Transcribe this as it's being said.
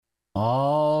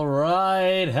All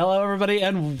right. Hello, everybody,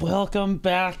 and welcome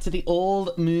back to the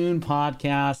Old Moon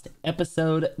Podcast,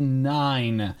 episode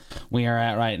 9. We are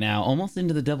at right now, almost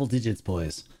into the double digits,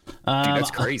 boys. Dude, that's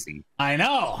crazy. I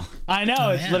know.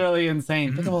 It's literally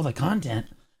insane. Think of all the content.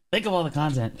 All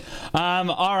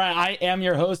right. I am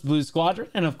your host, Blue Squadron,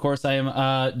 and of course, I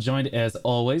am joined as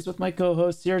always with my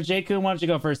co-host here, Jay-Kun. Why don't you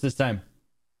go first this time?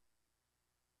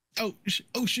 Oh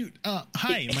shoot.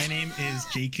 Hi, my name is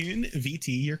Jay-Kun,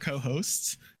 VT, your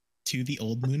co-host to the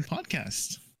Old Moon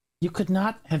Podcast. You could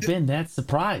not have been that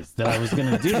surprised that I was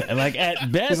going to do that. Like, at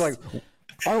best... He's like,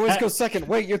 I always go second.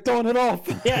 Wait, you're throwing it off.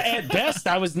 Yeah, at best,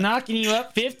 I was knocking you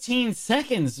up 15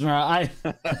 seconds.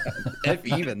 If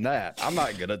even that. I'm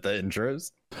not good at the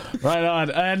intros. Right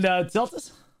on. And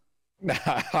Tiltus?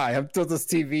 Hi, I'm Tiltus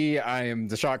TV. I am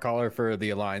the shot caller for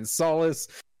the Alliance Solace,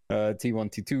 T1,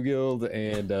 T2 Guild,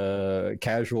 and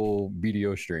casual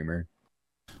BDO streamer.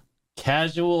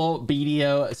 Casual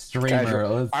BDO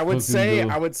streamer. I would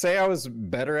say I was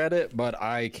better at it, but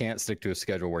I can't stick to a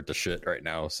schedule worth of shit right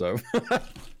now. So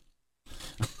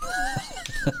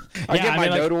I get my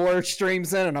Dota War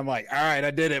streams in, and I'm like, all right,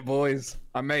 I did it, boys.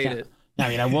 I made it. I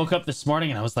mean, I woke up this morning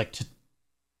and I was like,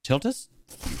 Tiltus?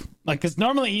 Like, because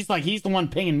normally he's the one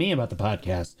pinging me about the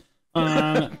podcast.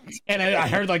 And I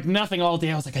heard like nothing all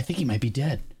day. I was like, I think he might be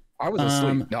dead. I was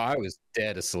asleep. No, I was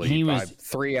dead asleep. He was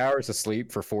 3 hours of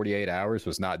sleep for 48 hours,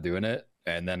 was not doing it.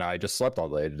 And then I just slept all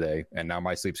day today. And now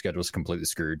my sleep schedule is completely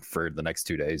screwed for the next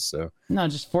 2 days. So no,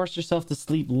 just force yourself to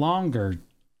sleep longer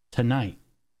tonight.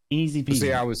 Easy peasy.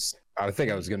 See, I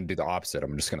think I was going to do the opposite.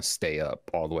 I'm just going to stay up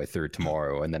all the way through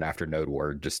tomorrow. And then after Node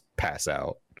War, just pass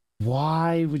out.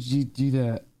 Why would you do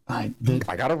that? I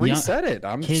got to reset it.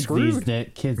 I'm screwed.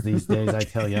 Kids these days, I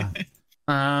tell you.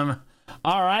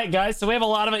 All right, guys. So we have a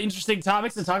lot of interesting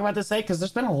topics to talk about this day because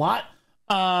there's been a lot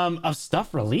of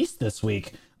stuff released this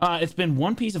week. It's been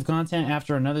one piece of content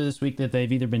after another this week that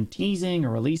they've either been teasing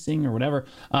or releasing or whatever,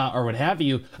 or what have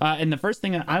you. And the first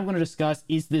thing that I want to discuss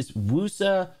is this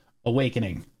Woosa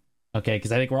Awakening. Okay,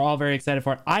 because I think we're all very excited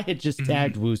for it. I had just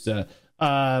tagged Woosa.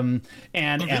 And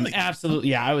really? absolutely,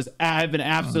 yeah, I've been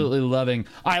absolutely loving.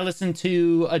 I listened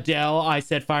to Adele, I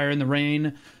Set Fire in the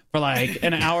Rain for like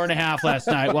an hour and a half last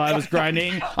night while I was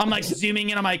grinding. I'm like zooming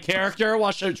in on my character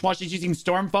while she's using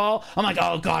Stormfall. I'm like,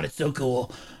 oh god, it's so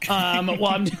cool.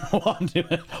 While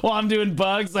I'm doing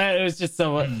bugs, it was just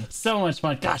so much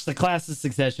fun. Gosh, the class of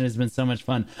Succession has been so much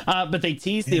fun. But they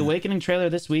teased the Awakening trailer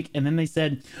this week, and then they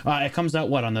said it comes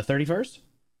out on the 31st.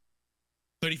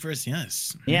 31st,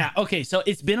 yes. Yeah, okay, so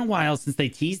it's been a while since they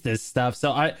teased this stuff.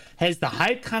 So has the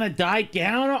hype kind of died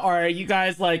down, or are you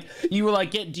guys you were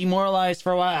getting demoralized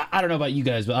for a while? I don't know about you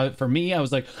guys, but for me, I was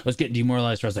getting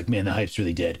demoralized. I was like, man, the hype's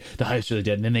really dead.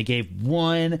 And then they gave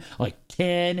one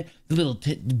 10 little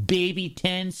baby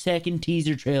 10-second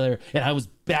teaser trailer, and I was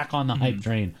back on the hype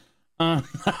train.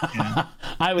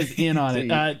 I was in on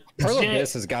it. Pearl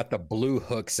Abyss has got the blue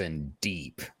hooks in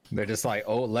deep. They're just like,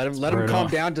 oh, let him calm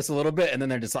down just a little bit, and then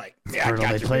they're just like, yeah, I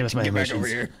got they you, play with my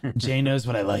emotions. Jay knows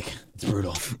what I like. It's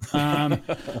brutal.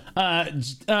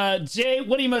 Jay,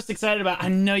 what are you most excited about? I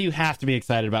know you have to be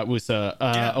excited about Woosa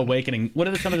Awakening. What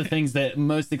are some of the things that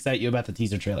most excite you about the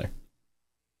teaser trailer?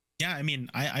 Yeah, I mean,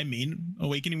 I main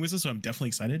Awakening Woosa, so I'm definitely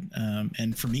excited.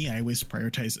 And for me, I always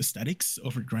prioritize aesthetics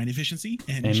over grind efficiency.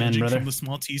 And judging from the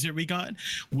small teaser we got,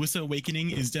 Woosa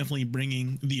Awakening is definitely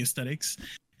bringing the aesthetics.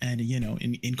 And,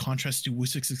 in contrast to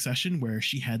Woosa Succession, where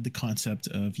she had the concept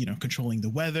of, controlling the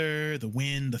weather, the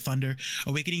wind, the thunder,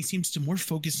 Awakening seems to more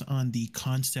focus on the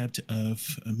concept of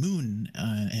a moon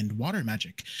and water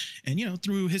magic. And,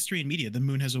 through history and media, the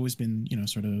moon has always been,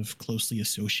 sort of closely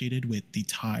associated with the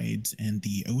tides and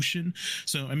the ocean.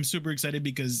 So I'm super excited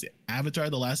because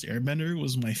Avatar: The Last Airbender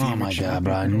was my favorite. Oh my god,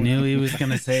 bro! I knew he was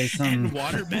gonna say something. And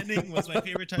waterbending was my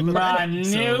favorite type of I knew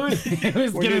he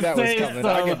was gonna say some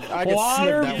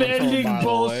water-bending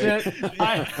bullshit.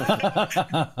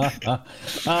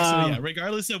 So yeah,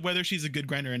 regardless of whether she's a good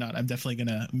grinder or not, I'm definitely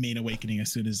gonna main Awakening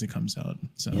as soon as it comes out.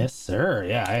 So yes, sir.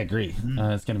 Yeah, I agree.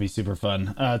 It's gonna be super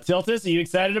fun. Tiltus, are you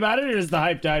excited about it, or has the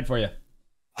hype died for you?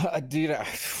 Dude,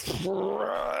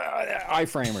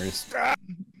 iframers.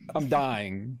 I'm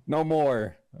dying. No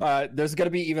more. There's gonna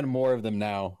be even more of them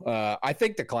now. I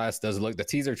think the class the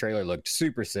teaser trailer looked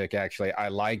super sick. Actually, I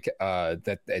like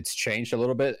that it's changed a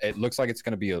little bit. It looks like it's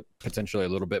gonna be potentially a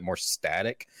little bit more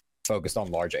static, focused on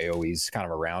large AoEs kind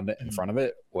of around it, in front of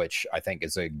it, which I think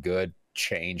is a good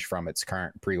change from its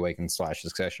current pre-awaken /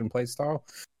 succession playstyle.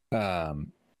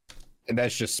 And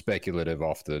that's just speculative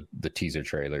off the teaser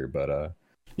trailer, but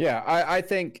yeah, I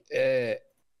think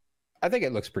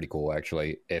it looks pretty cool,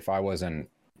 actually. If I wasn't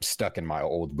stuck in my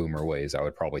old boomer ways, I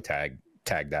would probably tag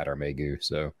that or Megu.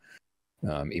 So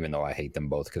even though I hate them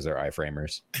both because they're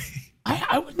iframers.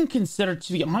 I wouldn't consider,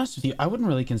 to be honest with you, I wouldn't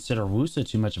really consider Woosa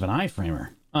too much of an iframer.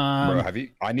 Bro,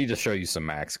 I need to show you some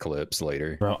Max clips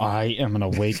later. Bro, I am an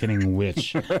awakening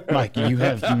witch. Like, you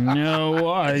have no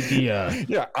idea.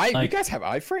 Yeah, you guys have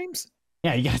iframes?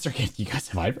 Yeah, you guys have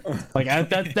iframes.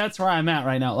 Like, that's where I'm at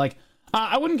right now. Like,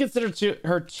 I wouldn't consider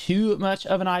her too much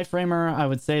of an iframer. I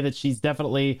would say that she's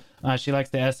definitely, she likes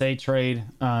the SA trade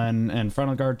and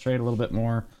frontal guard trade a little bit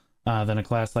more than a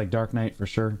class like Dark Knight, for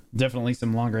sure. Definitely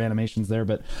some longer animations there,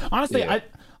 but honestly, yeah.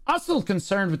 I was still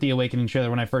concerned with the Awakening trailer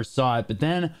when I first saw it, but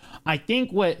then I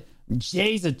think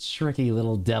Jay's a tricky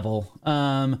little devil.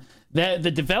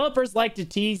 The developers like to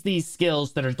tease these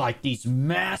skills that are like these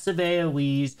massive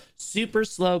AoEs, super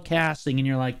slow casting, and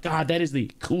you're like, God, that is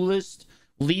the coolest,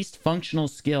 least functional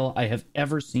skill I have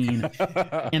ever seen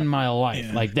in my life.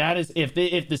 Yeah. Like, that is, if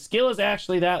the skill is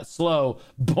actually that slow,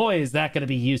 boy, is that going to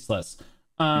be useless.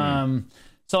 So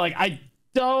like, I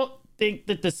don't think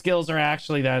that the skills are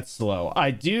actually that slow.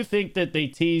 I do think that they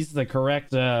tease the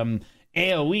correct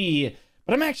AoE,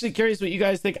 but I'm actually curious what you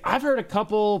guys think. I've heard a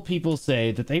couple people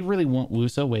say that they really want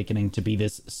Woosa Awakening to be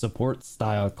this support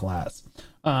style class,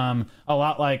 a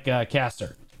lot like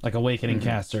caster, like Awakening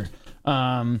caster.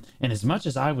 And as much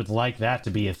as I would like that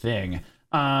to be a thing,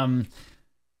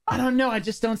 I don't know, I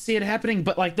just don't see it happening.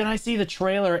 But like, then I see the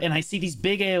trailer and I see these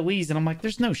big AoEs and I'm like,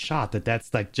 there's no shot that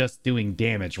that's like just doing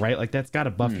damage, right? Like, that's got to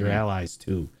buff your allies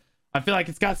too. I feel like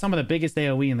it's got some of the biggest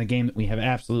AoE in the game that we have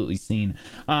absolutely seen.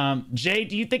 Jay,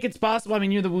 do you think it's possible? I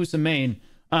mean, you're the Woosa main.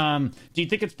 Do you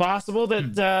think it's possible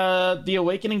that the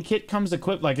Awakening kit comes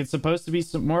equipped, like it's supposed to be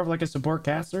more of like a support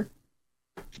caster?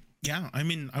 Yeah, I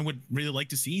mean, I would really like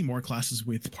to see more classes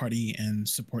with party and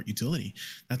support utility.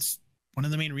 That's one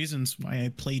of the main reasons why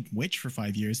I played Witch for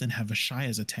 5 years and have a Shy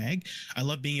as a tag. I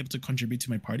love being able to contribute to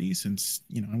my party since,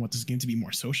 I want this game to be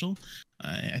more social.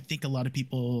 I think a lot of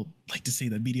people like to say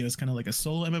that BDO is kind of like a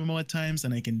solo MMO at times,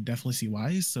 and I can definitely see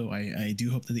why. So I do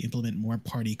hope that they implement more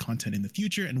party content in the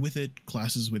future, and with it,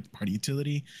 classes with party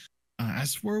utility.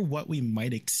 As for what we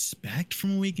might expect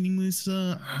from Awakening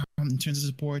Woosa in terms of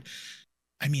support,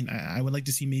 I mean, I would like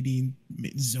to see maybe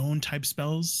zone type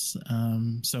spells.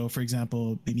 So, for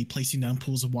example, maybe placing down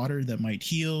pools of water that might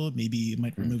heal, maybe it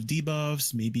might remove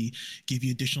debuffs, maybe give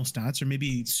you additional stats, or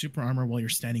maybe super armor while you're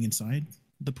standing inside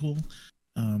the pool.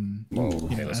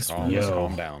 Hey, let's calm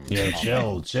down. Yeah,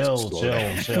 chill.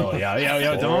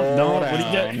 Yeah.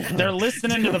 Don't. They're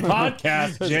listening to the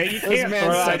podcast, Jay. You can't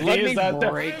throw ideas out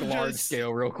there. Break large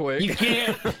scale real quick. You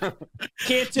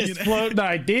can't just float an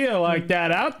idea like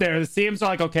that out there. The CMs are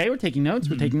like, okay, we're taking notes.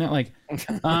 We're taking that. Like,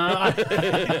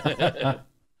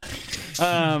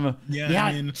 yeah.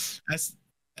 I mean,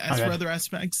 as for other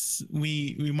aspects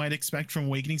we might expect from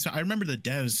Awakening, so I remember the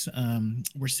devs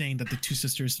were saying that the two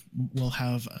sisters will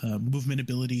have movement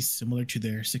abilities similar to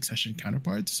their Succession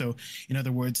counterparts. So in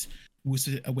other words,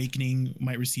 Woosa Awakening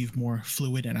might receive more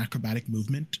fluid and acrobatic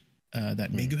movement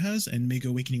that Megu has, and Megu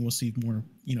Awakening will receive more,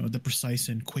 the precise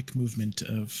and quick movement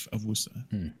of Woosa.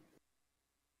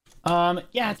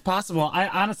 Yeah, it's possible.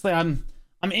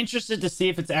 I'm interested to see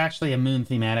if it's actually a moon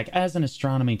thematic. As an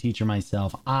astronomy teacher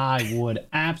myself, I would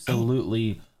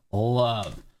absolutely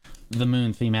love the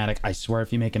moon thematic. I swear,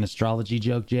 if you make an astrology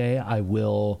joke, Jay, I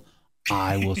will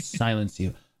silence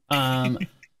you.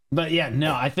 But yeah,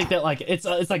 no, I think that like it's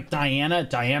like Diana.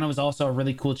 Diana was also a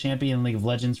really cool champion in League of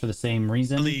Legends for the same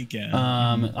reason.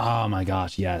 Oh my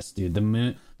gosh, yes, dude.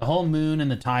 The whole moon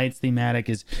and the tides thematic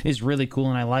is really cool,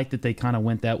 and I like that they kind of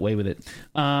went that way with it.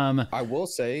 I will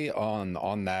say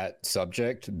on that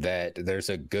subject that there's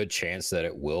a good chance that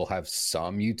it will have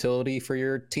some utility for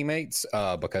your teammates,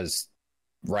 because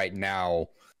right now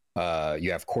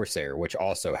you have Corsair, which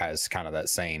also has kind of that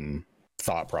same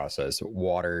thought process,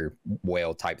 water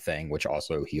whale type thing, which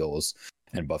also heals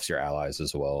and buffs your allies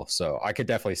as well. So I could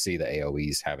definitely see the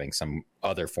AoEs having some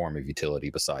other form of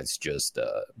utility besides just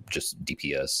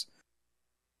DPS.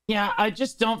 Yeah, I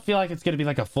just don't feel like it's going to be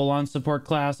like a full-on support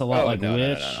class, a lot Witch.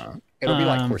 No. It'll be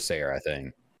like Corsair, I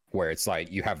think, where it's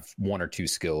like you have one or two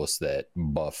skills that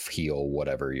buff, heal,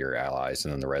 whatever your allies,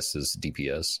 and then the rest is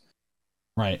DPS.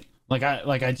 Right.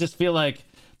 I just feel like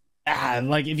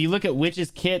if you look at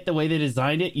Witch's kit, the way they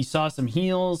designed it, you saw some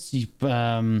heals. You've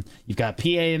got PA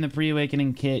in the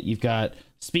pre-awakening kit. You've got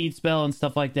speed spell and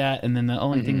stuff like that. And then the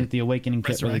only thing that the awakening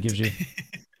kit really gives you,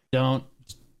 don't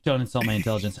insult my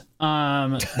intelligence.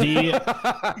 But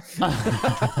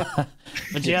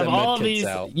you have all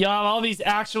these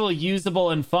actual usable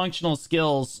and functional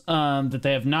skills that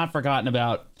they have not forgotten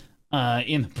about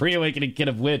in the pre-awakening kit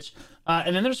of Witch.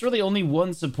 And then there's really only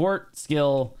one support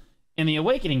skill in the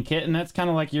Awakening kit, and that's kind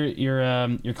of like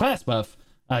your class buff.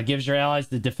 Gives your allies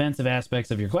the defensive aspects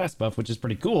of your class buff, which is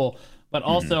pretty cool. But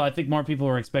also, I think more people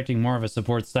are expecting more of a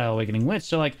support style Awakening Witch.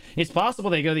 So, like, it's possible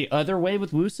they go the other way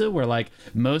with Woosa, where, like,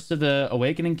 most of the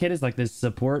Awakening kit is, like, this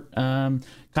support kind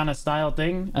of style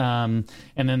thing. And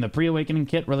then the pre-Awakening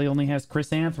kit really only has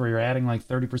Chrysanth, where you're adding, like,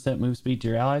 30% move speed to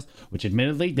your allies, which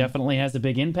admittedly definitely has a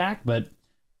big impact, but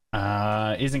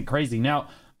isn't crazy. Now,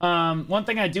 one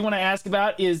thing I do want to ask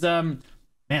about is, man,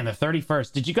 the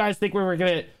 31st. Did you guys think we were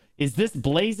going to... Is this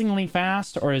blazingly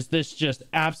fast, or is this just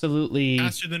absolutely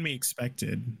faster than we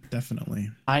expected?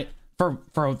 Definitely. For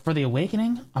the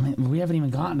Awakening, I mean, we haven't even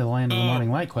gotten to the Land of the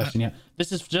Morning Light question yet.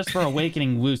 This is just for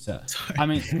Awakening Woosa. Sorry. I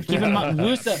mean, keep in mind,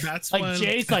 Woosa, like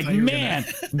Jay's like, man,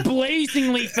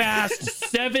 blazingly fast,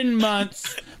 7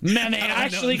 months. Man, they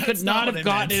actually could not have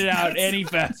gotten it out any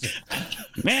faster.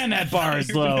 Man, that bar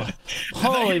is low.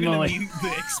 Holy moly.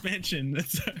 The expansion.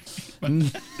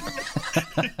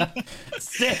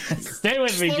 Stay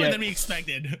with me, Jay. Slower than we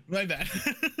expected. My bad.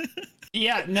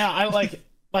 Yeah, no,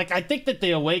 I think that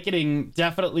the Awakening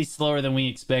definitely slower than we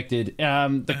expected.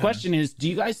 The question is, do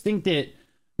you guys think that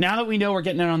now that we know we're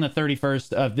getting it on the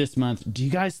 31st of this month, do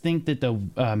you guys think that the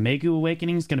Megu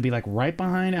Awakening is going to be like right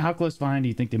behind it? How close behind do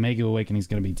you think the Megu Awakening is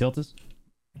going to be, Tiltus?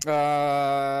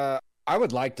 I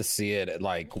would like to see it at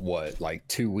like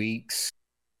 2 weeks.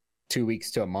 2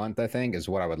 weeks to a month, I think, is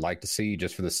what I would like to see,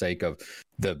 just for the sake of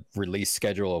the release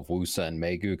schedule of Woosa and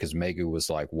Megu, because Megu was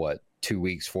like 2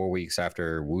 weeks, 4 weeks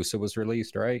after Woosa was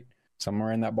released, right?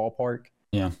 Somewhere in that ballpark.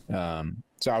 Yeah.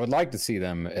 So I would like to see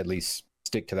them at least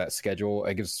stick to that schedule.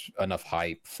 It gives enough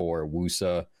hype for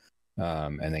Woosa,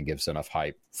 and then gives enough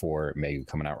hype for Megu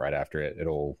coming out right after it.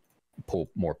 It'll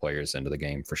pull more players into the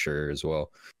game for sure as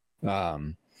well.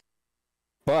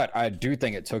 But I do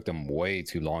think it took them way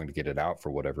too long to get it out for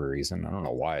whatever reason. I don't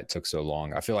know why it took so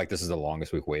long. I feel like this is the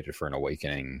longest we've waited for an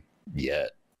Awakening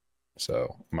yet.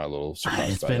 So I'm a little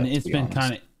surprised.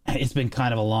 It's been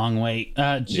kind of a long wait.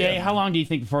 Jay, how long do you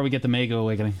think before we get the Megu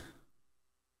Awakening?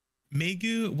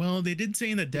 Megu, well, they did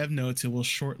say in the dev notes it will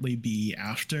shortly be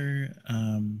after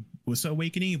Woosa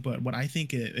Awakening, but what I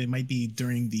think it might be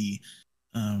during the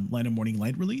Land of Morning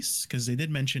Light release, because they did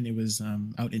mention it was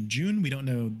out in June. We don't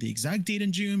know the exact date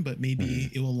in June, but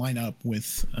maybe it will line up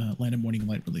with Land of Morning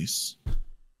Light release.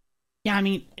 Yeah, I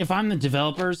mean, if I'm the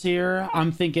developers here,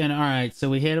 I'm thinking, all right, so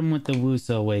we hit them with the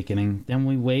Woosa Awakening, then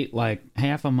we wait like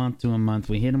half a month to a month,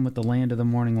 we hit them with the Land of the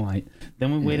Morning Light,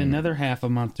 then we wait another half a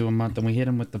month to a month, and we hit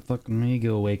them with the fucking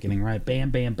Megu Awakening, right? Bam,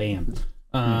 bam, bam.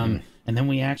 And then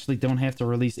we actually don't have to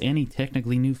release any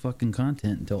technically new fucking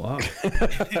content until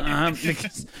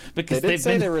August. because they did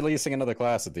say they're releasing another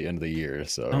class at the end of the year,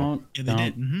 so Yeah, they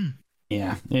did. Mm-hmm.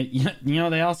 Yeah, you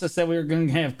know, they also said we were going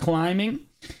to have climbing,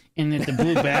 and that the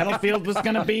blue battlefield was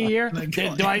going to be here.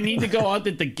 Do I need to go out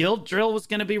that the guild drill was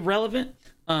going to be relevant?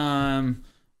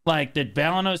 Like that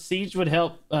Balanos Siege would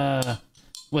help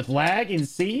with lag in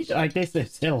Siege? Like they said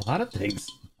a lot of things.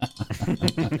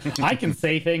 I can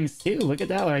say things too. Look at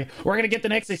that. Like, we're going to get the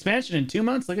next expansion in 2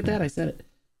 months. Look at that. I said it.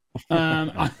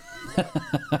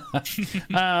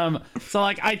 So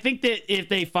like I think that if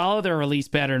they follow their release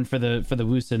pattern for the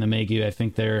Woosa and the Megu, I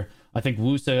think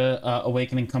Woosa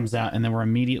Awakening comes out, and then we're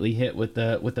immediately hit with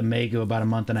the Megu about a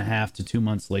month and a half to 2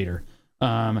 months later.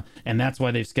 And that's why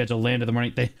they've scheduled Land of the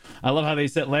Morning. I love how they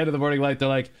set Land of the Morning Light. They're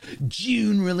like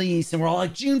June release, and we're all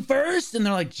like June 1st, and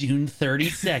they're like June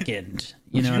 32nd.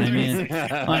 You know what I mean?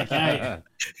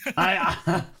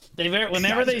 Like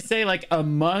whenever they say like a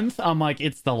month, I'm like,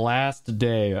 it's the last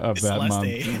day of that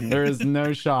month. There is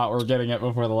no shot we're getting it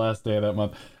before the last day of that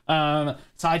month.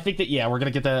 So I think that we're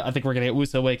gonna get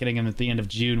Woosa Awakening, and at the end of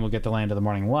June we'll get the Land of the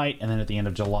Morning Light, and then at the end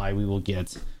of July we will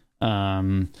get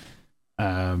Megu.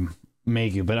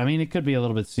 But I mean, it could be a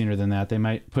little bit sooner than that. They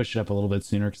might push it up a little bit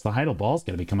sooner because the Heidel Ball is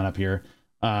gonna be coming up here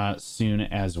soon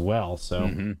as well.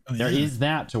 So there is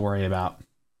that to worry about.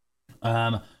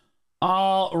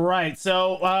 All right,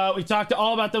 so we talked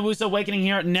all about the Woosa Awakening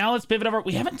here. Now let's pivot over.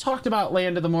 We haven't talked about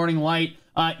Land of the Morning Light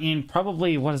in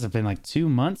probably, what has it been, like 2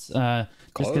 months? Just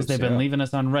because they've been leaving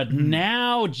us on red.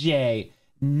 Now, Jay,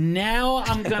 I'm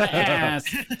going to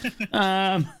ask,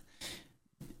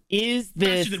 is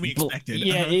this... Faster than we expected.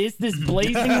 Is this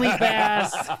blazingly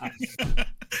fast?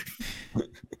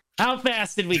 How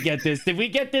fast did we get this? Did we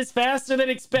get this faster than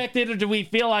expected, or do we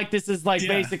feel like this is like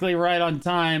basically right on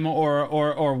time,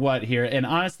 or what here? And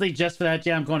honestly, just for that,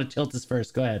 I'm going to Tiltus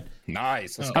first. Go ahead.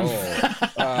 Nice. Let's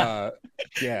go.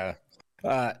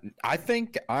 I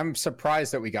think I'm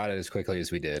surprised that we got it as quickly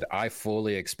as we did. I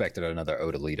fully expected another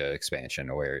Odalita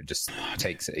expansion where it just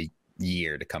takes a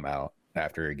year to come out.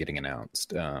 after getting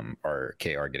announced, or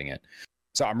KR getting it.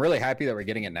 So I'm really happy that we're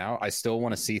getting it now. I still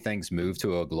want to see things move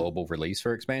to a global release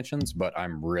for expansions, but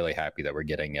I'm really happy that we're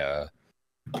getting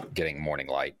Morning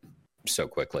Light so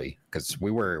quickly, because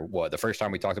we were the first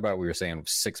time we talked about it, we were saying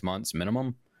 6 months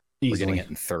minimum. Easily. We're getting it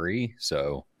in 3,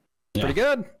 so pretty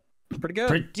good.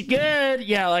 Pretty good.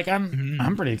 Yeah, like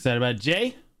I'm pretty excited about it.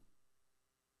 Jay?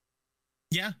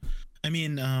 Yeah. I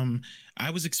mean, I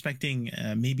was expecting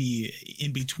maybe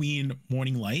in between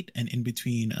Morning Light and in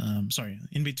between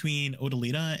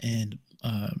Odalita and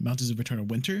Mountains of Eternal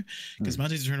Winter, because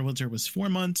Mountains of Eternal Winter was 4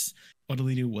 months,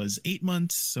 Odalita was 8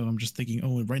 months, so I'm just thinking,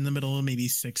 right in the middle, maybe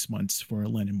 6 months for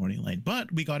Land and Morning Light.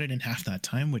 But we got it in half that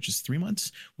time, which is 3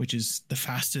 months, which is the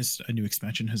fastest a new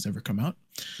expansion has ever come out.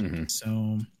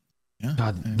 So, yeah.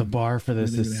 God, the bar for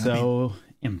this really, is really so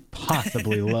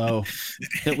impossibly low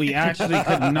that we actually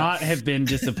could not have been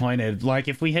disappointed. Like,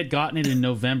 if we had gotten it in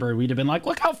November, we'd have been like,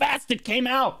 look how fast it came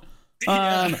out.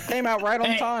 Came out right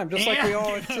on time, just like we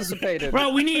all anticipated.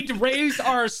 Bro, we need to raise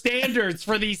our standards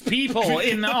for these people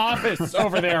in the office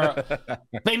over there.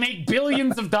 They make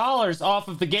billions of dollars off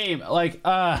of the game. Like,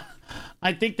 I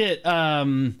think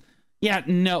that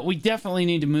we definitely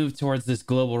need to move towards this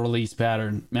global release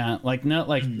pattern, man. Like,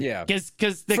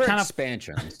 because the for kind of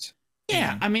expansions.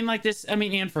 Yeah, I mean, like this. I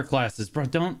mean, and for classes, bro.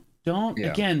 Don't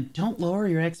lower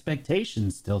your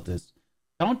expectations, Tiltus.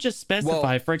 Don't just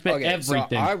specify for everything. So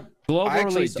global I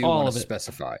release, do all want of to it.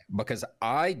 specify, because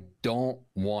I don't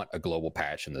want a global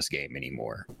patch in this game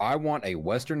anymore. I want a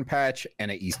Western patch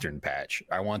and an Eastern patch.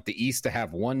 I want the East to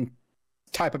have one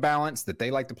type of balance that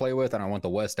they like to play with, and I want the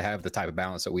West to have the type of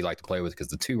balance that we like to play with, because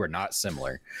the two are not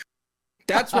similar.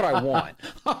 That's what I want.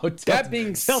 That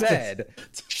being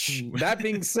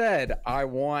said, I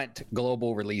want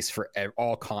global release for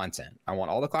all content. I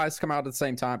want all the classes to come out at the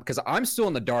same time, because I'm still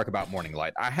in the dark about Morning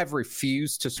Light. I have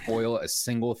refused to spoil a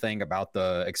single thing about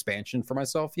the expansion for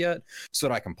myself yet, so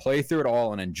that I can play through it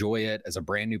all and enjoy it as a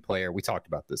brand new player. We talked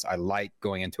about this. I like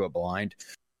going into it blind.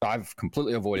 I've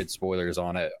completely avoided spoilers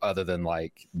on it, other than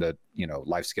like the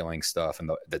life skilling stuff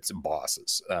and that's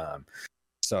bosses.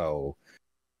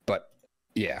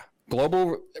 Yeah,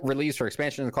 global release for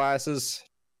expansion of classes.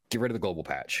 Get rid of the global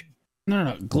patch.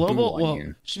 No. Global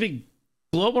should be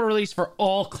global release for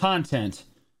all content.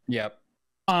 Yep.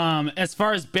 As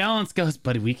far as balance goes,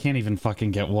 buddy, we can't even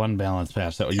fucking get one balance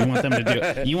patch. So you want them to do?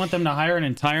 You want them to hire an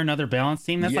entire another balance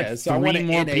team? That's like 3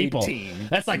 more people.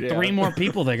 That's like 3 more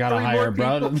people they gotta hire,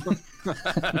 bro.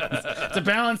 To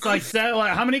balance like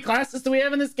how many classes do we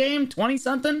have in this game? 20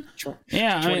 something?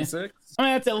 Yeah, 26. I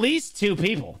mean, that's at least 2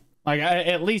 people. Like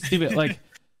at least 2 people. Like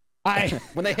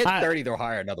when they hit 30, they'll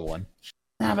hire another one.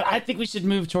 Nah, but I think we should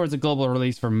move towards a global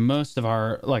release for most of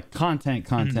our like content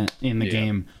in the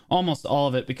game, almost all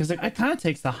of it, because it kind of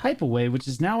takes the hype away, which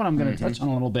is now what I'm going to touch on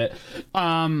a little bit.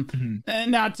 And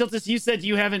now, Tiltus, you said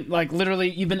you haven't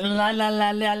you've been la la la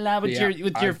la la with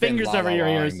your fingers over your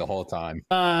ears the whole time.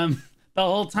 The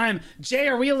whole time. Jay,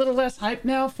 are we a little less hyped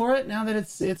now for it? Now that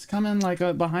it's coming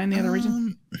behind the other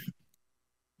region.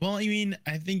 Well, I mean,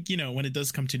 I think, when it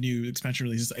does come to new expansion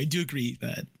releases, I do agree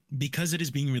that because it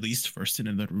is being released first in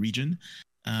another region,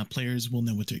 players will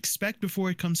know what to expect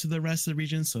before it comes to the rest of the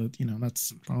region. So,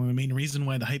 that's probably the main reason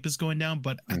why the hype is going down.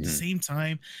 But at the same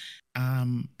time,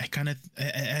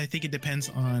 I think it depends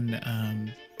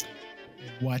on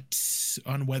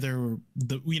whether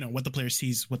what the player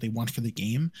sees, what they want for the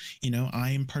game.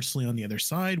 I'm personally on the other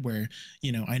side where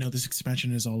I know this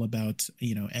expansion is all about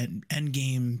end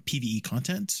game PvE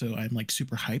content, so I'm like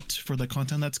super hyped for the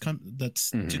content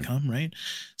that's to come, right?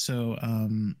 So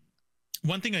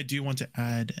one thing I do want to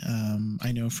add,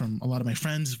 I know from a lot of my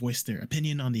friends voiced their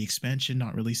opinion on the expansion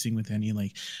not releasing with any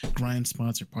like grind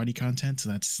spots or party content, so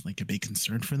that's like a big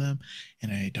concern for them,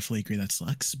 and I definitely agree that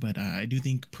sucks. But I do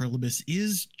think Pearl Abyss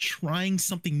is trying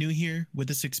something new here with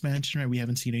this expansion, right? We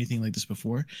haven't seen anything like this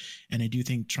before, and I do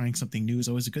think trying something new is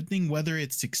always a good thing. Whether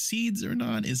it succeeds or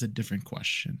not is a different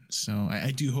question. So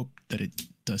I do hope that it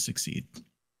does succeed.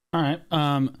 All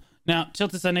right. Now,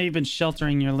 Tiltus, I know you've been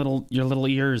sheltering your little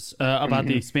ears about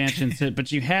the expansions,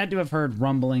 but you had to have heard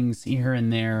rumblings here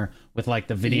and there with like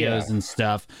the videos and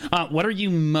stuff. What are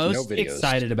you most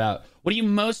excited about? What are you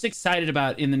most excited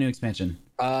about in the new expansion?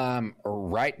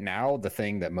 Right now, the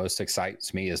thing that most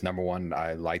excites me is, number one,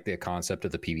 I like the concept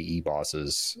of the PvE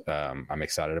bosses. I'm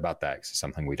excited about that because it's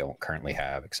something we don't currently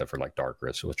have, except for like Dark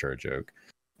Rifts, which are a joke.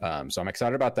 So I'm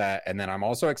excited about that. And then I'm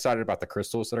also excited about the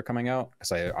crystals that are coming out,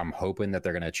 because I'm hoping that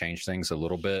they're going to change things a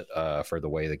little bit for the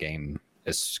way the game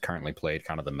is currently played,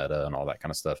 kind of the meta and all that kind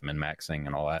of stuff, min-maxing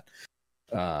and all that.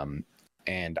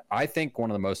 And I think one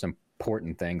of the most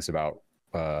important things about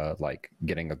like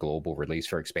getting a global release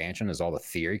for expansion is all the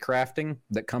theory crafting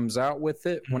that comes out with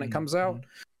it when it comes out.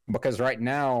 Because right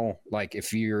now, like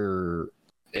if you're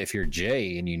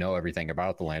Jay and you know everything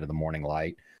about the Land of the Morning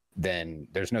Light, then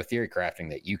there's no theory crafting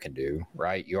that you can do,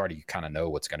 right? You already kind of know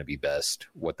what's going to be best,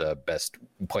 what the best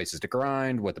places to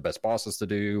grind, what the best bosses to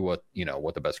do, what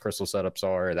the best crystal setups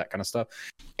are, that kind of stuff.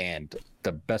 And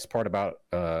the best part about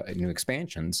new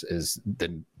expansions is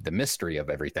the mystery of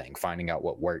everything, finding out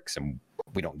what works, and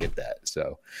we don't get that.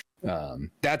 So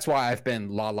that's why I've been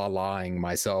la-la-laing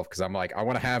myself, because I'm like, I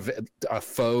want to have a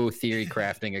faux theory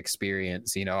crafting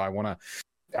experience. I want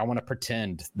to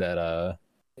pretend that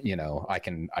I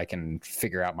can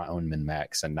figure out my own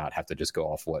min-max and not have to just go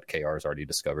off what KR's already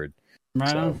discovered.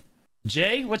 Right on.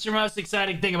 Jay, what's your most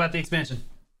exciting thing about the expansion?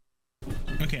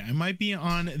 Okay, I might be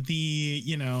on the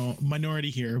minority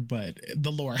here, but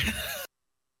the lore.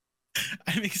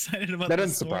 I'm excited about that.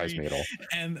 Doesn't surprise me at all.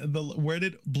 And where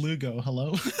did Blue go?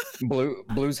 Hello.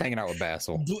 Blue's hanging out with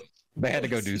Basil. They had to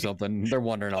go do something. They're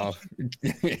wandering off.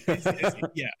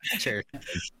 Yeah. Sure.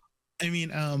 I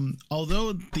mean,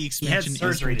 although the expansion is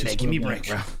surgery today, give me a break,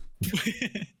 bro.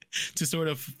 To sort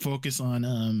of focus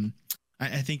on,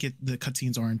 I think the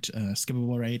cutscenes aren't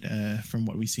skippable, right? From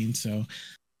what we've seen, so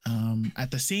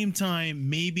at the same time,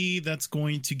 maybe that's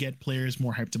going to get players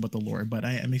more hyped about the lore. But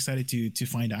I am excited to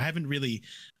find out. I haven't really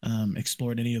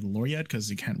explored any of the lore yet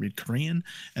because you can't read Korean,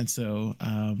 and so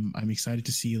I'm excited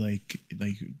to see like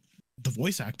the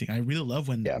voice acting. I really love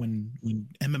when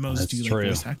MMOs do like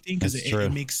voice acting, because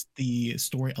it makes the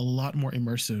story a lot more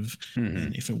immersive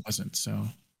than if it wasn't. So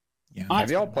yeah.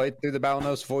 Have y'all played through the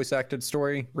Balanos voice acted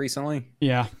story recently?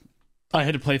 Yeah. I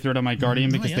had to play through it on my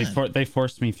Guardian because they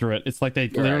forced me through it. It's like they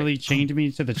literally chained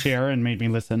me to the chair and made me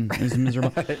listen. It was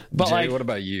miserable. But Jay, what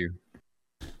about you?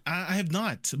 I have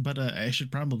not, but I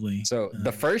should probably. So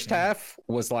the first half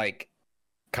was like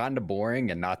kind of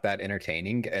boring and not that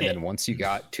entertaining, and then once you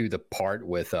got to the part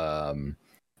with the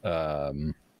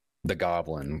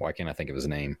goblin, why can't I think of his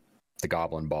name? The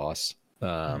goblin boss.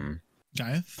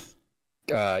 Gaiath?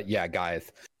 Yeah, Gaiath.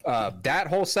 That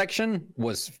whole section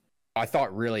was, I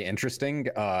thought, really interesting,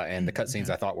 and the cutscenes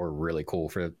I thought were really cool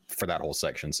for that whole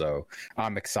section. So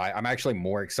I'm excited. I'm actually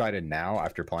more excited now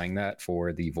after playing that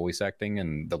for the voice acting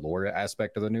and the lore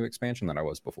aspect of the new expansion than I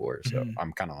was before. So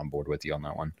I'm kind of on board with you on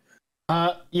that one.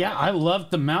 Yeah, I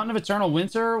loved the Mountain of Eternal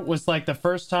Winter. Was like the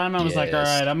first time I was like, all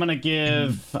right, I'm gonna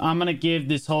give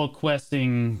this whole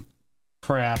questing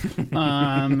crap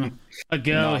a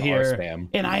go here,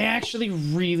 and I actually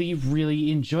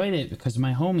really enjoyed it because of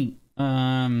my homie.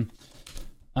 I'm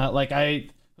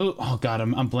blanking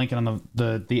on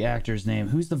the actor's name.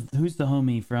 Who's the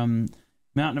homie from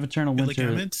Mountain of Eternal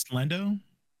Winter? Lando?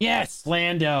 Yes,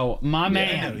 Lando, my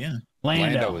man.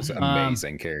 Lando was an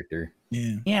amazing character.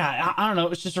 Yeah, I don't know. It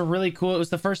was just a really cool. It was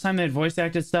the first time they had voice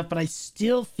acted stuff, but I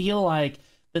still feel like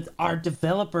that our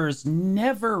developers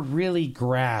never really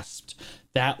grasped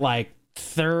that like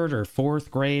third or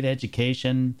fourth grade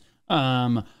education,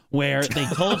 where they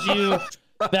told you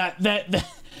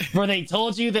where they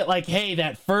told you that like, hey,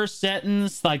 that first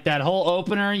sentence, like that whole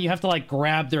opener, you have to like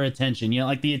grab their attention,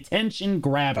 like the attention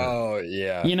grabber. Oh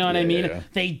yeah. You know what I mean? Yeah.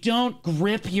 They don't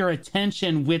grip your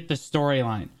attention with the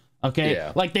storyline. Okay.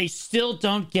 Yeah. Like they still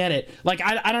don't get it. Like,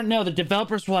 I don't know. The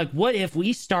developers were like, what if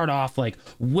we start off like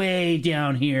way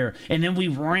down here and then we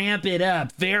ramp it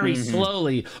up very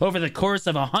slowly over the course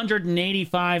of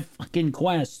 185 fucking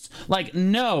quests? Like,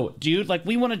 no, dude, like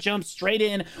we want to jump straight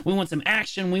in. We want some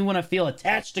action. We want to feel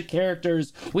attached to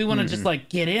characters. We want to just like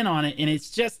get in on it. And it's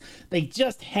just, they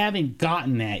just haven't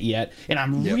gotten that yet. And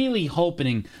I'm really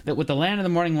hoping that with the Land of the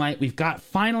Morning Light, we've got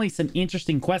finally some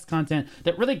interesting quest content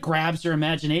that really grabs your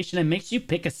imagination and makes you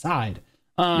pick a side.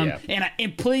 And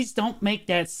please don't make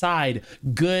that side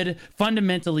good,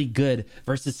 fundamentally good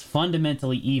versus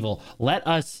fundamentally evil. Let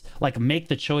us like make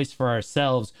the choice for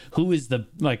ourselves who is the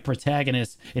like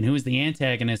protagonist and who is the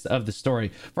antagonist of the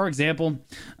story. For example,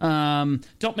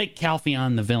 don't make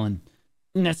Calpheon the villain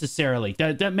necessarily.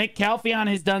 That make Calpheon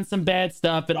has done some bad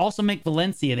stuff, but also make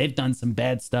Valencia, they've done some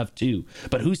bad stuff too.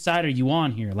 But whose side are you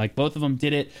on here? Like both of them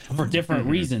did it for different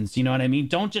reasons. You know what I mean?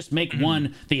 Don't just make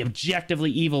one the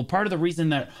objectively evil. Part of the reason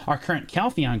that our current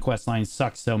Calpheon questline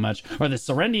sucks so much, or the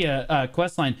Serendia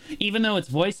questline, even though it's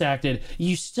voice acted,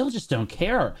 you still just don't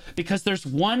care because there's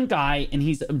one guy and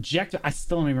he's objective. I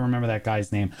still don't even remember that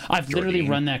guy's name. I've literally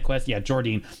run that quest,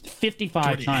 Jordine,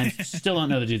 55 times. Still don't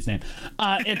know the dude's name.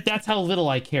 That's how little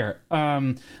I care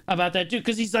about that dude,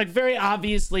 because he's like very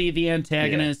obviously the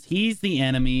antagonist. He's the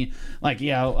enemy.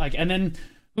 And then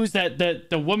who's that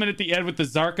the woman at the end with the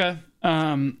Zarka?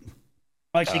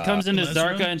 Like she comes into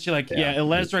Elezra? Zarka and she like,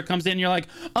 Elezra comes in. You're like,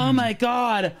 oh my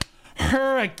god,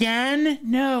 her again?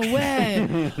 No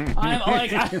way. I'm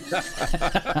like,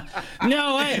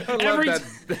 no way. I love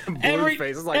that blue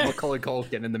face. It's like Macaulay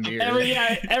Culkin in the mirror.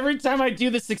 Every time I do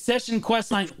the Succession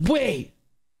quest line, wait,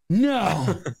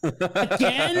 no,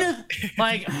 again?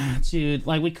 Like, dude,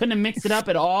 like we couldn't have mixed it up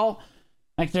at all.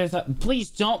 Like, please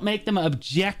don't make them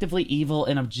objectively evil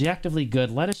and objectively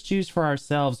good. Let us choose for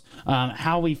ourselves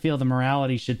how we feel the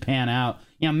morality should pan out.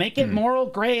 You know, make it moral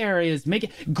gray areas. Make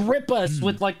it grip us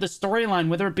with like the storyline,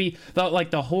 whether it be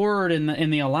the Horde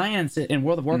and the Alliance. And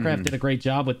World of Warcraft did a great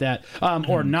job with that.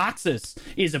 Or Noxus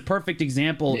is a perfect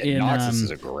example. Noxus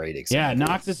is a great example. Yeah,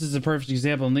 Noxus is a perfect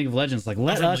example in League of Legends. Like,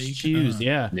 let us choose.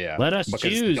 Let us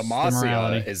choose.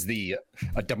 Demacia is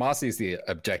the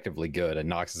objectively good,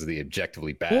 and Noxus is the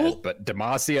objectively bad. Well, but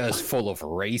Demacia is full of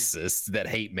racists that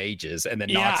hate mages, and then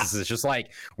Noxus is just like,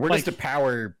 we're just a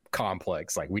power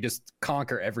complex. Like, we just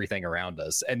conquer everything around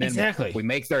us, and then we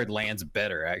make their lands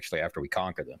better actually after we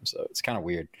conquer them. So it's kind of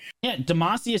weird. Yeah,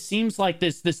 Demacia seems like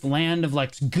this land of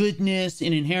like goodness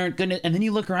and inherent goodness, and then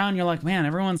you look around, you're like, man,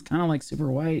 everyone's kind of like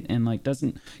super white and like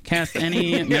doesn't cast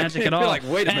any magic at all. Like,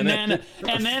 wait a minute.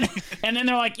 And then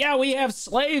they're like, yeah, we have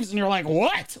slaves, and you're like,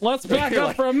 what? Let's back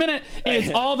up for a minute. And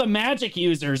it's all the magic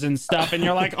users and stuff, and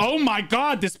you're like, oh my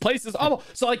god, this place is awful.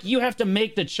 So like, you have to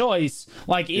make the choice.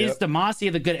 Like, is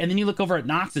Demacia the good? And then you look over at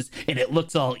Noxus, and it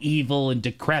looks all evil and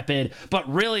decrepit,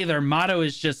 but really their motto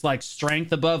is just like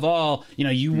strength above all. You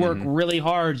know, you work really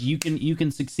hard, you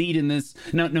can succeed in this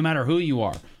no matter who you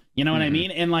are. You know what I mean?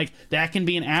 And like, that can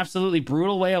be an absolutely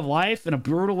brutal way of life and a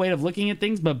brutal way of looking at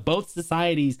things, but both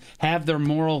societies have their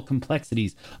moral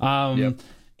complexities.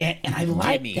 And I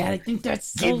like that. I think that's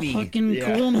so fucking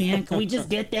cool, man. Can we just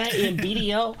get that in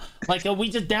BDO? Like,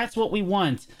 that's what we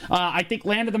want. I think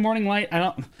Land of the Morning Light,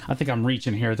 I think I'm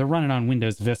reaching here. They're running on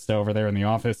Windows Vista over there in the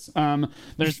office.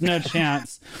 There's no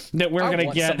chance that we're going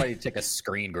to get somebody to take a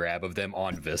screen grab of them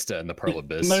on Vista and the Pearl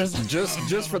Abyss.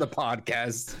 just for the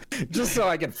podcast. Just so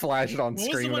I can flash it on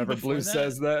screen whenever Blue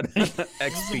says that.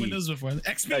 XP. Windows before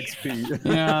XP.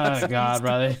 Oh, God,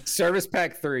 brother. Service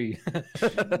Pack 3.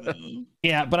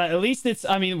 Yeah, but at least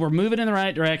we're moving in the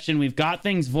right direction. We've got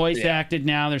things voice acted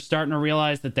now. They're starting to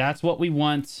realize that that's what we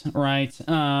want, right?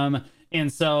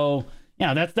 And so,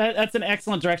 yeah, that's an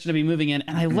excellent direction to be moving in.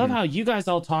 And I love how you guys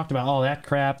all talked about all that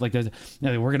crap. Like,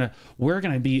 we're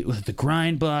gonna be with the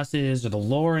grind bosses or the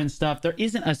lore and stuff. There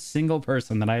isn't a single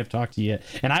person that I have talked to yet,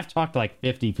 and I've talked to like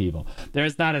 50 people.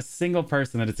 There's not a single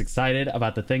person that is excited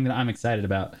about the thing that I'm excited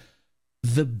about.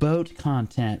 The boat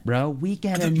content, bro. We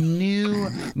get a new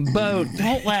boat.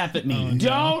 Don't laugh at me.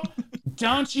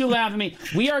 Don't you laugh at me.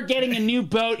 We are getting a new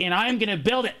boat, and I'm gonna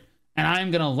build it, and I'm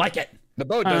gonna like it. The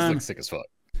boat does look sick as fuck.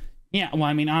 Yeah, well,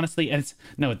 I mean, honestly, it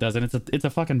doesn't. It's a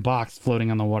fucking box floating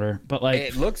on the water. But like,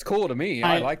 it looks cool to me.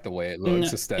 I like the way it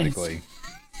looks aesthetically.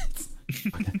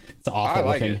 It's awful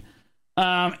looking.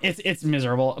 It's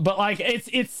miserable, but like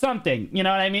it's something, you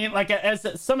know what I mean? Like,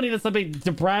 as somebody that's been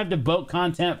deprived of boat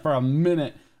content for a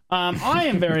minute, I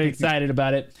am very excited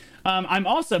about it. I'm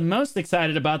also most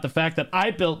excited about the fact that I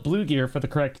built blue gear for the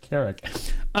correct Carrack.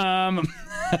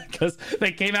 Because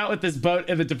they came out with this boat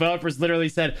and the developers literally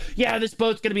said, yeah, this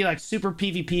boat's gonna be like super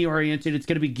PvP oriented, it's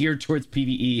gonna be geared towards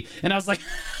PvE. And I was like,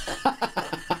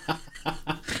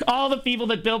 all the people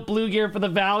that built blue gear for the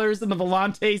Valors and the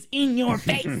Volantes, in your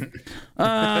face.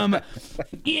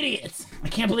 Idiots. I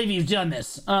can't believe you've done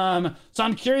this. So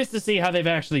I'm curious to see how they've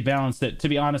actually balanced it, to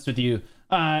be honest with you,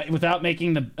 without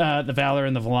making the Valor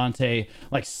and the Volante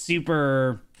like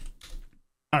super,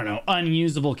 I don't know,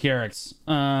 unusable Carracks.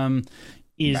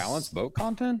 Balanced boat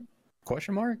content?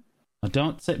 Question mark?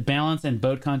 Don't say balance and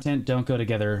boat content don't go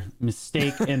together.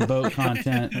 Mistake and boat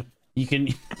content. You can.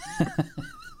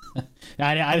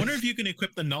 I wonder if you can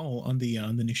equip the null on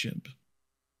the new ship.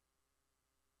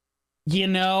 You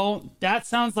know, that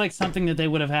sounds like something that they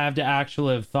would have had to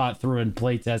actually have thought through and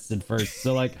play tested first.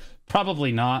 So like,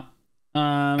 probably not.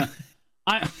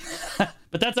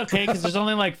 But that's okay, because there's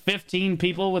only like 15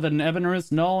 people with an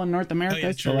Evanurus null in North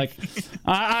America. So like,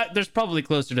 there's probably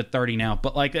closer to 30 now.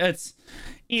 But like, it's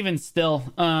even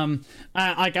still.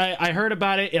 I heard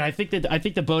about it, and I think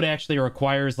the boat actually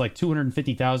requires like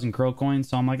 250,000 crow coins.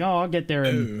 So I'm like, oh, I'll get there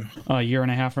in a year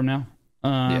and a half from now.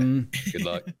 Good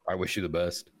luck. I wish you the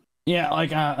best. Yeah, like,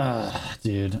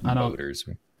 dude, I don't. Voters.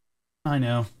 I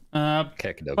know.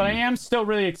 But I am still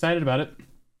really excited about it.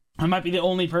 I might be the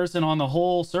only person on the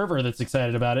whole server that's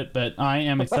excited about it, but I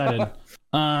am excited.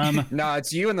 No,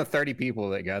 it's you and the 30 people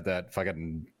that got that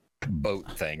fucking boat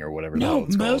thing or whatever. No,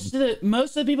 most of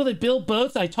the people that build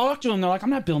boats, I talk to them. They're like, I'm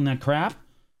not building that crap.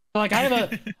 Like I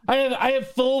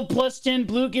have full +10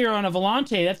 blue gear on a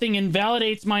Volante. That thing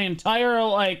invalidates my entire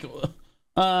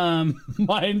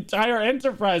my entire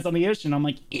enterprise on the ocean. I'm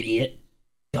like, idiot.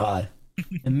 God,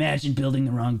 imagine building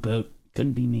the wrong boat.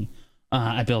 Couldn't be me.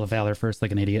 I built a Valor first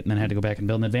like an idiot, and then had to go back and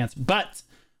build an Advance. But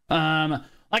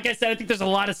like I said, I think there's a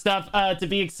lot of stuff to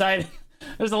be excited.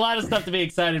 There's a lot of stuff to be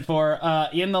excited for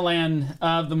in the land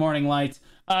of the morning light.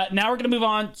 Now we're gonna move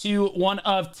on to one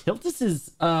of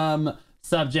Tiltus's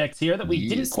subjects here that we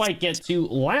didn't quite get to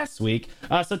last week.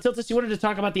 So Tiltus, you wanted to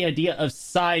talk about the idea of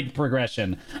side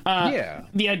progression.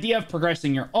 The idea of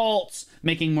progressing your alts,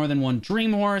 making more than one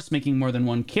Dream Horse, making more than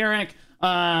one Carrack.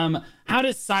 How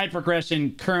does side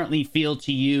progression currently feel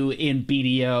to you in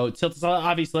BDO? Tiltus, I'll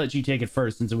obviously let you take it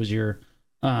first since it was your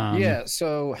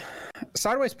so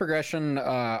sideways progression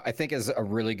I think is a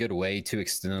really good way to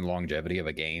extend the longevity of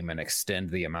a game and extend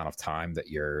the amount of time that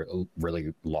you're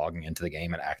really logging into the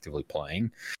game and actively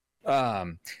playing.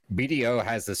 BDO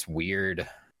has this weird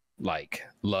like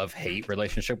love-hate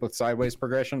relationship with sideways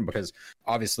progression, because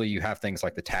obviously you have things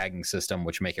like the tagging system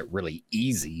which make it really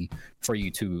easy for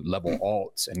you to level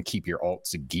alts and keep your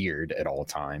alts geared at all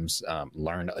times,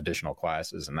 learn additional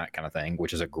classes and that kind of thing,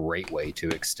 which is a great way to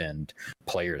extend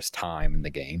players' time in the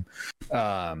game.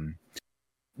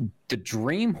 The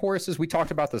Dream Horses, we talked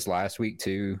about this last week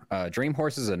too. Dream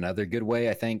Horse is another good way.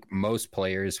 I think most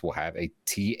players will have a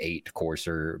T8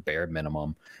 courser bare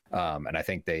minimum. And I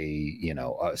think they,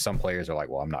 some players are like,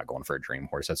 well, I'm not going for a Dream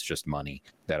Horse. That's just money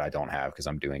that I don't have because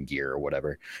I'm doing gear or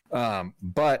whatever.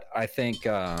 But I think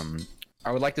I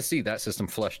would like to see that system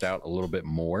fleshed out a little bit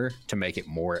more to make it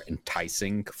more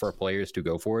enticing for players to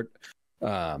go for it,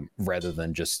 rather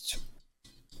than just,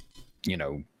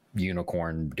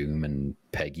 Unicorn, Doom, and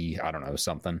Peggy. I don't know,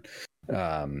 something.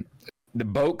 The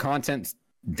boat content's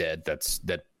dead. That's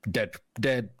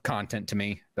dead content to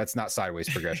me. That's not sideways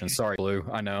progression. Sorry, Blue.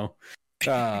 I know.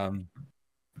 And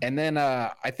then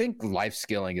I think life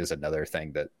skilling is another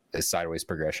thing that is sideways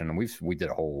progression. And we did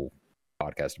a whole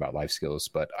podcast about life skills,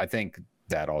 but I think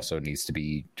that also needs to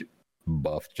be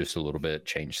buffed just a little bit,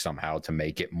 changed somehow to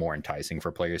make it more enticing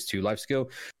for players to life skill.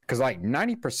 Because like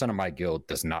 90% of my guild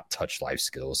does not touch life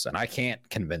skills, and I can't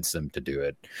convince them to do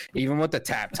it. Even with the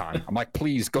tap time, I'm like,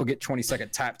 please go get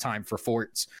 20-second tap time for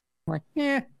forts. I'm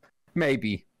like,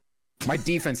 maybe. My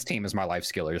defense team is my life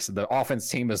skillers. The offense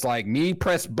team is like me,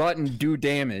 press button, do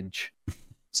damage.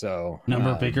 So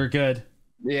number bigger, good.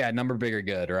 Yeah, number bigger,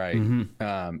 good, right?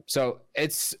 Mm-hmm. So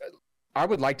I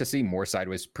would like to see more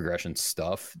sideways progression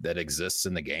stuff that exists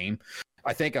in the game.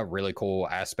 I think a really cool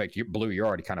aspect, Blue, you're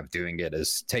already kind of doing it,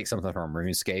 is take something from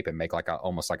RuneScape and make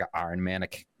almost like an Iron Man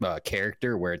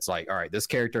character, where it's like, all right, this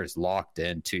character is locked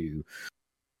into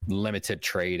limited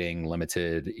trading,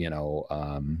 limited,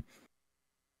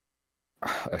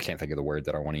 I can't think of the word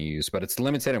that I want to use, but it's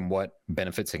limited in what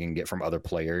benefits it can get from other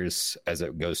players as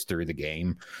it goes through the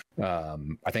game.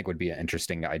 I think would be an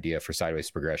interesting idea for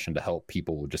sideways progression to help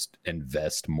people just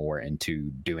invest more into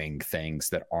doing things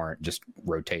that aren't just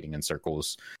rotating in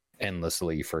circles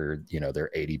endlessly for,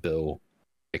 their 80 bill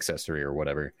accessory or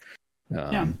whatever.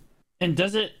 And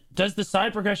does the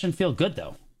side progression feel good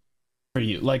though for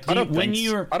you? Like when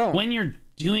you're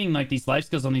doing like these life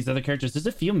skills on these other characters, does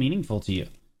it feel meaningful to you?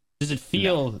 Does it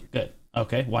feel good?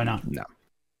 Okay, why not? No.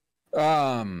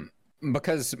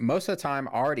 Because most of the time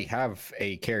I already have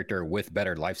a character with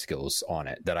better life skills on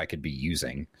it that I could be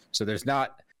using. So there's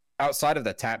not, outside of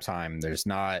the tap time, there's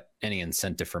not any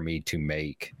incentive for me to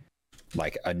make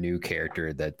like a new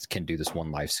character that can do this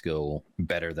one life skill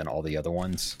better than all the other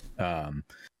ones. I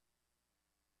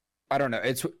don't know.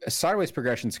 It's sideways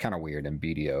progression is kind of weird in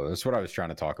BDO. That's what I was trying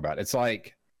to talk about. It's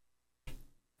like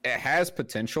it has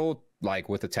potential, like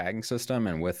with the tagging system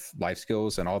and with life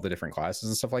skills and all the different classes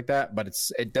and stuff like that, but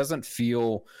it doesn't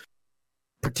feel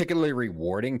particularly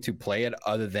rewarding to play it,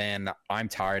 other than I'm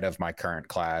tired of my current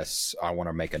class, I want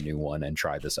to make a new one and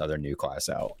try this other new class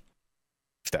out,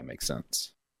 if that makes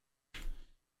sense.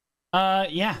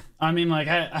 Yeah, I mean, like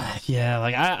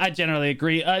I generally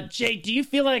agree. Jake, do you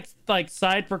feel like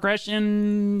side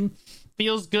progression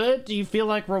feels good? Do you feel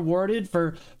like rewarded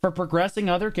for progressing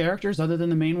other characters other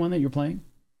than the main one that you're playing?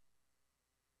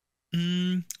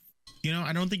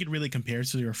 I don't think it really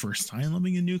compares to your first time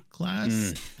leveling a new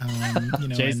class.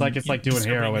 Jay's like, it's like doing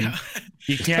heroin.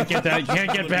 You can't get that. You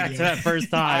can't get back to that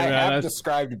first time. I have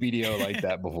described BDO like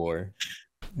that before.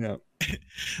 Yeah.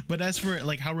 But as for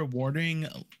like how rewarding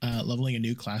leveling a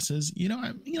new class is,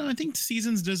 I think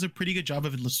Seasons does a pretty good job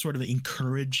of sort of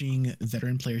encouraging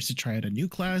veteran players to try out a new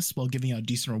class while giving out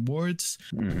decent rewards.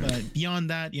 Mm-hmm. But beyond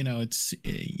that,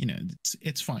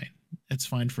 it's fine. It's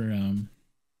fine for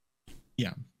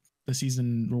the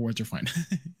season rewards are fine.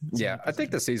 Yeah, I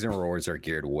think the season rewards are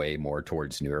geared way more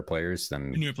towards newer players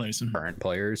than current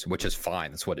players, which is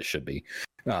fine. That's what it should be.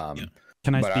 Can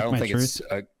I speak my truth?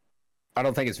 I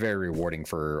don't think it's very rewarding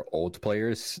for old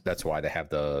players. That's why they have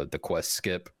the quest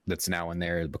skip that's now in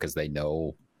there, because they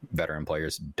know veteran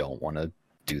players don't want to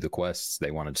do the quests.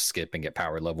 They want to skip and get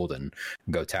power leveled and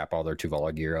go tap all their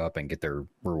Tuvala gear up and get their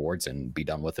rewards and be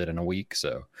done with it in a week.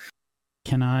 So,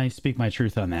 can I speak my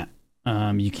truth on that?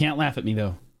 You can't laugh at me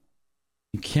though.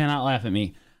 You cannot laugh at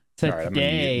me.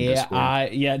 Today,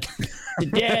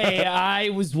 today I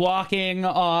was walking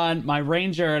on my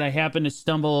Ranger and I happened to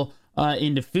stumble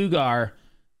into Fugar,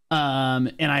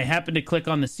 and I happened to click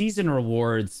on the season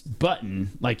rewards button,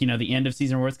 like, the end of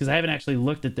season rewards, because I haven't actually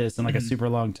looked at this in like a super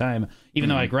long time, even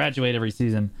though I graduate every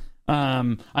season.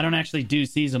 I don't actually do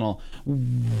seasonal.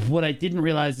 What I didn't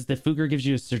realize is that Fugar gives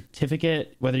you a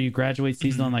certificate whether you graduate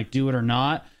seasonal and like do it or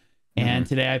not. And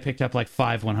today I picked up like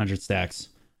 5 100 stacks.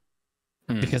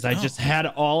 Because I just had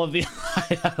all of the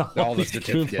all the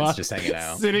certificates just hanging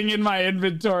out, sitting in my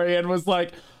inventory, and was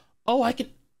like, oh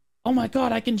my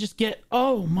god, I can just get,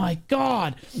 oh my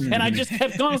god. And I just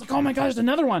kept going. I was like, oh my god, there's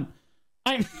another one.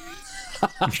 So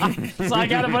I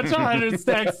got a bunch of 100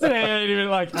 stacks today. I didn't even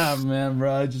like, oh man,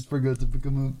 bro, I just forgot to pick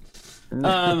them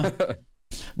up.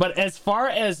 But as far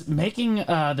as making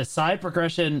the side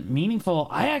progression meaningful,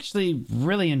 I actually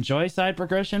really enjoy side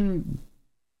progression.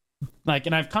 Like,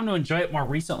 and I've come to enjoy it more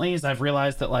recently as I've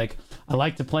realized that, like, I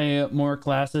like to play more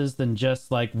classes than just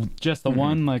the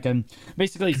one. Like, I'm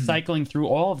basically cycling through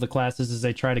all of the classes as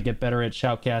I try to get better at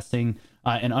shoutcasting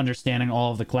and understanding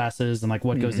all of the classes and like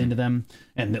what goes into them,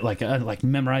 and like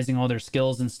memorizing all their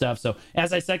skills and stuff. So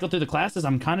as I cycle through the classes,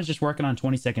 I'm kind of just working on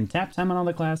 20-second tap time on all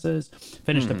the classes.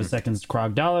 Finished up a second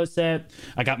Krogdalo set.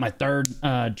 I got my third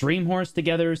Dream Horse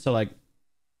together. So like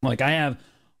I have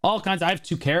all kinds. I have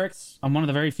 2 Carracks. I'm one of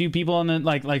the very few people on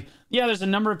the there's a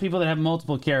number of people that have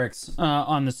multiple Carracks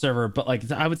on the server, but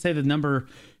like I would say the number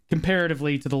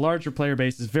comparatively to the larger player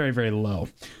base is very, very low.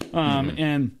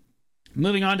 And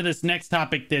moving on to this next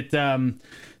topic that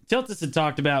Tiltus had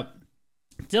talked about.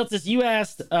 Tiltus, you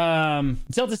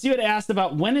had asked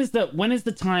about when is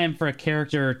the time for a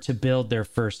character to build their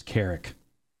first Carrack?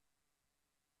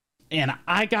 And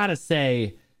I gotta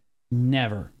say,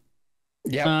 never.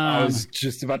 Yeah, I was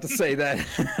just about to say that.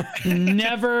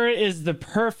 Never is the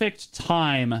perfect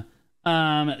time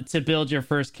to build your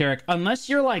first Carrack. Unless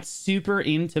you're like super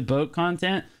into boat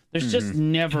content, there's just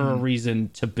never a reason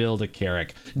to build a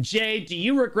Carrack. Jay, do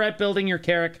you regret building your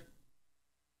Carrack?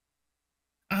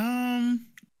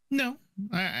 No.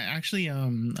 I actually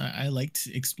I liked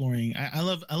exploring. I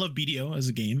love BDO as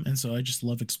a game, and so I just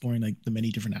love exploring like the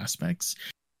many different aspects.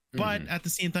 But at the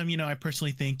same time, I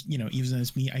personally think, even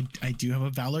as me, I do have a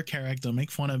Valor Carrack. Don't make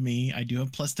fun of me. I do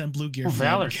have +10 blue gear. Well,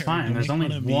 Valor's fine. There's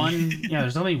only one. Yeah,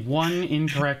 there's only one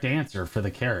incorrect answer for the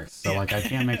Carracks. So like, I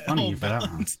can't make fun of you for that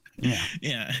one.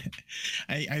 Yeah.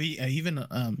 I even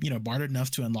bartered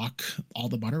enough to unlock all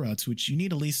the barter routes, which you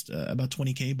need at least about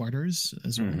 20k barters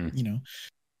as well.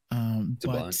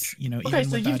 Bunch. Okay,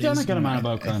 so you've done a good amount of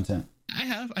boat content. I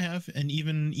have, and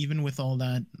even with all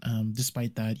that,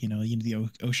 despite that, the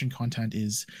ocean content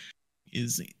is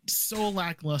so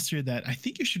lackluster that I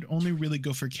think you should only really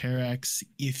go for Carracks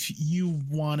if you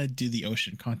want to do the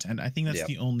ocean content. I think that's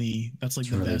the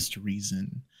best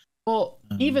reason. Well,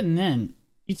 even then,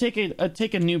 you take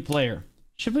a new player.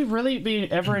 Should we really be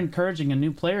ever encouraging a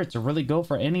new player to really go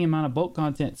for any amount of boat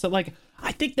content? So like,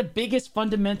 I think the biggest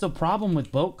fundamental problem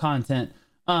with boat content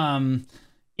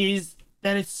is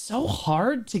that it's so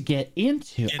hard to get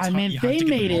into. I mean, they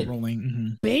made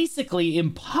it basically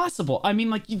impossible. I mean,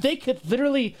 like, they could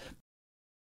literally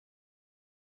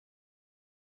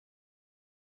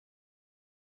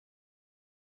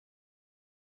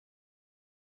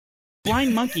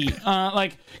blind monkey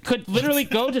could literally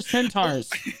go to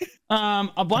centaurs.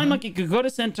 A blind monkey could go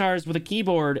to centaurs with a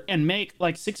keyboard and make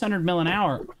like 600 mil an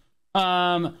hour.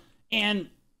 And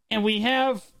we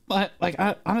have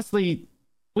honestly,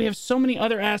 we have so many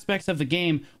other aspects of the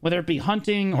game, whether it be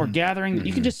hunting or gathering, that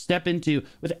you can just step into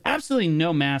with absolutely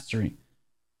no mastery.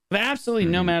 With absolutely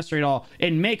no mastery at all,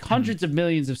 and make hundreds of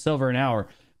millions of silver an hour.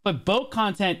 But boat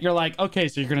content, you're like, okay,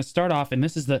 so you're gonna start off, and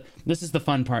this is the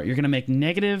fun part. You're gonna make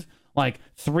negative like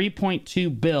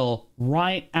 3.2 bill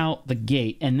right out the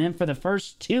gate, and then for the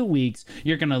first 2 weeks,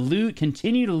 you're gonna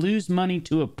continue to lose money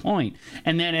to a point,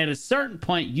 and then at a certain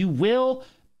point, you will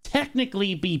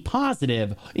technically be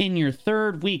positive in your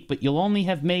third week, but you'll only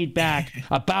have made back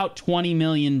about 20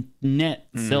 million net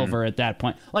silver at that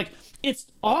point. Like, it's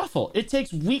awful. It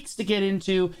takes weeks to get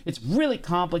into. It's really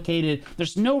complicated.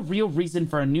 There's no real reason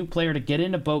for a new player to get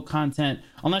into boat content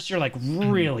unless you're like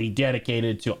really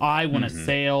dedicated to, I want to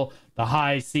sail the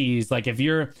high seas. Like, if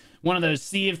you're one of those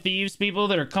Sea of Thieves people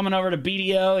that are coming over to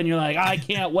BDO and you're like, I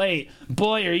can't wait.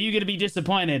 Boy, are you going to be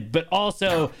disappointed. But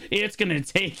also, it's going to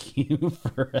take you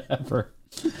forever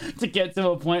to get to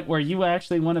a point where you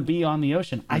actually want to be on the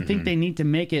ocean. I think they need to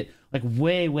make it like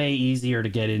way, way easier to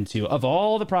get into. Of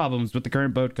all the problems with the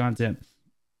current boat content,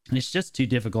 it's just too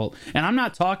difficult. And I'm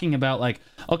not talking about like,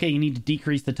 okay, you need to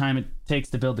decrease the time it takes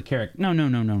to build the character.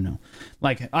 No.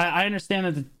 Like, I understand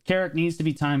that the character needs to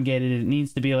be time gated. It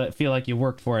needs to be feel like you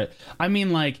worked for it. I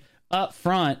mean, like, up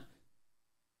front,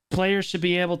 players should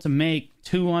be able to make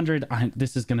 200.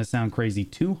 This is going to sound crazy.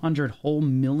 200 whole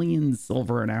million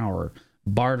silver an hour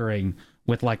bartering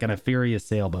with like an Etheria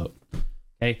sailboat.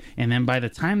 Okay, and then by the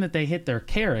time that they hit their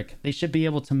carrack, they should be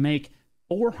able to make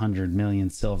 400 million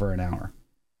silver an hour.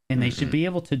 And they should be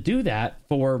able to do that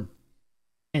for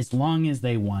as long as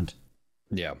they want.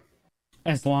 Yeah.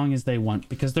 As long as they want.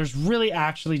 Because there's really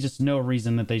actually just no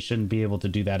reason that they shouldn't be able to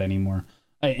do that anymore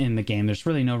in the game. There's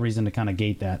really no reason to kind of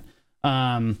gate that.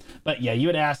 But yeah, you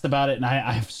had asked about it, and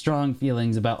I have strong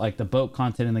feelings about like the boat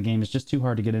content in the game. It's just too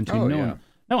hard to get into. No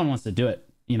one wants to do it.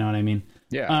 You know what I mean?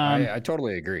 Yeah, I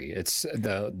totally agree. It's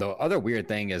the other weird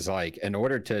thing is like, in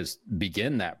order to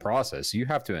begin that process, you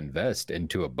have to invest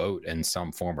into a boat in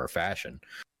some form or fashion.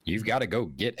 You've got to go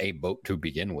get a boat to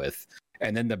begin with.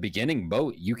 And then the beginning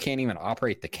boat, you can't even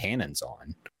operate the cannons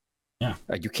on. Yeah.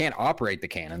 You can't operate the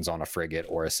cannons on a frigate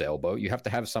or a sailboat. You have to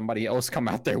have somebody else come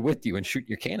out there with you and shoot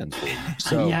your cannons for you.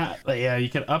 So yeah, you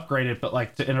can upgrade it, but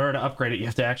like in order to upgrade it, you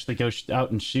have to actually go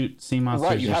out and shoot sea monsters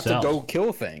yourself. Right, you yourself. have to go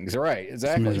kill things. Right,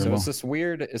 exactly. So it's this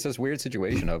weird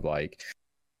situation of like,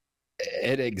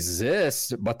 it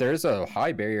exists, but there's a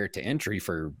high barrier to entry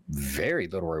for very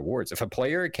little rewards. If a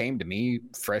player came to me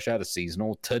fresh out of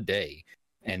seasonal today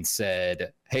and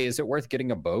said, hey, is it worth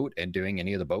getting a boat and doing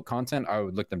any of the boat content? I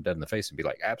would look them dead in the face and be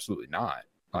like, absolutely not.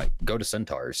 Like, go to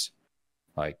Centaurs.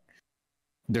 Like,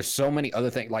 there's so many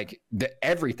other things. Like,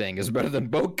 everything is better than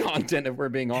boat content, if we're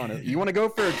being honest. You want to go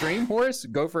for a dream horse?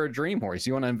 Go for a dream horse.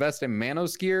 You want to invest in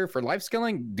Manosphere for life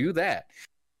skilling? Do that.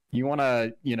 You want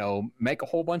to, make a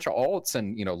whole bunch of alts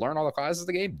and, learn all the classes of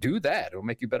the game? Do that. It'll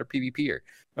make you a better PvPer.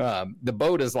 The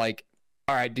boat is like,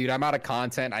 all right, dude, I'm out of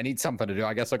content. I need something to do.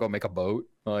 I guess I'll go make a boat.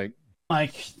 Like,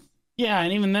 yeah,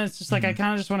 and even then, it's just like, I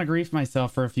kind of just want to grief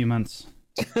myself for a few months.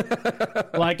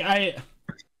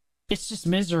 It's just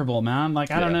miserable, man. Like,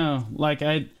 I don't know. Like,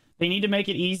 they need to make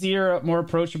it easier, more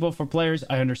approachable for players.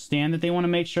 I understand that they want to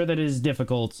make sure that it is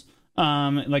difficult.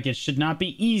 Like, it should not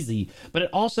be easy, but it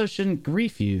also shouldn't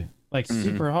grief you, like,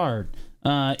 super hard,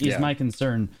 is my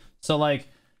concern. So, like,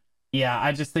 yeah,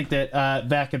 I just think that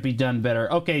that could be done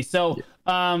better. Okay, so,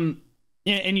 and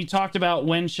you talked about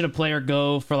when should a player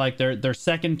go for, like, their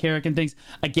second character and things.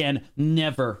 Again,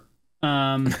 never.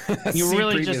 You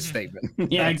really just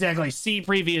statement. Yeah, exactly. See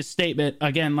previous statement.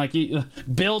 Again, like, you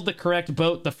build the correct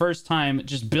boat the first time,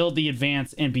 just build the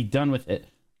advance and be done with it.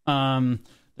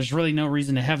 There's really no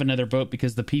reason to have another boat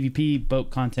because the PvP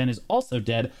boat content is also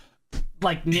dead.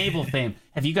 Like naval fame.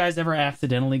 Have you guys ever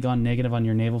accidentally gone negative on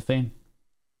your naval fame?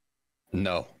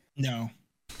 No.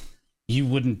 You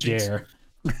wouldn't dare.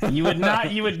 You would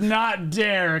not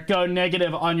dare go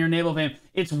negative on your naval fame.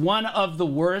 It's one of the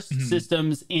worst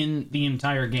systems in the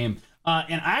entire game.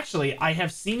 And actually, I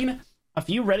have seen a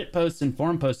few Reddit posts and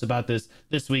forum posts about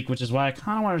this week, which is why I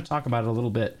kind of wanted to talk about it a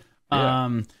little bit.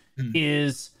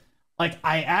 Is like,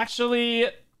 I actually,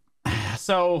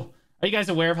 so are you guys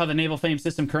aware of how the naval fame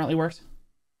system currently works?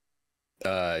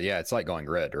 Yeah, it's like going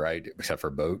red, right? Except for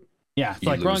boat. Yeah, it's you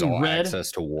like lose going all red.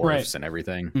 Access to wharfs and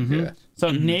everything. Yeah.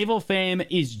 So naval fame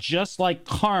is just like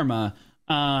karma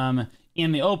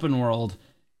in the open world,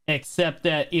 except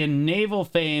that in naval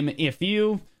fame, if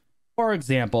you, for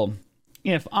example,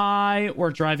 if I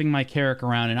were driving my carrack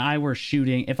around and I were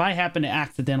shooting, if I happen to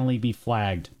accidentally be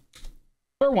flagged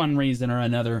for one reason or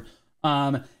another,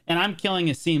 and I'm killing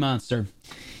a sea monster,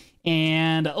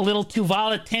 and a little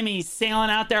Tuvala Timmy's sailing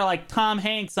out there like Tom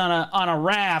Hanks on a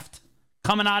raft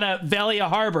coming out of Velia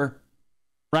Harbor,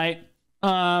 right?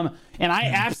 And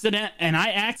I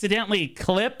accidentally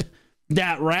clip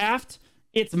that raft.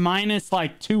 It's minus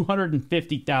like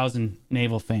 250,000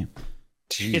 naval fame.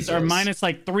 Jesus. It's minus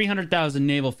like 300,000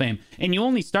 naval fame, and you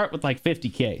only start with like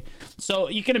 50k. So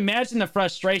you can imagine the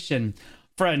frustration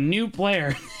for a new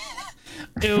player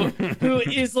who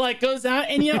is like goes out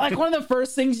and like one of the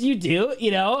first things you do,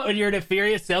 when you're in a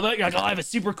furious sailboat, you're like, oh, I have a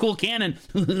super cool cannon.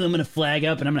 I'm gonna flag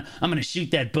up and I'm gonna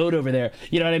shoot that boat over there.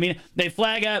 You know what I mean? They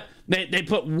flag up, they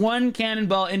put one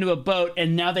cannonball into a boat,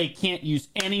 and now they can't use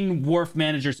any wharf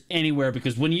managers anywhere,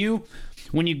 because when you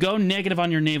go negative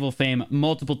on your naval fame,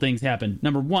 multiple things happen.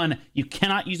 Number one, you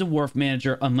cannot use a wharf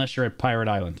manager unless you're at Pirate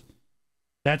Island.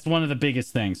 That's one of the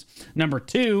biggest things. Number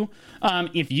two,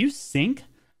 if you sink,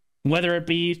 whether it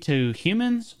be to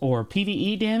humans or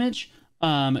PvE damage,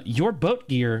 your boat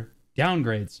gear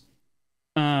downgrades,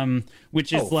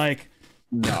 which is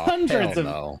hundreds of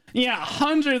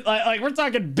hundreds. Like we're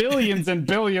talking billions and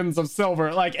billions of silver,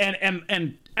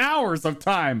 and hours of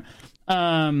time.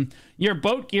 Your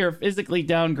boat gear physically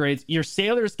downgrades. Your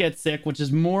sailors get sick, which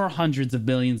is more hundreds of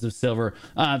billions of silver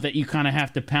that you kind of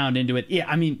have to pound into it. Yeah,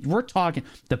 I mean, we're talking,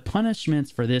 the punishments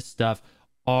for this stuff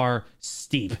are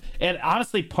steep. And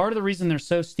honestly, part of the reason they're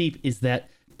so steep is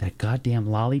that goddamn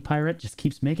lolly pirate just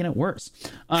keeps making it worse.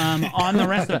 On the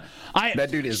rest of it, that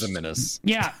dude is a menace.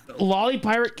 Yeah, lolly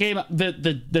pirate came.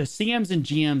 The CMs and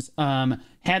GMs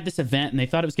had this event, and they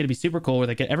thought it was going to be super cool,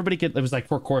 where everybody could. It was like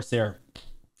for Corsair,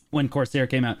 when Corsair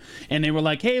came out, and they were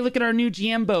like, hey, look at our new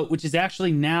GM boat, which is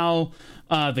actually now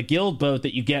the guild boat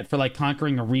that you get for like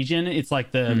conquering a region. It's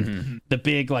like the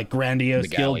big like grandiose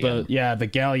guild boat. Yeah, the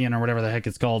galleon or whatever the heck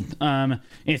it's called.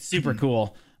 It's super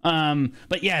cool.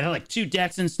 But yeah, they're like 2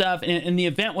 decks and stuff. And the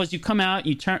event was you come out,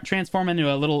 you transform into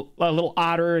a little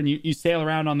otter, and you sail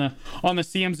around on the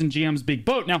CMs and GM's big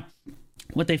boat. Now,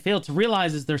 what they failed to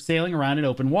realize is they're sailing around in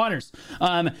open waters.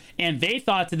 And they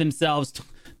thought to themselves,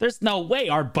 there's no way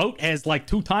our boat has like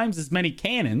 2 times as many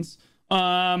cannons,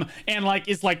 and like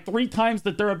is like 3 times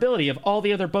the durability of all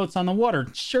the other boats on the water.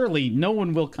 Surely no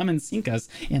one will come and sink us.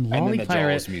 And Lolly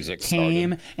Pirate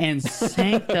came and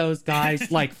sank those guys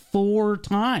like 4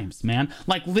 times, man.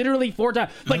 Like literally 4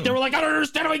 times. Like they were like, I don't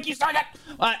understand how we keep starting it.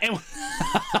 And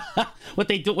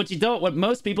what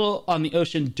most people on the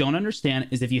ocean don't understand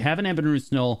is if you have an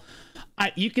Ebenruth Knoll,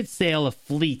 you could sail a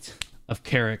fleet of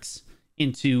carracks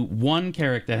into one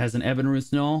carrack that has an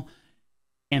Ebenruth Knoll,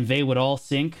 and they would all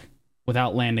sink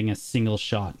without landing a single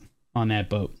shot on that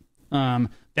boat.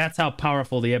 That's how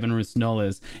powerful the Ebenruth Knoll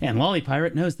is, and Lolly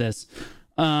Pirate knows this.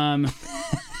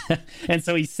 And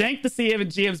so he sank the CM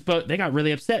and GM's boat. They got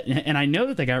really upset, and I know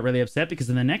that they got really upset because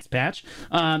in the next patch,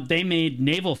 they made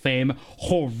naval fame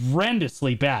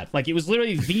horrendously bad. Like it was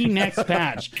literally the next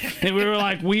patch, and we were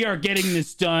like, "We are getting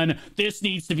this done. This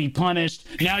needs to be punished."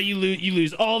 Now you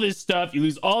lose all this stuff. You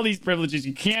lose all these privileges.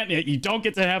 You don't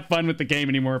get to have fun with the game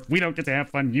anymore. If we don't get to have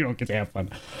fun, you don't get to have fun.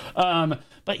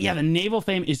 But yeah, the naval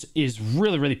fame is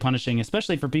really, really punishing,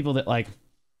 especially for people that like,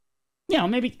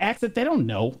 maybe acts that they don't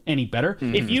know any better.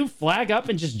 If you flag up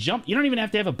and just jump, you don't even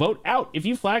have to have a boat out. If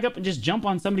you flag up and just jump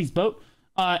on somebody's boat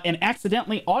and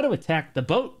accidentally auto attack the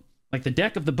boat, like the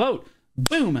deck of the boat,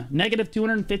 boom, negative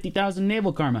 250,000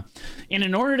 naval karma. And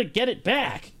in order to get it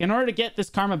back, in order to get this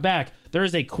karma back, there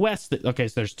is a quest so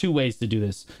there's 2 ways to do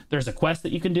this. There's a quest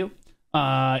that you can do.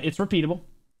 It's repeatable.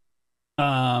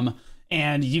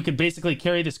 And you can basically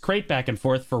carry this crate back and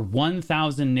forth for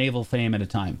 1,000 naval fame at a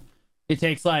time. It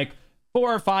takes like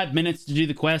 4 or 5 minutes to do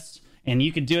the quest, and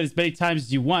you can do it as many times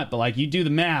as you want, but like you do the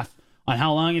math on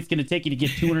how long it's going to take you to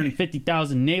get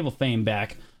 250,000 naval fame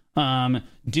back.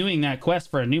 Doing that quest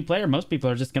for a new player, most people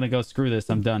are just going to go, screw this,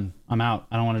 I'm done, I'm out,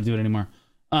 I don't want to do it anymore.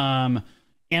 And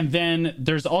then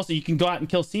there's also, you can go out and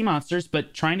kill sea monsters,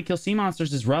 but trying to kill sea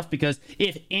monsters is rough because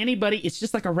if anybody, it's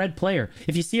just like a red player.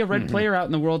 If you see a red player out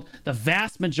in the world, the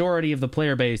vast majority of the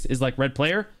player base is like red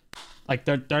player. Like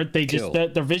they just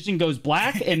their vision goes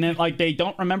black, and then like they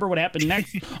don't remember what happened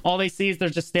next. All they see is they're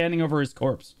just standing over his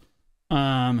corpse.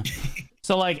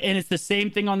 So like, and it's the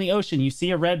same thing on the ocean. You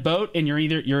see a red boat, and your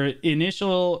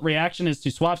initial reaction is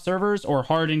to swap servers or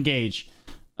hard engage.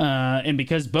 And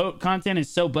because boat content is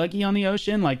so buggy on the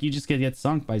ocean, like you just get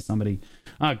sunk by somebody.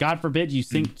 God forbid you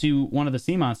sink to one of the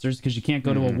sea monsters because you can't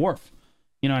go to a wharf.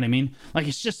 You know what I mean? Like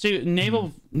it's just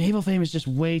naval fame is just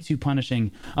way too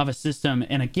punishing of a system.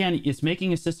 And again, it's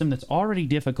making a system that's already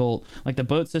difficult, like the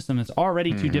boat system that's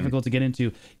already too difficult to get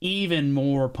into, even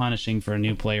more punishing for a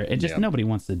new player. It just nobody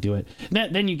wants to do it.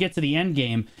 Then you get to the end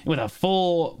game with a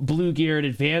full blue geared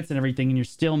advance and everything, and you're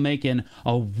still making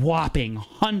a whopping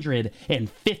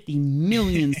 150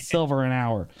 million silver an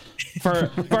hour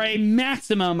for a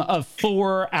maximum of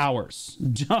 4 hours.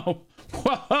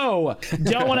 Whoa!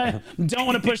 Don't want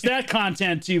to push that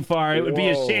content too far. It would be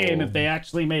a shame if they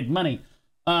actually made money.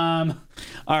 All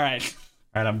right.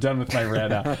 I'm done with my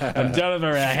red.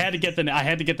 I had to get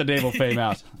the naval fame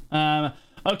out.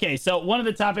 Okay, so one of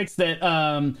the topics that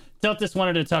Tiltus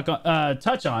wanted to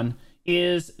touch on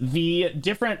is the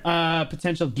different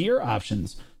potential gear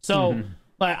options. So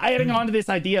adding on to this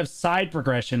idea of side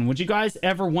progression, would you guys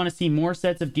ever want to see more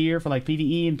sets of gear for like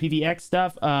PvE and PvX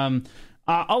stuff?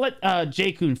 I'll let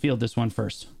Jay Kuhn field this one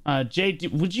first. Jay,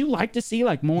 would you like to see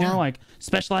like more like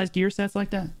specialized gear sets like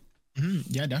that?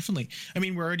 Yeah, definitely. I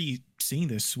mean, we're already seeing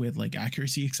this with like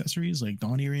accuracy accessories like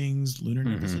dawn earrings, lunar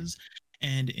necklaces,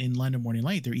 and in Land of Morning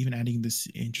Light, they're even adding this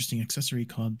interesting accessory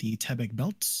called the Tebek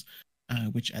belts,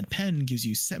 which at Pen gives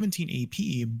you 17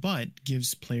 AP, but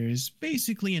gives players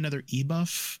basically another E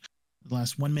buff. The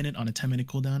last 1 minute on a 10-minute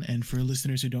cooldown. And for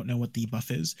listeners who don't know what the buff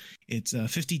is, it's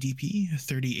 50 DP,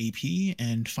 30 AP,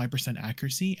 and 5%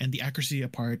 accuracy. And the accuracy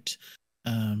part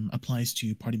applies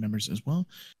to party members as well.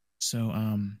 So,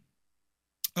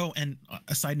 oh, and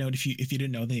a side note, if you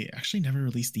didn't know, they actually never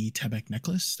released the Tebek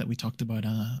necklace that we talked about,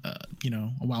 a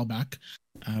while back,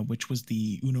 which was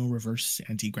the Uno reverse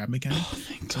anti-grab mechanic. Oh,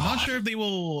 so I'm not sure if they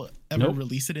will ever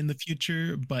release it in the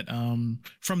future, but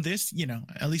from this,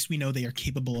 at least we know they are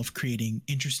capable of creating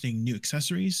interesting new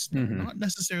accessories, not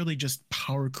necessarily just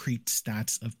power creep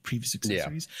stats of previous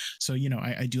accessories. So,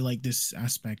 I do like this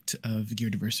aspect of gear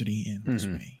diversity in this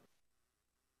way.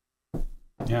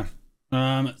 Yeah.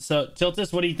 So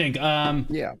Tiltus, what do you think?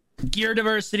 Gear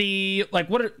diversity, like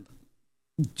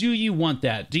do you want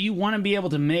that? Do you want to be able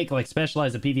to make like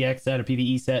specialize a PvX set, a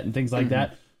PvE set and things like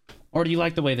that? Or do you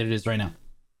like the way that it is right now?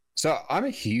 So I'm a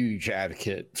huge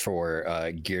advocate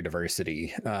for gear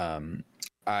diversity.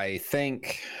 I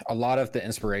think a lot of the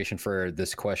inspiration for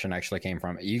this question actually came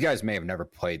from, you guys may have never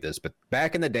played this, but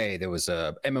back in the day, there was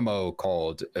a MMO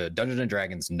called Dungeons &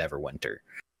 Dragons Neverwinter.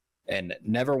 And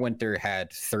Neverwinter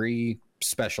had 3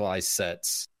 specialized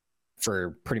sets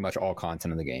for pretty much all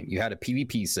content in the game. You had a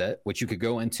PvP set, which you could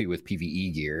go into with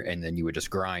PvE gear, and then you would just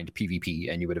grind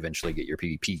PvP, and you would eventually get your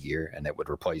PvP gear, and that would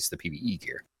replace the PvE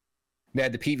gear. They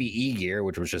had the PvE gear,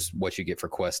 which was just what you get for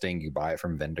questing. You buy it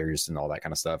from vendors and all that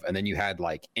kind of stuff. And then you had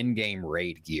like in-game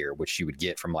raid gear, which you would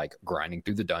get from like grinding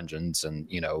through the dungeons and,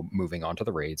 moving on to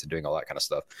the raids and doing all that kind of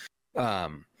stuff.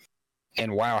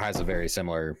 And WoW has a very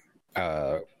similar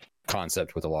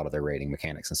concept with a lot of their rating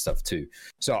mechanics and stuff too.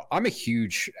 So I'm a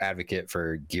huge advocate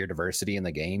for gear diversity in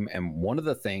the game, and one of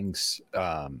the things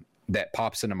that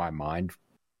pops into my mind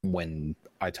when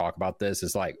I talk about this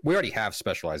is like, we already have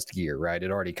specialized gear, right?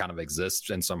 It already kind of exists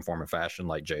in some form or fashion,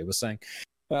 like Jay was saying.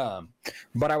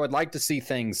 But I would like to see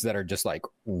things that are just like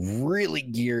really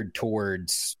geared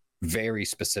towards very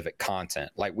specific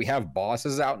content. Like we have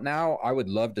bosses out now. I would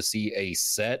love to see a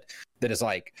set that is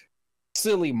like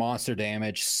silly monster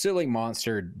damage, silly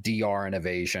monster DR and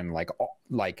evasion,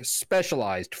 like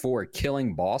specialized for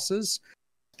killing bosses,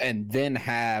 and then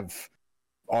have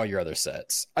all your other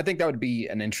sets. I think that would be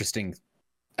an interesting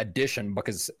addition,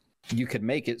 because you could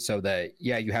make it so that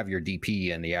you have your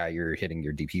DP and you're hitting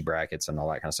your DP brackets and all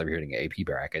that kind of stuff. You're hitting AP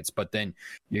brackets, but then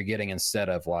you're getting, instead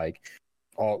of like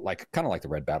all like kind of like the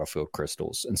red battlefield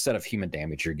crystals, instead of human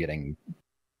damage, you're getting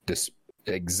this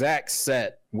exact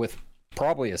set with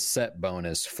probably a set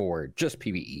bonus for just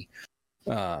PvE.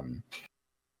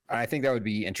 I think that would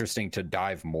be interesting to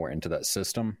dive more into that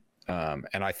system.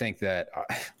 And I think that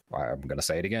I'm going to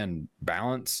say it again,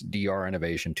 balance DR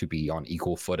innovation to be on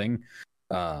equal footing,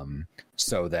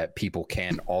 so that people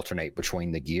can alternate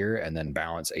between the gear, and then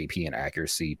balance AP and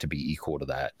accuracy to be equal to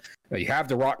that. You have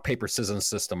the rock paper scissors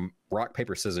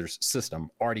system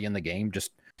already in the game.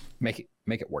 Just make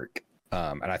it work.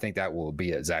 And I think that will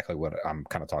be exactly what I'm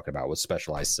kind of talking about with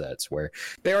specialized sets, where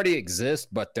they already exist,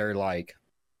 but they're like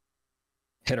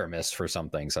hit or miss for some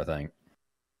things, I think.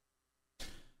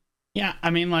 Yeah, I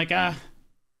mean, like, I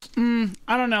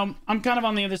don't know. I'm kind of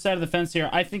on the other side of the fence here.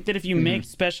 I think that if you make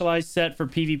specialized set for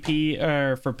PvP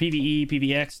or for PvE,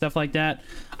 PvX, stuff like that,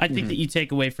 I think that you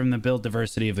take away from the build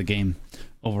diversity of the game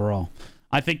overall.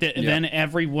 I think that then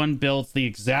everyone builds the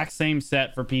exact same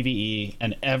set for PvE,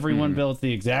 and everyone builds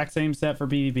the exact same set for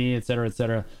PvP, et cetera, et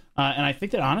cetera. And I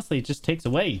think that honestly, it just takes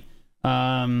away,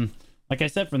 like I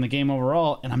said, from the game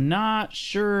overall. And I'm not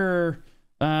sure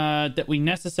that we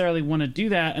necessarily want to do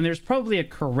that. And there's probably a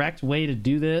correct way to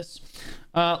do this.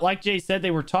 Like Jay said,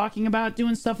 they were talking about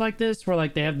doing stuff like this, where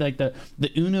like they have like the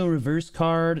Uno reverse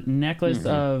card necklace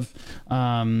of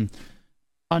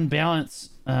unbalance,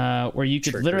 where you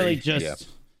could literally just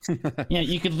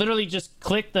you could literally just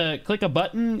click a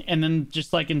button, and then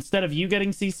just like, instead of you getting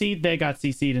CC'd, they got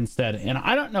CC'd instead. And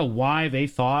I don't know why they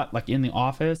thought, like in the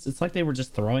office, it's like they were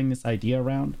just throwing this idea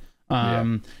around,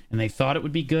 and they thought it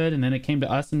would be good, and then it came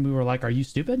to us and we were like, are you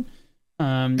stupid?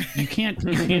 You can't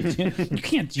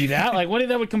do that. Like,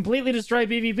 that would completely destroy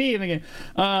PvP in the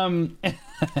game.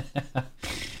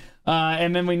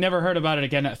 And then we never heard about it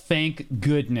again. Thank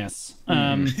goodness.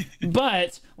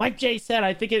 But like Jay said,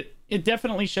 I think it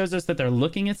definitely shows us that they're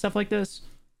looking at stuff like this.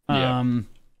 And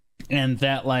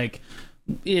that like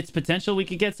it's potential we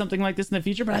could get something like this in the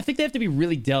future, but I think they have to be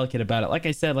really delicate about it. Like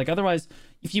I said, like otherwise,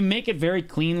 if you make it very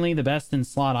cleanly the best in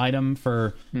slot item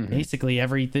for basically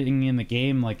everything in the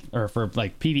game, like or for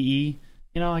like PvE,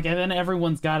 you know, like and then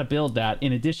everyone's got to build that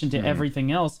in addition to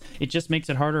everything else. It just makes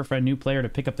it harder for a new player to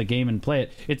pick up the game and play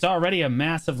it. It's already a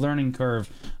massive learning curve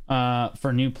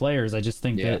for new players. I just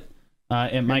think that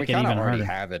it might get even harder. We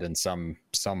have it in some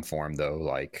form though.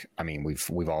 Like, I mean,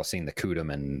 we've all seen the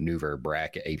Kudum and Nuver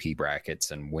AP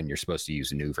brackets, and when you're supposed to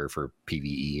use Nuver for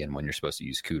PvE and when you're supposed to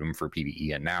use Kudum for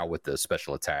PvE. And now with the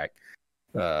special attack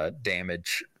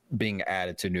damage being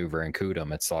added to Nuver and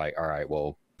Kudum, it's like, all right,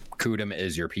 well, Kudum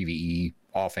is your PvE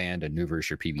offhand and Nuver is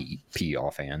your PvP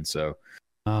offhand. So,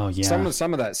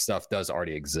 some of that stuff does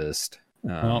already exist.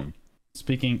 Well,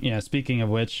 Speaking of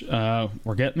which,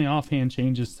 we're getting the offhand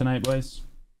changes tonight, boys.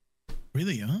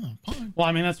 Really? Well,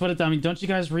 I mean, that's what it. I mean, don't you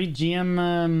guys read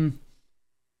GM?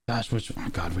 Which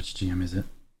GM is it?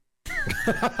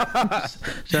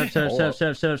 Shut up.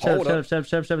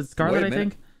 It's Scarlet, I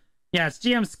think. Yeah, it's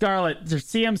GM Scarlet. There's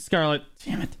CM Scarlet.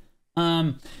 Damn it.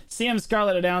 CM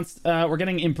Scarlet announced we're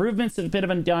getting improvements to the Pit of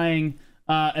Undying,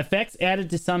 effects added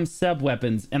to some sub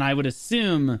weapons, and I would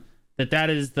assume that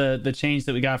is the change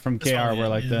that we got from KR, where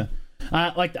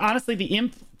like honestly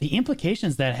the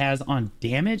implications that has on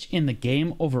damage in the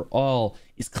game overall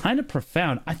is kind of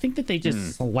profound. I think that they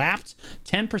just slapped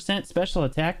 10% special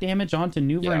attack damage onto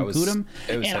Nuver and Kudum.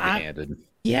 It was heavy-handed.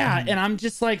 And I'm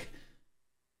just like,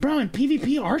 bro, and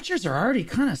PvP archers are already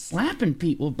kind of slapping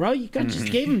people, bro. You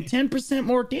just gave them 10%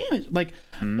 more damage. Like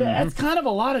that's kind of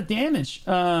a lot of damage.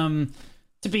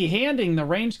 To be handing the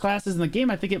range classes in the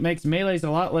game, I think it makes melees a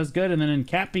lot less good. And then in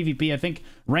cap PvP, I think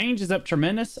range is up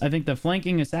tremendous. I think the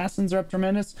flanking assassins are up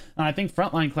tremendous. And I think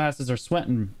frontline classes are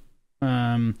sweating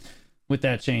with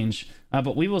that change.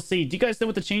 But we will see. Do you guys know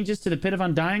what the changes to the Pit of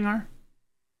Undying are?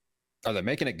 Are they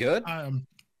making it good?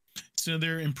 So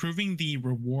they're improving the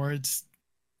rewards.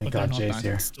 Thank God Jay's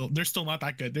here. They're still not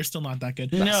that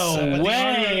good. No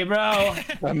way, bro.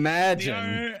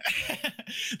 Imagine.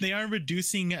 They are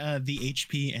reducing the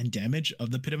HP and damage of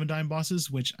the Pit of Undying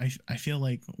bosses, which I feel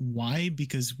like, why?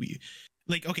 Because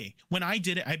when I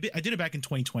did it, I did it back in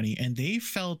 2020, and they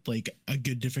felt like a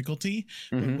good difficulty.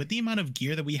 But with the amount of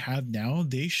gear that we have now,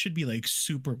 they should be like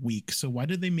super weak. So why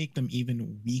did they make them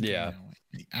even weaker now?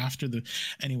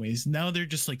 Anyways, now they're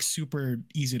just like super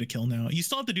easy to kill now. You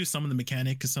still have to do some of the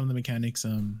mechanic, because some of the mechanics,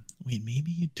 wait,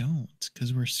 maybe you don't,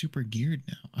 because we're super geared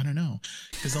now. I don't know,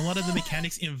 because a lot of the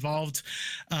mechanics involved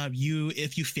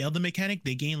if you failed the mechanic,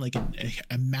 they gain like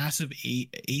a massive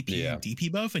AP and DP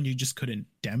buff, and you just couldn't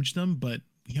damage them. But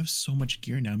we have so much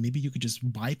gear now, maybe you could just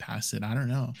bypass it. I don't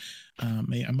know.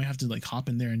 I might have to like hop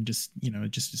in there and just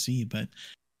to see. But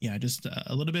yeah, just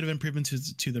a little bit of improvement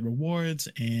to the rewards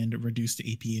and reduce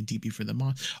the AP and DP for the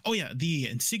mod. Oh yeah, the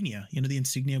insignia. The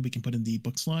insignia we can put in the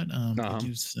book slot. It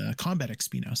gives combat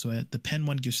XP now. So the pen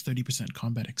one gives 30%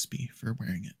 combat XP for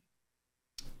wearing it.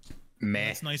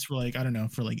 Man, it's nice for like, I don't know,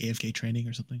 for like AFK training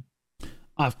or something.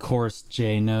 Of course,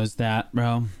 Jay knows that,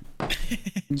 bro.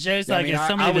 Jay's like, it's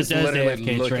somebody that does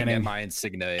AFK looking training. at my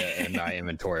insignia and my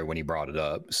inventory when he brought it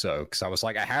up. So, because I was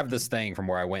like, I have this thing from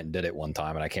where I went and did it one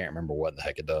time, and I can't remember what the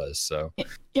heck it does. So,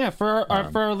 yeah, for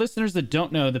our listeners that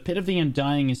don't know, the Pit of the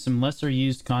Undying is some lesser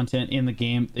used content in the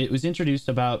game. It was introduced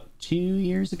about 2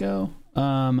 years ago,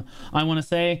 I want to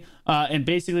say, and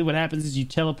basically what happens is you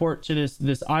teleport to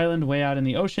this island way out in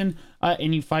the ocean,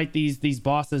 and you fight these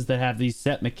bosses that have these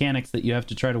set mechanics that you have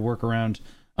to try to work around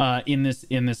in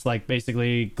this like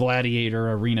basically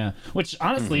gladiator arena, which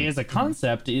honestly as a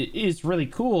concept is really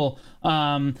cool,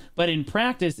 but in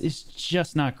practice it's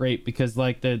just not great, because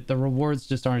like the rewards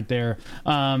just aren't there,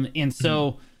 and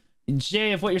so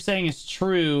Jay, if what you're saying is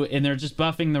true and they're just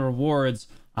buffing the rewards,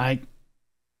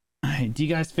 do you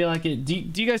guys feel like it? Do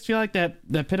you guys feel like that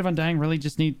Pit of Undying really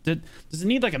just does it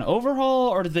need like an overhaul,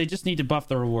 or do they just need to buff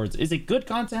the rewards? Is it good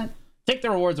content? Take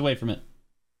the rewards away from it.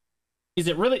 Is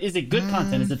it good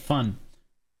content? Is it fun?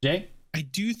 Jay? I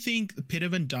do think the Pit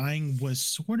of Undying was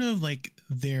sort of like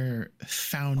their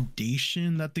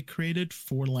foundation that they created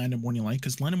for Land of Morning Light,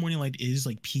 because Land of Morning Light is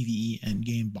like PvE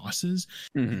endgame bosses.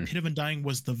 Pit of Undying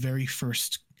was the very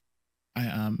first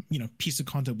piece of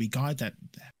content we got that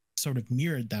sort of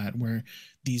mirrored that, where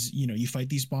these, you fight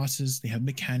these bosses, they have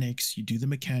mechanics, you do the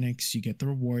mechanics, you get the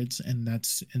rewards, and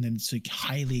then it's like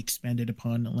highly expanded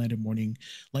upon Land of Morning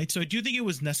Light. So I do think it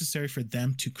was necessary for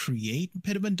them to create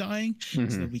Pit of Undying so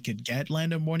that we could get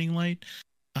Land of Morning Light.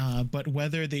 But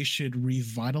whether they should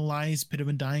revitalize Pit of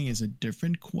Undying is a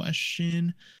different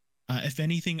question. If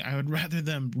anything, I would rather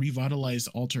them revitalize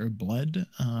Altar of Blood.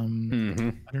 I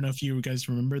don't know if you guys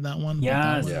remember that one.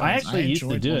 Yeah, I actually used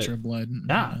to do Altar it. Of Blood.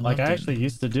 Yeah, I actually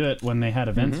used to do it when they had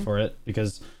events for it,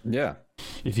 because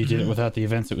if you did it without the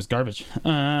events, it was garbage.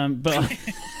 But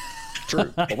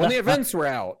true. But when the events were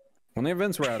out,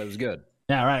 it was good.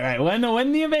 Yeah, right.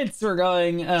 When the events were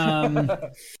going,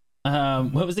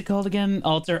 what was it called again?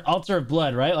 Altar of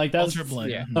Blood, right? Like that. Altar of Blood.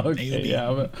 Yeah. Okay. Yeah.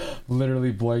 I'm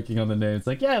literally blanking on the name. It's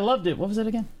like, yeah, I loved it. What was it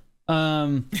again?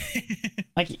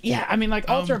 Like, yeah. I mean, like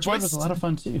Altar of Blood was a lot of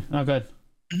fun too. Oh, good.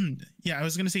 Yeah, I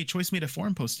was gonna say Choice made a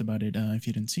forum post about it. If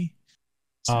you didn't see.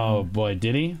 So, oh boy,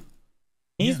 did he?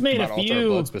 He's made a few. Altar of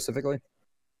Blood specifically.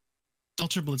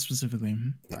 Altar of Blood specifically.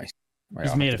 Nice.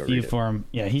 He's made a few forum.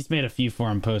 Yeah, he's made a few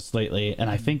forum posts lately, and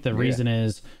I think the reason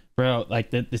is, bro, like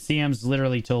the CMs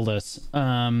literally told us,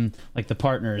 like the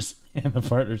partners in the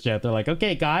partner chat, they're like,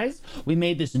 okay, guys, we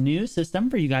made this new system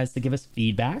for you guys to give us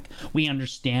feedback. We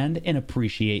understand and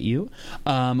appreciate you.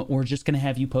 We're just gonna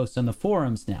have you post on the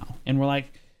forums now, and we're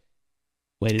like,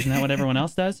 wait, isn't that what everyone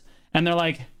else does? And they're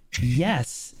like,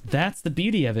 yes, that's the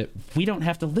beauty of it. We don't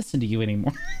have to listen to you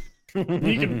anymore.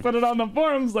 You can put it on the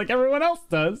forums like everyone else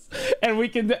does, and we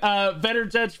can better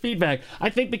judge feedback. I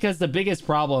think because the biggest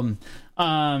problem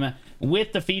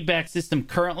with the feedback system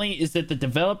currently is that the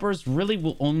developers really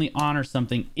will only honor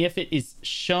something if it is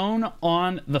shown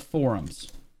on the forums.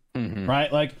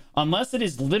 Right? Like, unless it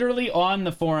is literally on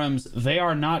the forums, they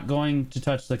are not going to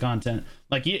touch the content.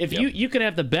 Like, if you could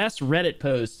have the best Reddit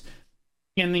post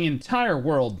in the entire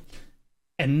world,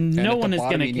 and no one is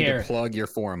going to care. Need to plug your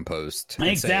forum post.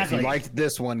 Exactly. Say, if you liked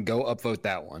this one, go upvote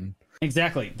that one.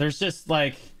 Exactly. There's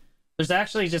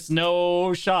actually just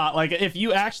no shot. Like, if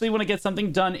you actually want to get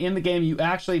something done in the game, you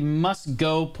actually must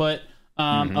go put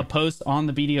a post on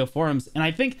the BDO forums. And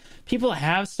I think people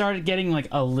have started getting like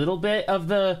a little bit of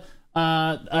the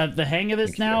hang of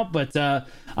this now, but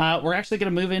we're actually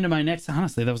going to move into my next.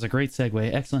 Honestly, that was a great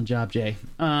segue. Excellent job, Jay.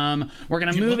 We're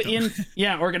going to move in.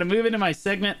 Yeah, we're going to move into my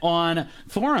segment on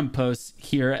forum posts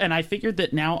here, and I figured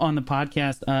that now on the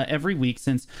podcast every week,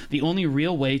 since the only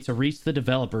real way to reach the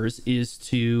developers is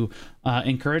to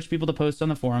encourage people to post on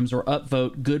the forums or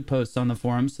upvote good posts on the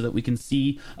forums so that we can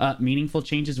see meaningful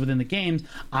changes within the games.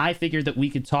 I figured that we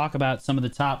could talk about some of the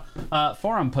top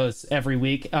forum posts every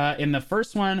week. In the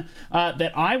first one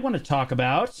that I want to talk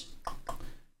about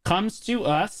comes to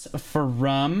us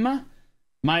from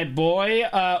my boy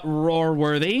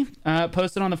Roarworthy,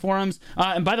 posted on the forums.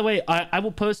 And by the way, I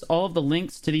will post all of the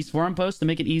links to these forum posts to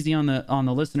make it easy on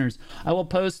the listeners. I will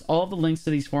post all of the links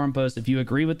to these forum posts if you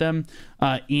agree with them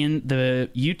in the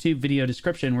YouTube video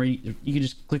description, where you can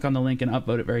just click on the link and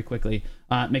upvote it very quickly.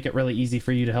 Make it really easy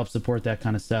for you to help support that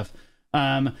kind of stuff.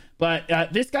 But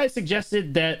this guy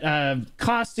suggested that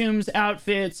costumes,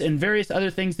 outfits, and various other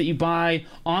things that you buy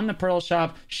on the Pearl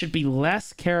Shop should be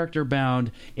less character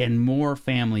bound and more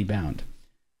family bound.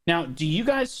 Now, do you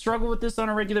guys struggle with this on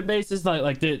a regular basis?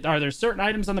 Are there certain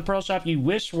items on the Pearl Shop you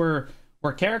wish were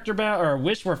character bound, or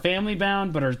wish were family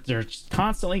bound, but they're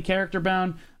constantly character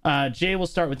bound? Jay, we'll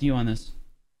start with you on this.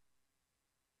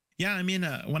 Yeah, I mean,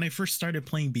 when I first started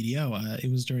playing BDO, it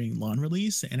was during LAN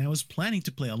release, and I was planning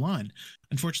to play a LAN.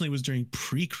 Unfortunately, it was during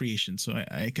pre-creation, so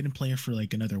I couldn't play her for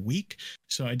like another week.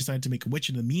 So I decided to make a witch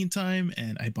in the meantime,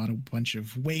 and I bought a bunch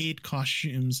of Wade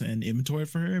costumes and inventory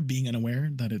for her, being unaware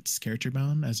that it's character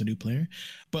bound as a new player.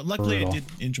 But luckily, I did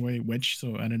enjoy witch,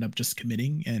 so I ended up just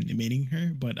committing and mating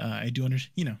her. But I do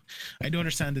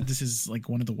understand that this is like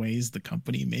one of the ways the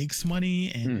company makes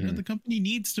money, and the company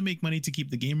needs to make money to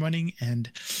keep the game running.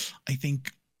 And I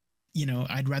think,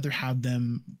 I'd rather have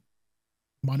them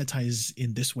monetize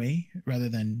in this way rather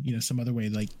than, some other way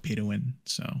like pay to win.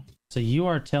 So you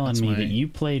are telling me that you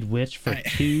played Witch for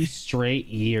 2 straight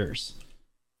years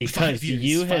because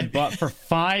you had bought for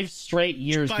 5 straight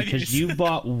years because you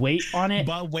bought weight on it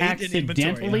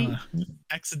accidentally.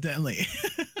 Accidentally.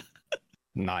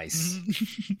 Nice.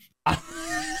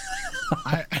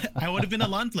 I would have been a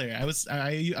LAN player.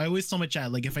 I always told my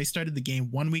chat, like, if I started the game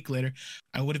 1 week later,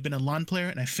 I would have been a LAN player,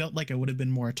 and I felt like I would have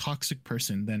been more a toxic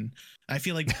person than I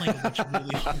feel like playing a witch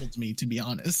really humbled me, to be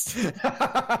honest.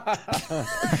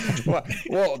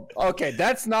 well, okay,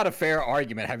 that's not a fair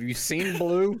argument. Have you seen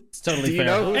Blue? It's totally fair. Do you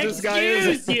know who this guy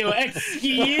is?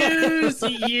 Excuse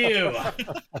you.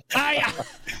 I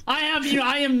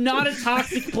am not a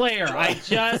toxic player. I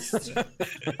just,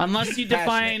 unless you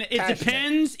define,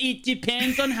 it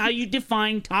depends on how you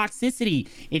define toxicity.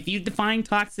 If you define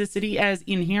toxicity as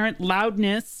inherent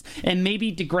loudness and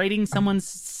maybe degrading someone's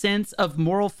sense of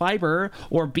moral fiber, character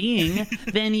or being,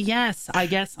 then yes, I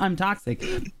guess I'm toxic.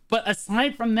 But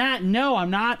aside from that, no, I'm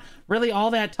not really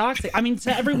all that toxic. I mean,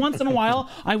 every once in a while,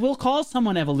 I will call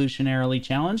someone evolutionarily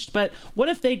challenged, but what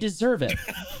if they deserve it?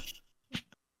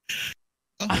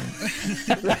 What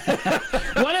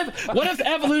if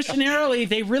evolutionarily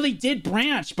they really did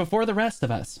branch before the rest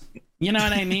of us? You know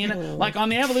what I mean? Like on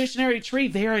the evolutionary tree,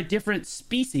 they are a different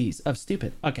species of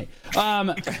stupid. Okay.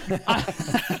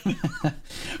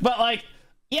 But like,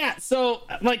 yeah, so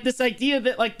like this idea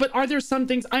that like, but are there some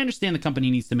things, I understand the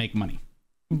company needs to make money,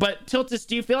 but Tiltus,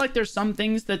 do you feel like there's some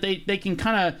things that they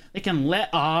can let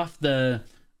off the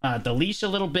leash a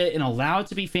little bit and allow it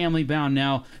to be family bound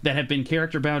now that have been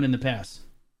character bound in the past?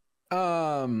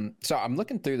 So I'm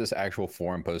looking through this actual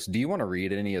forum post. Do you want to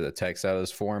read any of the text out of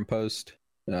this forum post?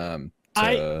 I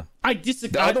disagree.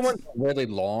 The other one's really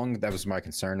long. That was my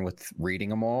concern with reading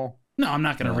them all. No, I'm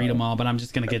not going to read them all, but I'm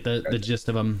just going to get the gist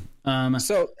of them.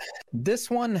 So this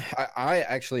one, I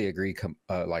actually agree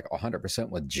like 100%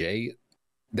 with Jay.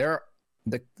 The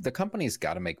company's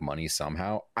got to make money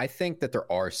somehow. I think that there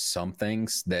are some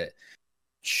things that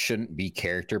shouldn't be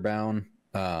character bound.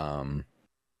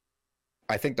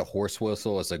 I think the horse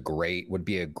whistle would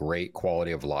be a great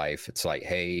quality of life. It's like,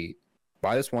 hey,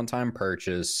 buy this one-time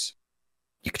purchase.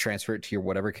 You can transfer it to your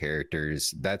whatever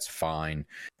characters. That's fine.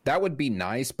 That would be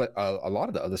nice. But a lot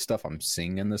of the other stuff I'm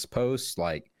seeing in this post,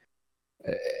 like,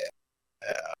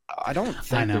 I don't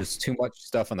think there's too much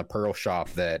stuff in the Pearl shop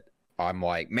that I'm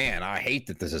like, man, I hate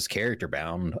that this is character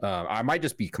bound. I might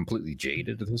just be completely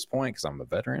jaded at this point because I'm a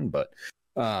veteran, but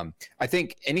I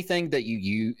think anything that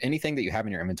you have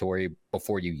in your inventory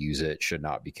before you use it should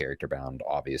not be character bound,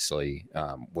 obviously,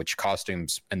 which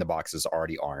costumes in the boxes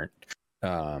already aren't.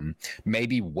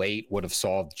 Maybe weight would have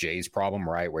solved Jay's problem,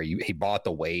 right? Where he bought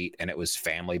the weight and it was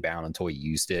family bound until he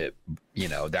used it. You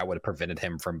know, that would have prevented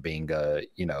him from being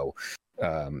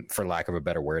for lack of a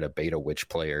better word, a beta witch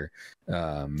player.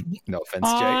 No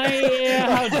offense, Jay.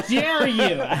 How dare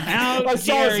you? How I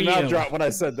saw dare his mouth you? drop when I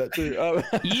said that too.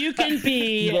 You can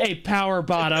be a power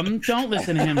bottom. Don't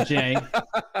listen to him, Jay.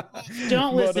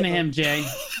 Don't listen to him, Jay.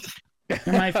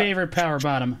 You're my favorite power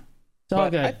bottom. It's all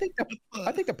good.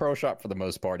 I think the Pro Shop for the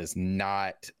most part is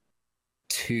not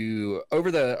too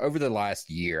over the last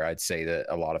year. I'd say that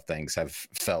a lot of things have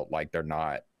felt like they're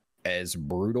not as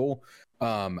brutal.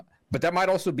 But that might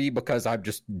also be because I've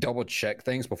just double checked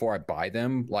things before I buy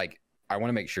them. Like, I want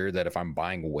to make sure that if I'm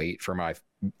buying weight for my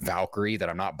Valkyrie, that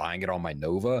I'm not buying it on my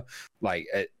Nova. Like,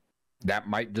 that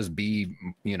might just be,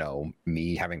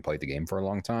 me having played the game for a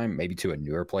long time. Maybe to a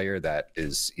newer player that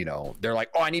is, they're like,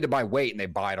 oh, I need to buy weight, and they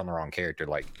buy it on the wrong character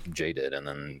like Jay did, and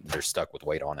then they're stuck with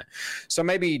weight on it. So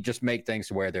maybe just make things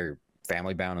to where they're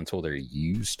family bound until they're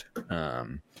used,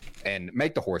 and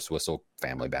make the horse whistle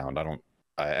family bound.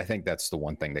 I think that's the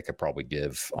one thing they could probably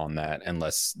give on that,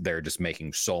 unless they're just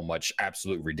making so much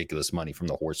absolute ridiculous money from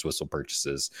the horse whistle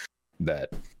purchases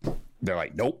that they're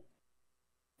like, nope.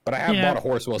 But I have bought a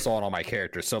horse whistle on all my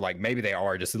characters, so like maybe they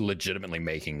are just legitimately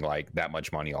making like that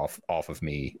much money off of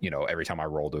me, every time I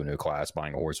roll to a new class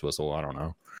buying a horse whistle. I don't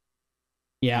know.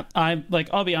 Yeah,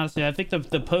 I'll be honest with you, I think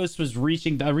the post was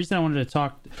reaching. The reason I wanted to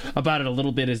talk about it a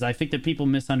little bit is I think that people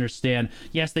misunderstand.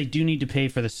 Yes, they do need to pay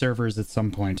for the servers at some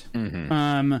point.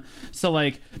 Mm-hmm. So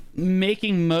like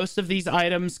making most of these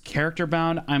items character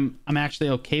bound, I'm actually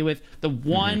okay with. The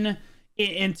one,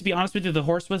 and to be honest with you, the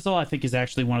horse whistle I think is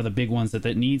actually one of the big ones that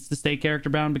needs to stay character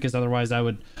bound, because otherwise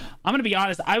I'm gonna be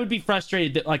honest, I would be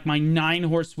frustrated that like my 9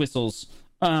 horse whistles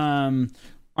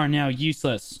are now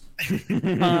useless.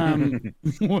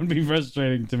 Would be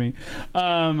frustrating to me.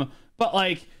 But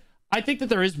like I think that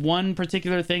there is one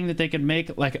particular thing that they could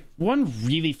make. Like, one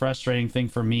really frustrating thing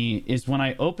for me is when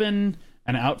I open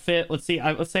an outfit. Let's say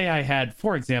I had,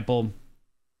 for example,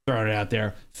 throwing it out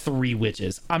there, 3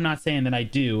 witches. I'm not saying that I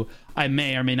do. I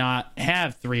may or may not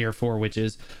have 3 or 4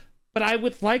 witches, but I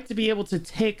would like to be able to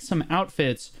take some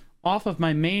outfits off of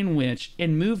my main witch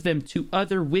and move them to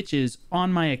other witches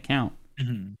on my account.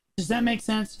 Mm-hmm. Does that make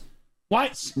sense?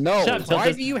 Why? No.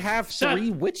 Why do you have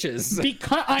 3 witches?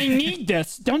 Because I need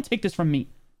this. Don't take this from me.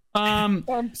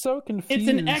 I'm so confused. It's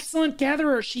an excellent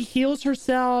gatherer. She heals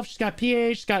herself. She's got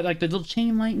PA. She's got like the little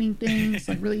chain lightning thing. It's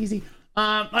like really easy.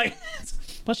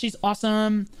 Plus she's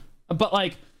awesome. But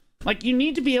like you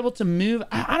need to be able to move.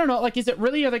 I don't know. Like, is it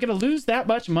really? Are they going to lose that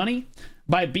much money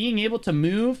by being able to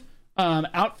move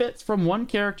outfits from one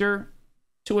character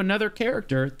to another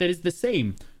character that is the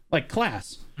same? Like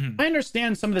class. I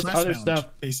understand some of this class other stuff,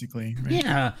 basically. Right?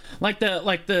 Yeah,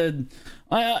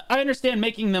 I understand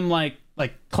making them like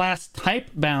like class type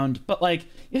bound, but like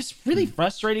it's really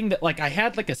frustrating that like I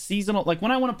had like a seasonal, like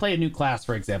when I want to play a new class,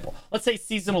 for example, let's say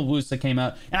seasonal Woosa came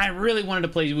out and I really wanted to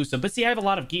play Woosa, but see, I have a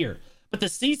lot of gear, but the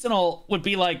seasonal would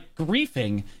be like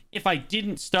griefing if I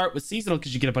didn't start with seasonal,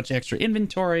 because you get a bunch of extra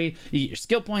inventory, you get your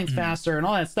skill points faster and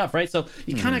all that stuff, right? So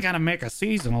you kind of got to make a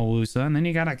seasonal Woosa, and then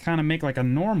you got to kind of make like a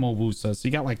normal Woosa. So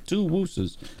you got like 2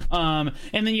 Woosas.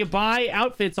 And then you buy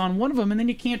outfits on one of them, and then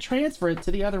you can't transfer it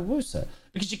to the other Woosa,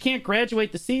 because you can't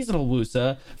graduate the seasonal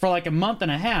Woosa for like a month and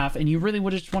a half, and you really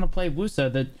would just want to play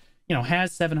Woosa that, you know,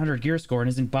 has 700 gear score and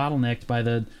isn't bottlenecked by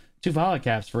the 2 Vala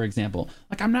caps, for example.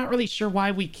 Like, I'm not really sure why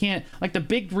we can't, like, the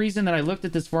big reason that I looked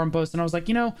at this forum post and I was like,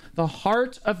 you know, the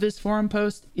heart of this forum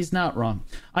post is not wrong.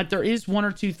 There is 1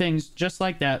 or 2 things just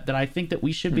like that I think that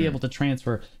we should be able to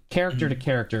transfer character to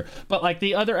character. But like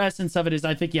the other essence of it is,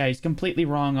 I think, yeah, he's completely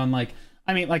wrong on like,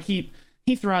 I mean, like he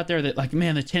threw out there that like,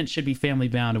 man, the tent should be family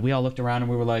bound, and we all looked around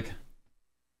and we were like,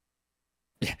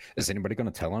 yeah, is anybody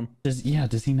going to tell him? Does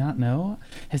he not know?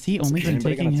 Has he only been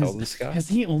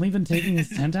taking his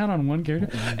tent out on one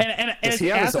character? And does he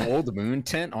have his old moon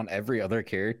tent on every other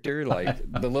character? Like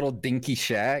the little dinky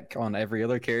shack on every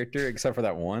other character except for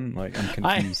that one? Like, I'm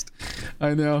confused.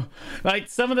 I know. Like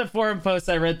some of the forum posts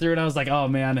I read through and I was like, oh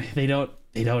man, they don't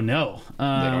know.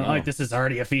 Like this is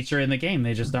already a feature in the game.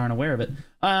 They just aren't aware of it.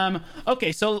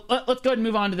 Okay, so let's go ahead and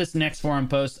move on to this next forum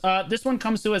post. This one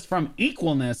comes to us from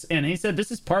Equalness, and he said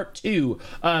this is part 2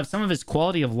 of some of his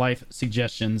quality of life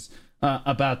suggestions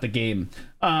about the game.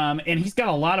 And he's got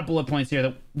a lot of bullet points here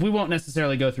that we won't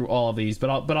necessarily go through all of these, but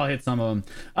I'll hit some of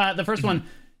them. The first one,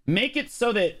 make it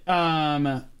so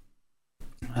that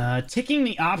ticking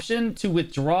the option to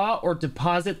withdraw or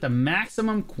deposit the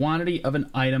maximum quantity of an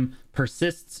item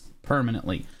persists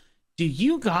permanently. Do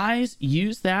you guys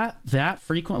use that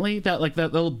frequently? That like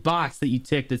that little box that you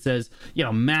tick that says, you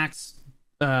know, max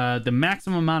the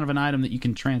maximum amount of an item that you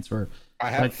can transfer. I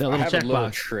have a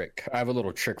little trick. I have a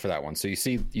little trick for that one. So you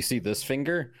see this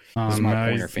finger? This is my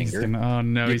pointer finger.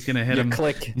 He's gonna hit him.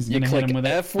 You click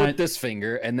F with this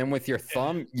finger, and then with your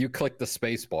thumb you click the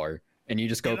space bar. And you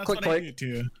just go click,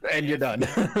 and you're done.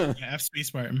 Yeah, F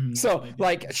spacebar. So,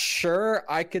 like, sure,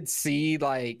 I could see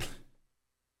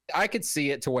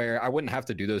it to where I wouldn't have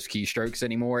to do those keystrokes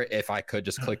anymore if I could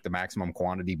just click the maximum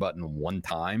quantity button one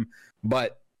time.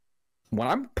 But when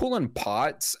I'm pulling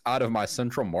pots out of my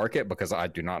central market, because I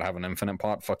do not have an infinite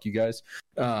pot, fuck you guys.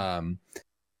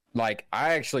 Like,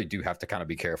 I actually do have to kind of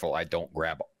be careful I don't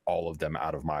grab all of them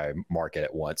out of my market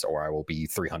at once, or I will be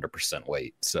 300%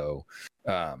 weight. So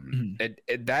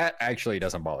that actually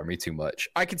doesn't bother me too much.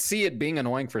 I could see it being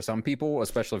annoying for some people,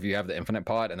 especially if you have the infinite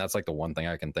pot, and that's like the one thing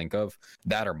I can think of,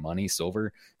 that or money,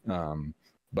 silver.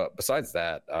 But besides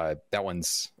that, that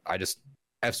one's, I just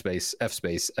F space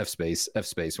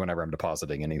whenever I'm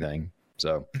depositing anything.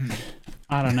 So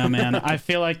I don't know, man. I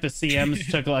feel like the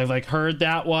CMs took like heard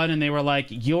that one and they were like,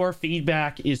 your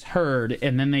feedback is heard,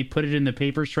 and then they put it in the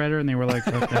paper shredder and they were like,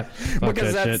 fuck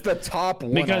because that that's shit. the top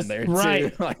one on there too.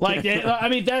 Right. Like I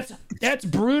mean that's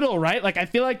brutal, right? Like I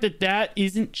feel like that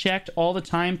isn't checked all the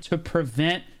time to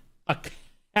prevent a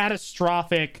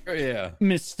catastrophic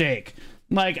mistake.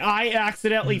 Like I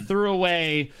accidentally threw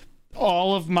away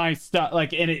all of my stuff,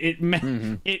 like, and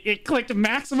it clicked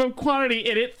maximum quantity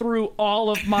and it threw all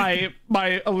of my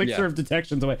elixir of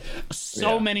detections away.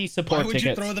 Many support tickets. Why would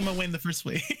you throw them away in the first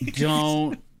place?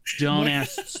 Don't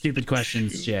ask stupid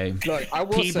questions, Jay.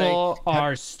 Look, people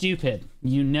are stupid.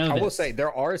 You know this. I will say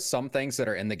there are some things that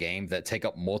are in the game that take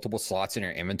up multiple slots in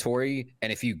your inventory,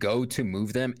 and if you go to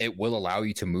move them, it will allow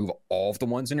you to move all of the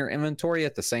ones in your inventory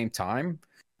at the same time.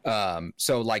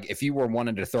 So like if you were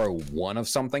wanting to throw one of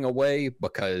something away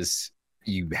because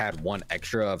you had one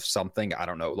extra of something, I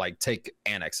don't know, like take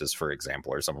annexes for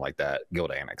example or something like that,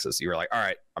 guild annexes, you were like, all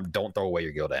right, don't throw away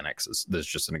your guild annexes. This is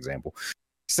just an example.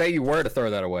 Say you were to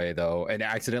throw that away though and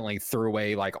accidentally threw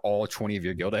away like all 20 of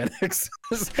your guild annexes.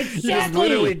 Exactly. You're just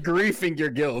literally griefing your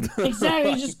guild.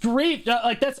 Exactly. You just grief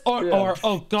like that's or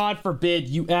oh god forbid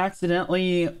you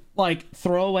accidentally like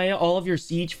throw away all of your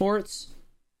siege forts.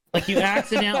 Like you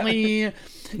accidentally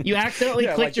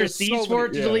clicked like your siege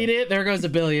fort to delete it. There goes $1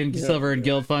 billion silver in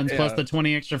guild funds plus the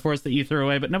 20 extra forts that you threw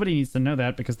away. But nobody needs to know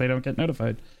that because they don't get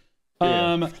notified.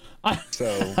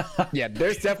 So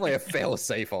there's definitely a fail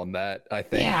safe on that. I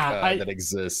think that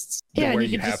exists where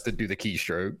you have to do the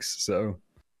keystrokes. So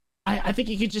I think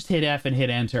you could just hit F and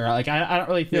hit enter. Like I don't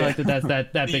really feel like that's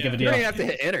that big of a deal. You don't have to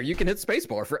hit enter. You can hit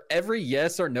spacebar for every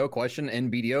yes or no question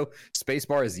in BDO.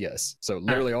 Spacebar is yes. So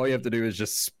literally all you have to do is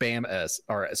just spam S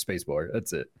or spacebar.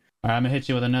 That's it. All right, I'm gonna hit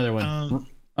you with another one.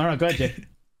 All right, go ahead, Jay.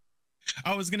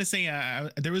 I was gonna say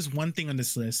there was one thing on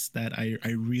this list that I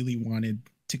really wanted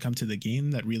to come to the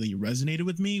game that really resonated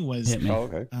with me was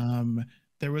okay.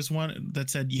 There was one that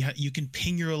said you can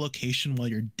ping your location while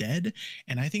you're dead,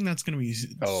 and I think that's going to be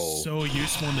so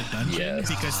useful in the dungeon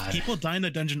because people die in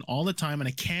the dungeon all the time, and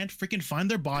I can't freaking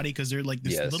find their body because they're like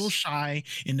this little shy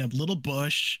in a little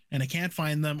bush, and I can't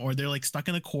find them, or they're like stuck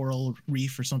in a coral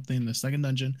reef or something in the second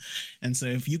dungeon. And so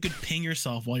if you could ping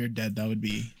yourself while you're dead, that would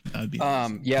be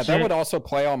awesome. Yeah, that would also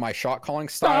play on my shot calling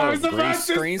style of green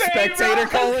screen spectator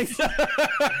calling.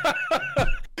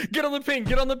 Get on the ping,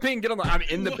 get on the ping, get on the. I'm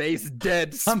in the base,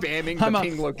 dead, spamming the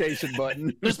ping location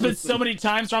button. There's been so many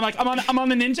times where I'm like, I'm on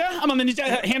the ninja,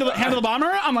 handle the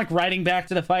bomber. I'm like riding back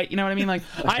to the fight. You know what I mean? Like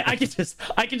I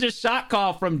can just shot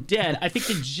call from dead. I think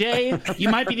that Jay, you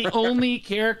might be the only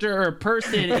character or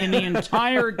person in the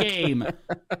entire game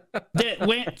that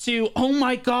went to, oh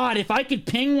my god, if I could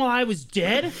ping while I was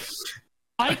dead,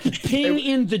 I could ping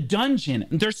in the dungeon.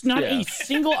 There's not a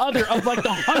single other of like the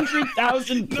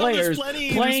 100,000 players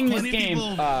playing this game.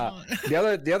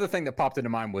 The other thing that popped into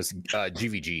mind was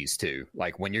GVGs too.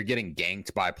 Like when you're getting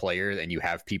ganked by players and you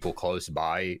have people close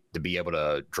by, to be able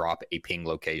to drop a ping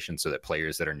location so that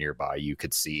players that are nearby you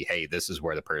could see, hey, this is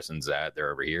where the person's at.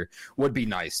 They're over here. Would be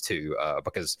nice too,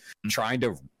 because trying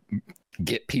to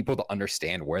get people to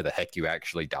understand where the heck you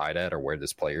actually died at or where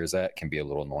this player is at can be a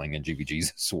little annoying in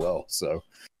GVGs as well. So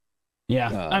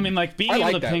I mean, like being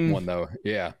able to ping one though.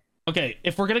 Yeah. Okay,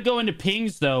 if we're gonna go into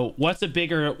pings though, what's a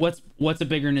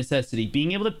bigger necessity?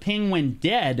 Being able to ping when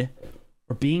dead,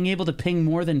 or being able to ping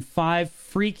more than 5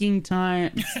 freaking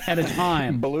times at a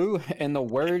time? Blue, in the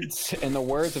words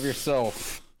of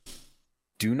yourself,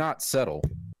 do not settle.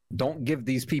 Don't give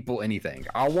these people anything.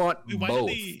 I want both.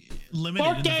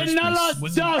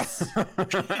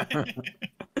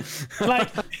 Like,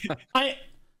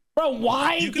 bro,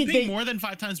 why you could did ping they more than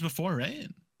 5 times before, right?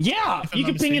 Yeah, you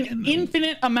can ping an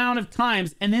infinite amount of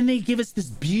times, and then they give us this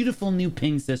beautiful new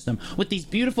ping system with these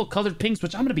beautiful colored pings,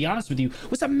 which I'm going to be honest with you,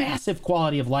 was a massive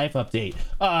quality of life update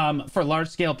for large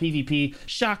scale PvP.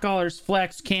 Shot callers,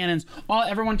 flex, cannons,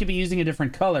 everyone could be using a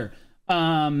different color.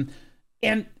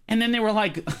 And then they were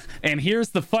like, and here's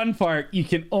the fun part, you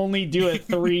can only do it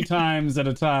 3 times at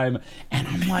a time. And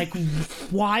I'm like,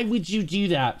 why would you do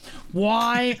that?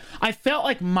 Why? I felt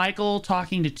like Michael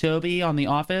talking to Toby on The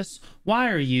Office. Why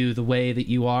are you the way that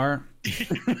you are?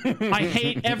 I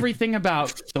hate everything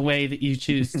about the way that you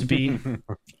choose to be.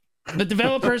 The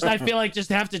developers, I feel like,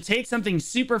 just have to take something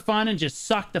super fun and just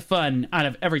suck the fun out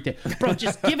of everything. Bro,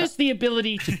 just give us the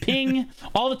ability to ping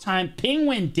all the time. Ping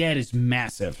when dead is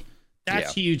massive.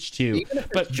 That's huge too. Even if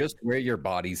it's just where your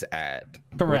body's at,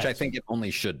 correct, which I think it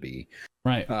only should be.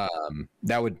 Right.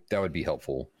 That would be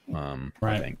helpful. Right.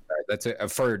 I think that's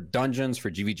it for dungeons,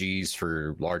 for GVGs,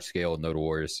 for large scale node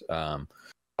wars,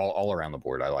 all around the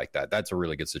board. I like that. That's a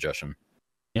really good suggestion.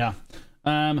 Yeah.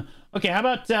 Okay. How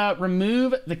about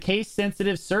remove the case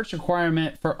sensitive search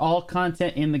requirement for all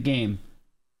content in the game?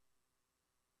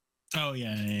 Oh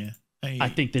yeah. I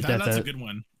think that's a good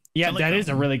one. Yeah, that is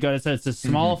a really good. It's a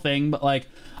small thing, but like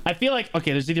I feel like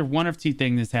there's either one of two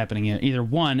things that's happening here. Either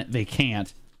one, they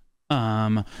can't,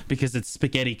 because it's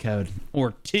spaghetti code,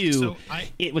 or two,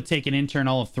 it would take an intern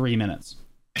all of 3 minutes.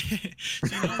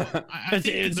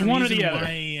 It's one or the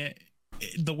other.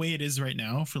 The way it is right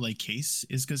now for like case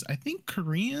is because I think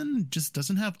Korean just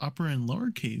doesn't have upper and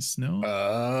lowercase. No,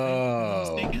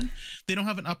 they don't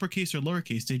have an uppercase or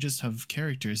lowercase. They just have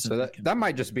characters. So that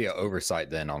might just be an oversight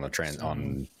then on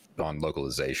the on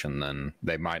localization. Then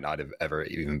they might not have ever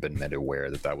even been made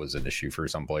aware that was an issue for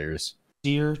some players.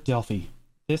 Dear Delphi,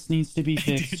 this needs to be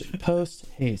fixed post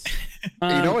haste.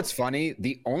 You know what's funny?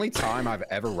 The only time I've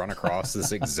ever run across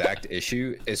this exact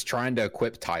issue is trying to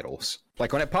equip titles.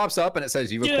 Like when it pops up and it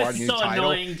says you've acquired a new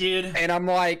title, annoying, dude. And I'm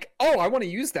like, oh, I want to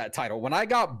use that title. When I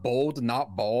got bold,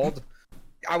 not bald,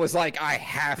 I was like, I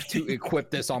have to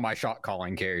equip this on my shot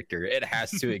calling character. It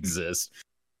has to exist.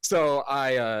 So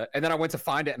and then I went to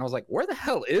find it and I was like, where the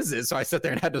hell is it? So I sat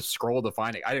there and had to scroll to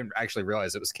find it. I didn't actually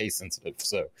realize it was case sensitive.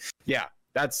 So yeah,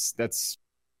 that's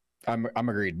I'm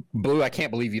agreed. Blue, I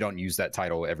can't believe you don't use that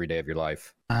title every day of your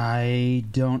life. I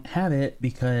don't have it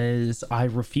because I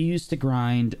refuse to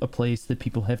grind a place that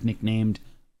people have nicknamed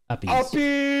Uppies.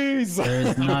 Uppies! There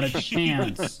is not a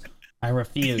chance. I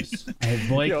refuse. I have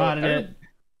boycotted it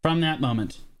from that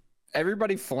moment.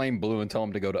 Everybody flame Blue and tell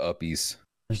him to go to Uppies.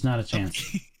 There's not a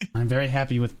chance. I'm very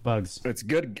happy with bugs. It's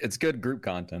good group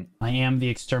content. I am the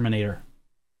exterminator.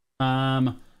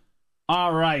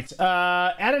 All right.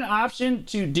 Add an option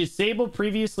to disable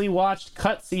previously watched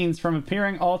cutscenes from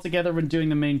appearing altogether when doing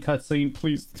the main cutscene.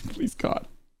 Please, God.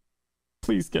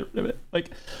 Please get rid of it.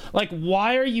 Like,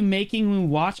 why are you making me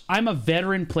watch? I'm a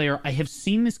veteran player. I have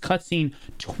seen this cutscene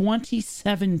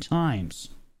 27 times.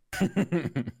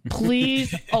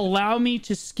 Please allow me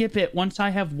to skip it once I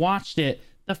have watched it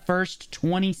the first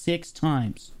 26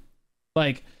 times.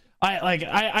 Like,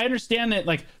 I understand that,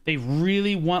 like, they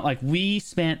really want, like, we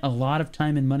spent a lot of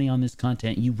time and money on this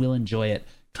content. You will enjoy it,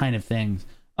 kind of thing.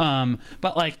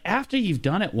 But like, after you've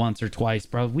done it once or twice,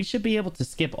 bro, we should be able to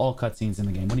skip all cutscenes in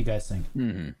the game. What do you guys think?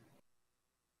 Mm-hmm.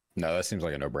 No, that seems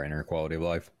like a no-brainer. Quality of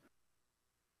life.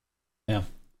 Yeah.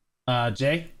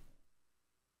 Jay?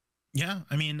 Yeah,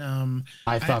 I mean,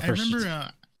 I thought I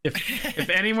remember if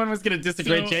anyone was gonna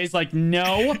disagree, Jay's like,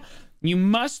 no, you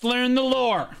must learn the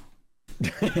lore.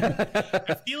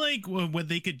 I feel like what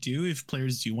they could do if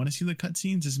players do want to see the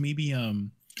cutscenes is maybe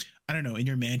I don't know, in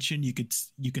your mansion you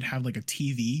could have like a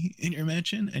TV in your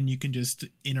mansion and you can just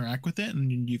interact with it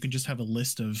and you can just have a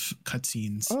list of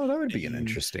cutscenes. Oh, that would be an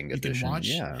interesting addition. You can watch,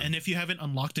 yeah. And if you haven't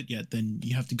unlocked it yet, then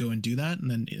you have to go and do that,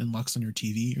 and then it unlocks on your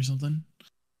TV or something.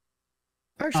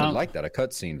 I actually like that, a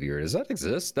cutscene viewer. Does that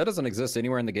exist? That doesn't exist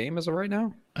anywhere in the game as of right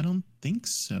now? I don't think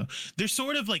so. There's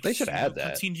sort of like, they should add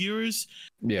that. Cutscene viewers.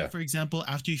 Yeah. For example,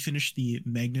 after you finish the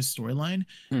Magnus storyline,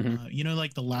 you know,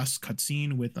 like the last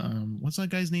cutscene with what's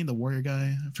that guy's name? The warrior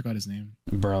guy? I forgot his name.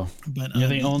 Bro, but you're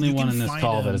the only one in this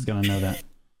call that is going to know that.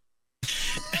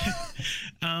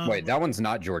 Wait, that one's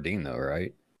not Jordan though,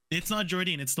 right? It's not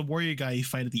Jordan. It's the warrior guy you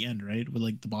fight at the end, right? With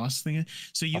like the boss thing.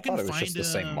 So you can find it was just the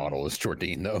same model as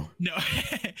Jordan, though. No,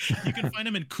 you can find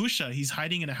him in Kusha. He's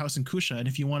hiding in a house in Kusha, and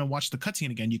if you want to watch the cutscene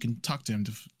again, you can talk to him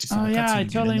to see the yeah, I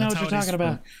totally know what you're talking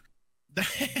about.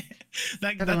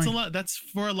 That's a lot. That's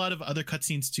for a lot of other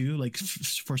cutscenes too. Like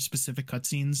for specific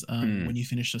cutscenes, when you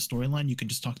finish the storyline, you can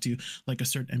just talk to like a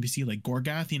certain NPC, like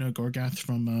Gorgath. You know Gorgath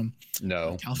from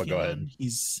no, but go ahead.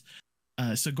 He's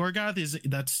so Gorgath is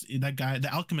that guy,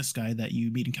 the alchemist guy that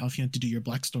you meet in Calphion to do your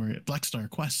Black Star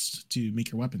quest to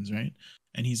make your weapons, right?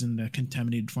 And he's in the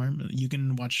contaminated farm. You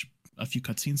can watch a few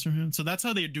cutscenes from him. So that's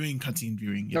how they're doing cutscene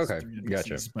viewing. Okay,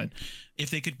 gotcha. But if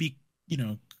they could be, you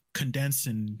know, condensed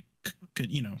and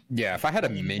could, you know, yeah, if I had a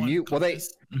menu, well, they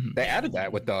added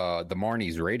that with the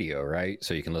Marnie's radio, right?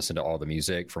 So you can listen to all the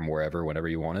music from wherever, whenever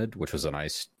you wanted, which was a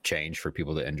nice change for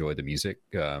people to enjoy the music.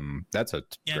 That's a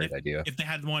great idea. If they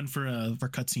had one for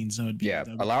cutscenes, that would be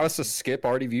allow us to skip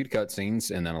already viewed cutscenes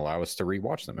and then allow us to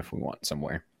rewatch them if we want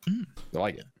somewhere. I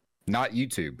like it. Not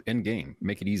YouTube, in game.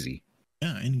 Make it easy.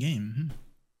 Yeah, in game.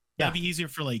 That'd be easier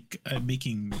for like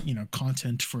making, you know,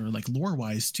 content for like lore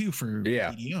wise too for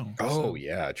video. Oh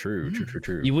yeah, true.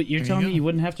 You're telling me you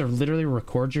wouldn't have to literally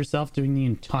record yourself doing the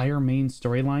entire main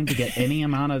storyline to get any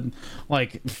amount of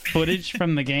like footage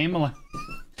from the game?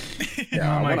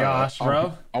 Yeah, oh my gosh,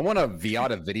 bro! I want a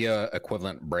Viata video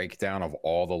equivalent breakdown of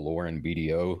all the lore in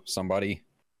BDO. Somebody,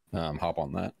 hop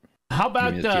on that. How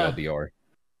about TLDR?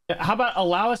 How about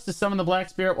allow us to summon the Black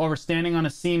Spirit while we're standing on a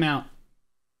seamount?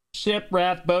 Ship,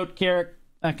 raft, boat, carrack,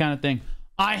 that kind of thing.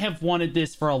 I have wanted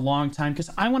this for a long time because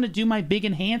I want to do my big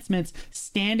enhancements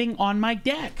standing on my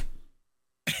deck.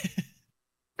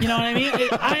 You know what I mean?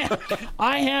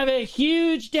 I have a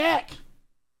huge deck.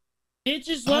 It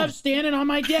just loves standing on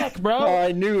my deck, bro. Oh,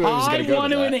 I knew I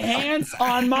want to enhance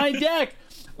on my deck.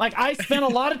 Like, I spent a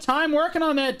lot of time working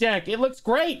on that deck. It looks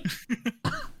great.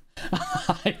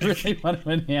 I really want to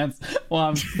enhance while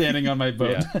I'm standing on my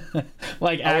boat. Yeah.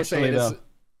 Like, actually, though.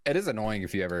 It is annoying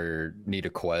if you ever need a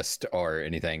quest or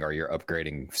anything, or you're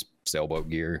upgrading sailboat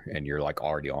gear and you're like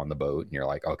already on the boat and you're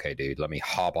like, okay, dude, let me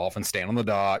hop off and stand on the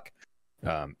dock.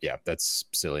 Yeah, that's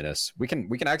silliness. We can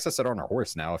access it on our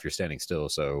horse now if you're standing still.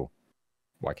 So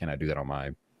why can't I do that on my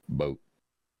boat?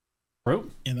 Bro,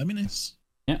 yeah, that'd be nice.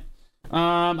 Yeah.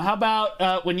 How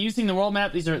about when using the world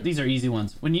map? These are easy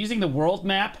ones. When using the world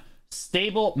map,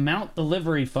 stable mount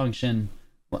delivery function.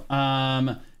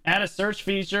 Add a search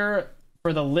feature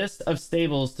for the list of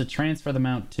stables to transfer the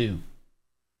mount to.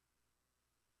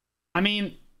 I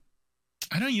mean,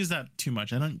 I don't use that too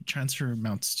much. I don't transfer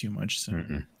mounts too much. So,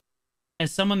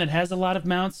 as someone that has a lot of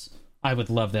mounts, I would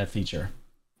love that feature.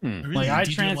 Really? Like, I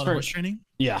transfer training.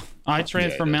 Yeah, I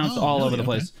transfer mounts all over the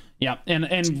place. Yeah,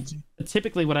 and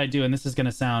typically what I do, and this is going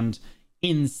to sound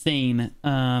insane,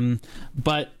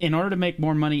 but in order to make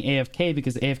more money AFK,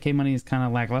 because AFK money is kind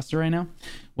of lackluster right now,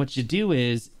 what you do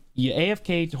is you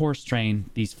AFK horse train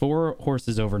these 4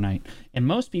 horses overnight, and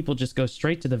most people just go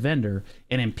straight to the vendor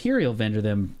and Imperial vendor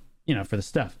them, you know, for the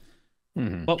stuff.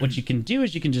 But what you can do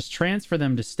is you can just transfer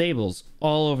them to stables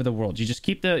all over the world. You just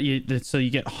keep so you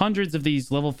get hundreds of these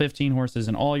level 15 horses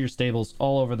in all your stables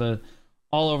all over the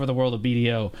world of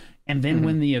BDO, And then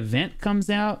when the event comes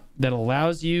out that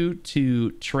allows you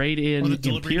to trade in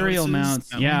Imperial mounts,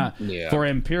 for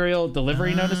Imperial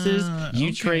delivery notices,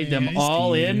 you trade them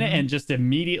all in and just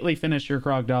immediately finish your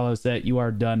Krogdalo set. You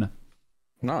are done.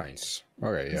 Nice.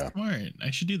 All right, yeah. Smart. I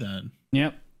should do that.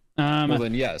 Yep. Well,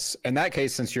 then, yes. In that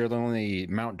case, since you're the only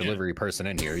mount delivery person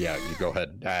in here, you go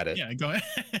ahead, add it. Yeah, go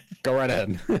ahead. Go right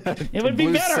ahead. It would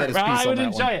be better. I would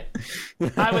enjoy it.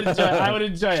 I would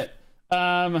enjoy it.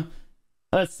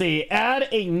 Let's see. Add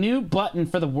a new button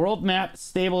for the world map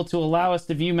stable to allow us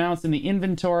to view mounts in the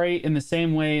inventory in the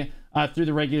same way through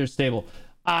the regular stable.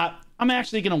 I'm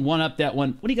actually going to one-up that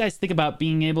one. What do you guys think about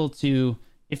being able to,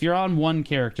 if you're on one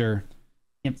character,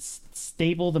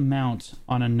 stable the mount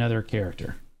on another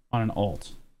character, on an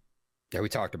alt? Yeah, we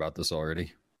talked about this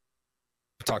already.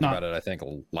 We talked about it, I think,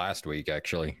 last week,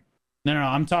 actually. No.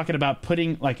 I'm talking about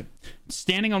putting, like,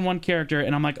 standing on one character,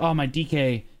 and I'm like, oh, my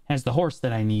DK has the horse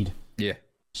that I need. Yeah.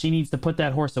 She needs to put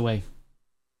that horse away.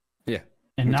 Yeah.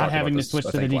 And not having to switch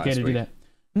to the DK to do that.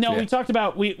 No, we talked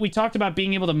about we talked about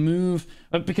being able to move,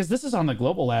 because this is on the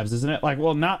global labs, isn't it? Like,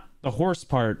 well, not the horse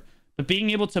part, but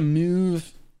being able to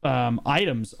move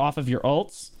items off of your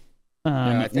alts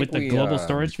with the global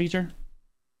storage feature.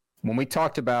 When we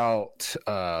talked about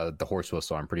the horse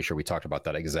whistle, I'm pretty sure we talked about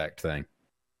that exact thing.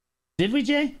 Did we,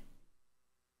 Jay?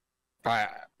 I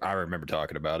remember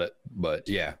talking about it, but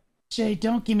yeah. Jay,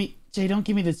 don't give me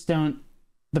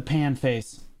the pan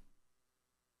face.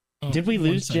 Did we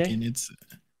lose Jay?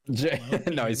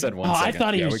 No, he said 1 second. I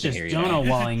thought he was just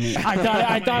dono-walling me.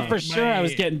 I thought for sure I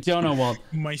was getting dono-walled.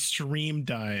 My stream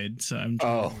died, so I'm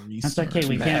trying to restart. That's okay.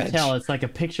 We can't tell. It's like a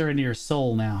picture into your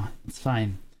soul now. It's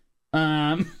fine.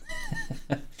 All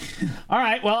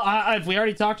right. Well, if we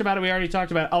already talked about it, we already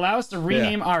talked about it. Allow us to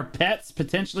rename our pets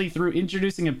potentially through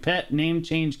introducing a pet name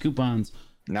change coupons.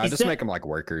 No, just make them like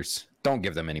workers. Don't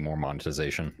give them any more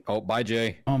monetization. Oh, bye,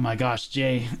 Jay. Oh my gosh,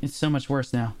 Jay. It's so much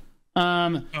worse now. Oh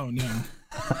no.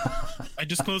 I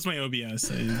just closed my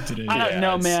OBS. I don't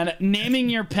know, man. Naming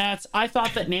your pets. I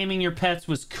thought that naming your pets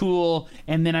was cool,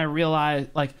 and then I realized,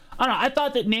 like, I don't know. I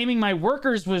thought that naming my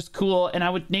workers was cool, and I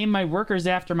would name my workers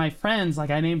after my friends. Like,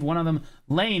 I named one of them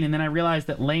Lane, and then I realized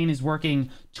that Lane is working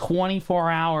 24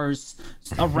 hours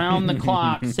around the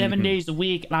clock, 7 days a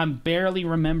week, and I'm barely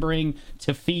remembering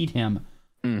to feed him.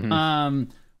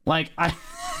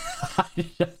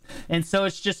 And so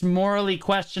it's just morally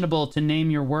questionable to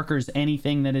name your workers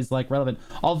anything that is like relevant.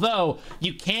 Although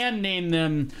you can name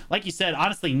them, like you said,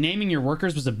 honestly, naming your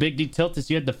workers was a big detail because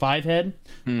you had the 5-head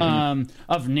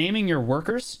of naming your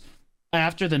workers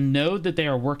after the node that they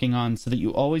are working on, so that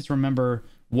you always remember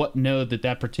what node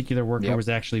that particular worker was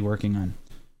actually working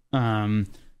on.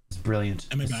 It's brilliant.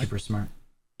 Am I back? Super smart.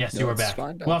 Yes, you are back.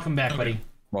 Welcome back, buddy.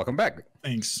 Welcome back.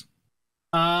 Thanks.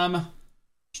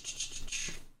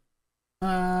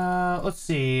 Let's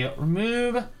see.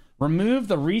 Remove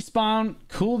the respawn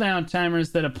cooldown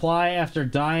timers that apply after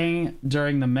dying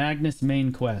during the Magnus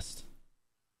main quest.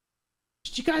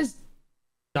 Did you guys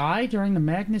die during the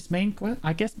Magnus main quest?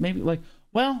 I guess maybe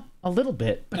a little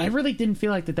bit, but I really didn't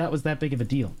feel like that was that big of a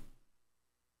deal.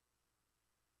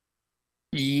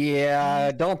 Yeah,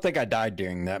 I don't think I died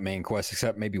during that main quest,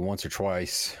 except maybe once or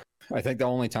twice. I think the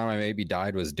only time I maybe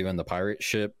died was doing the pirate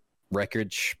ship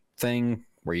wreckage thing,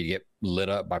 where you get lit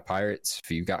up by pirates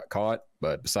if you got caught.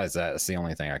 But besides that, it's the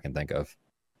only thing I can think of.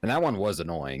 And that one was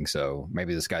annoying, so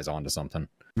maybe this guy's onto something.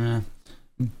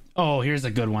 Oh, here's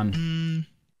a good one.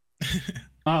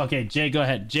 Oh, okay, Jay, go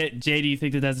ahead. Jay, do you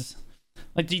think that's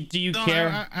like? Do you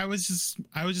care? I was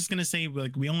just gonna say,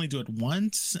 like, we only do it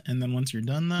once, and then once you're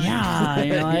done, that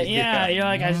you're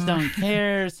like, I just don't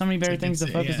care. So many better things to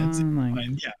focus on.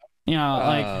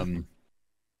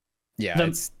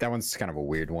 That one's kind of a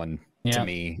weird one. To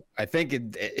me, I think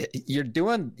you're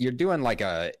doing like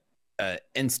a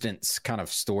instance kind of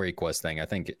story quest thing. I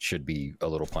think it should be a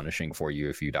little punishing for you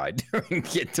if you die doing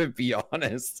it, to be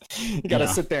honest. You gotta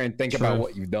sit there and think about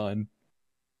what you've done.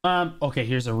 Okay,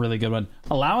 here's a really good one.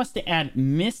 Allow us to add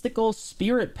mystical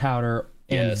spirit powder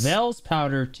and Vel's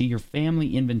powder to your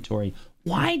family inventory.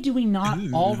 Why do we not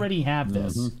already have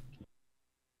this?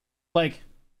 Like,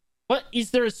 what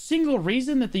is there a single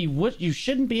reason that you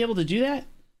shouldn't be able to do that?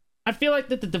 I feel like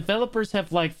that the developers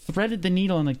have like threaded the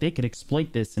needle and like they could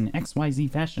exploit this in XYZ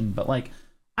fashion, but like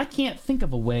I can't think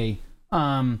of a way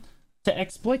to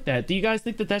exploit that. Do you guys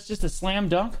think that that's just a slam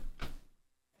dunk?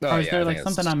 Or is there like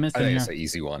something I'm missing? I think it's an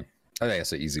easy one.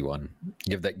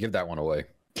 Give that one away.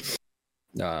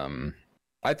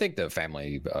 I think the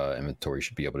family inventory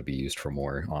should be able to be used for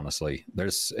more, honestly.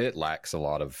 It lacks a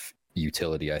lot of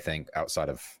utility, I think, outside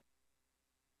of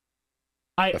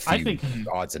I think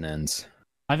odds and ends.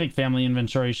 I think family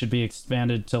inventory should be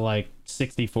expanded to like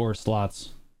 64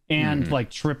 slots and like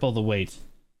triple the weight,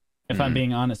 if I'm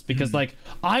being honest, because like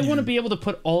I want to be able to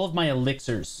put all of my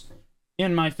elixirs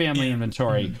in my family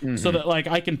inventory so that like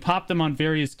I can pop them on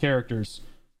various characters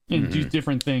and do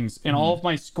different things, and all of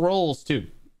my scrolls too.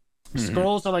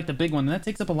 Scrolls are like the big one, and that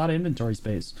takes up a lot of inventory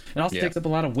space. It also takes up a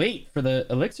lot of weight for the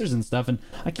elixirs and stuff, and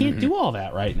I can't do all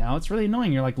that right now. It's really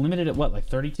annoying. You're like limited at what, like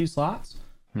 32 slots?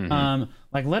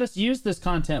 Like, let us use this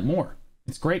content more.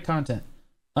 It's great content.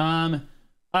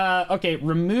 Okay,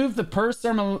 remove the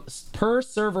per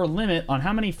server limit on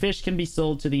how many fish can be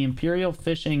sold to the Imperial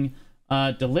Fishing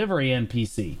delivery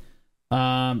NPC.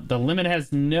 The limit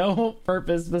has no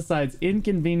purpose besides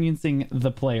inconveniencing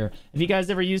the player. Have you guys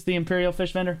ever used the Imperial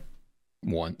Fish vendor?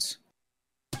 Once.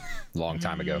 Long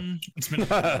time ago. It's been.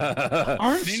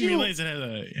 I didn't realize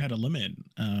it had a limit.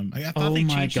 I thought they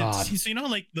changed it. So you know,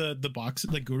 like the box,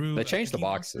 the Guru. They changed the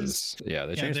boxes. Yeah,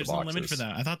 they changed the boxes. There's no limit for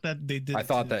that. I thought that they did. I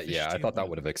thought that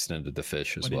would have extended the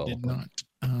fish as well. It did not.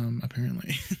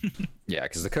 Apparently. Yeah,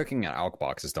 because the cooking and Awak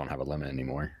boxes don't have a limit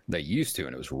anymore. They used to,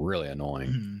 and it was really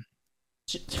annoying.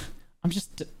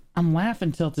 I'm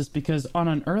laughing, Tiltus, because on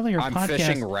an earlier podcast, I'm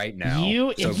fishing right now.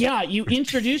 You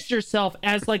introduced yourself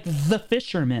as like the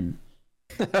fisherman.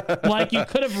 Like you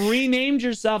could have renamed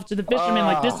yourself to the fisherman.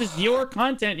 Like this is your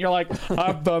content. You're like,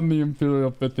 I've done the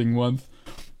Imperial fishing once.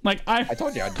 Like I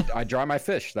told you, I dry my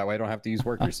fish. That way I don't have to use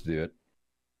workers to do it.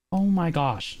 Oh my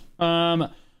gosh.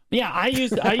 Yeah, I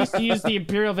used to use the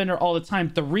Imperial vendor all the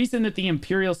time. The reason that the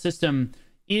Imperial system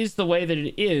is the way that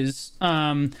it is,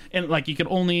 and like you could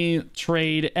only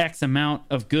trade X amount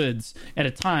of goods at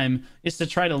a time, is to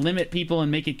try to limit people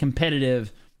and make it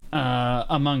competitive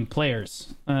among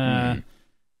players.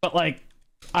 But like,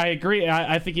 I agree.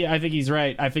 I think he's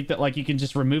right. I think that like you can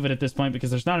just remove it at this point because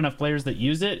there's not enough players that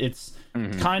use it. It's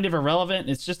kind of irrelevant.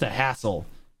 It's just a hassle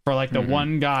for like the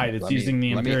one guy that's using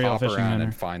the Imperial Fishing vendor.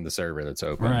 And find the server that's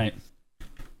open. Right.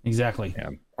 Exactly. Yeah.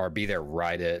 Or be there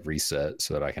right at reset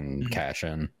so that I can cash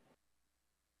in.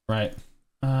 Right.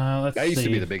 That used to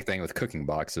be the big thing with cooking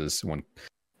boxes when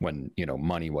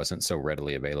money wasn't so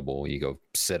readily available. You go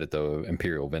sit at the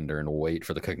Imperial vendor and wait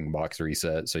for the cooking box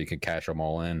reset so you can cash them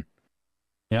all in.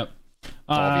 Yep.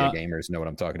 All VA gamers know what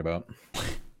I'm talking about.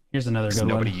 Here's another good one.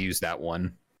 Nobody used that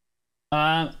one.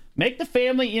 Make the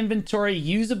family inventory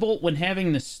usable when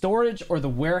having the storage or the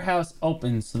warehouse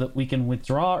open so that we can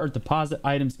withdraw or deposit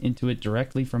items into it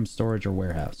directly from storage or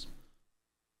warehouse.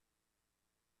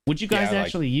 Would you guys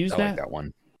actually use that? I like that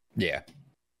one. Yeah.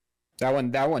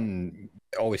 That one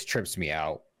always trips me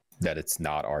out that it's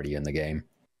not already in the game.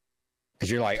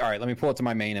 Because you're like, all right, let me pull it to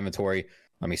my main inventory.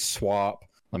 Let me swap.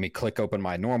 Let me click open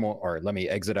my normal, or let me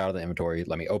exit out of the inventory.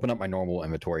 Let me open up my normal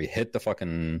inventory, hit the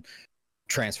fucking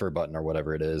transfer button or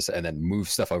whatever it is, and then move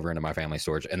stuff over into my family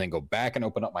storage, and then go back and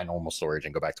open up my normal storage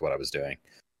and go back to what I was doing.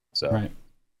 So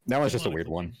that was just a weird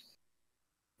one.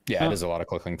 Yeah, it is a lot of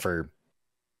clicking for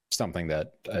something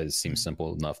that seems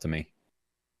simple enough to me.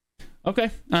 Okay.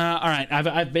 All right.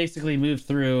 I've basically moved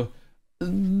through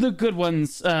the good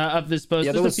ones of this post.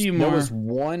 Yeah, There's a few more.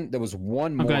 There was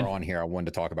one more on here I wanted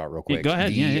to talk about real quick. Yeah, go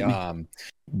ahead. Hit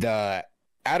me.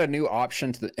 Add a new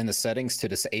option in the settings to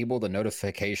disable the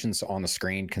notifications on the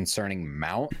screen concerning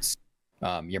mounts.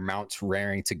 Your mount's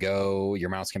raring to go. Your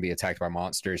mounts can be attacked by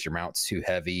monsters. Your mount's too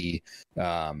heavy.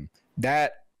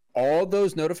 All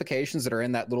those notifications that are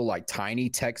in that little like tiny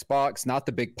text box, not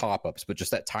the big pop-ups, but just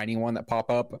that tiny one that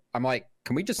pop up. I'm like,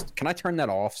 can I turn that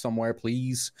off somewhere,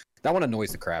 please? That one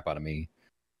annoys the crap out of me.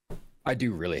 I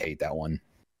do really hate that one.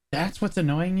 That's what's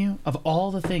annoying you? Of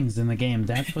all the things in the game,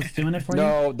 that's what's doing it for you?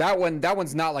 No, that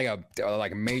one's not like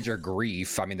a major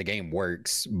grief. I mean, the game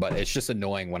works, but it's just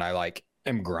annoying when I like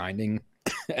am grinding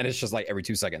and it's just like every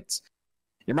 2 seconds.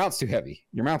 Your mount's too heavy.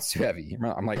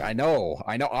 I'm like, I know.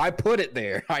 I put it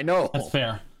there. I know. That's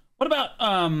fair. What about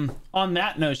on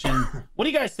that notion, what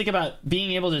do you guys think about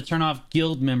being able to turn off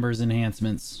guild members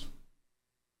enhancements?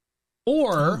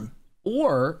 Or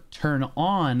turn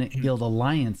on guild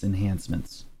alliance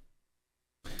enhancements?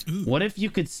 Ooh. What if you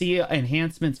could see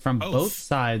enhancements from both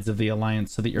sides of the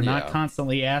alliance so that you're not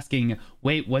constantly asking,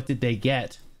 wait, what did they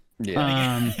get?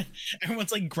 Yeah.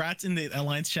 Everyone's like grats in the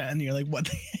alliance chat and you're like, what?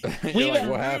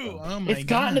 What happened? Oh it's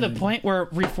gotten to the point where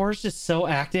Reforged is so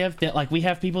active that like we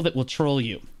have people that will troll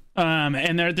you.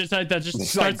 And they're just start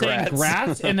saying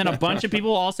grats, and then a bunch of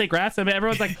people all say grats, and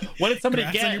everyone's like, what did somebody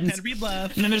get? And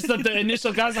then there's the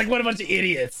initial guys like, what a bunch of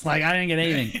idiots. Like, I didn't get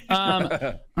anything.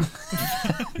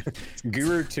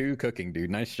 Guru 2 cooking, dude.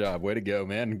 Nice job. Way to go,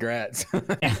 man. Congrats.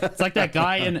 It's like that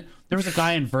guy there was a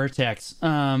guy in Vertex.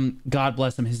 God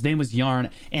bless him. His name was Yarn,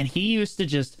 and he used to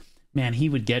just man, he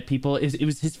would get people. It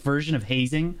was his version of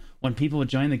hazing. When people would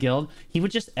join the guild, he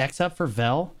would just X up for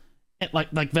Vel.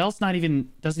 Like Vel's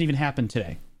doesn't even happen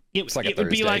today. It's like it would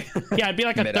be like, yeah, it'd be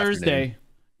like a Thursday,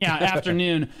 yeah,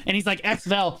 afternoon, and he's like X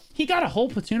Vel. He got a whole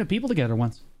platoon of people together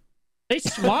once. They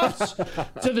swapped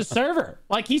to the server.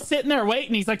 Like, he's sitting there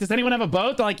waiting. He's like, does anyone have a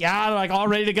boat? They're like, yeah. They're like all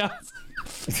ready to go.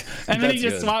 And then he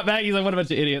just swapped back. He's like, what a bunch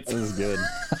of idiots. This is good.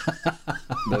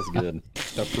 That's good.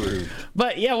 Approved.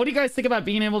 But yeah, what do you guys think about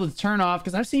being able to turn off?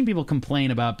 Because I've seen people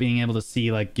complain about being able to see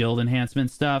like guild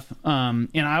enhancement stuff. And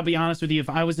I'll be honest with you, if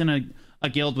I was in a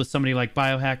guild with somebody like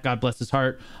Biohack, God bless his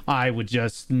heart, I would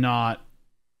just not.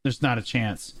 There's not a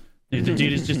chance. The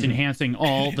dude is just enhancing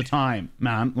all the time,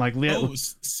 man. Like,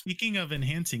 speaking of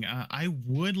enhancing, I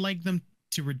would like them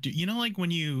to reduce. You know, like when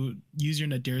you use your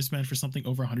Nadir's band for something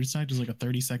over 100 stacks, there's like a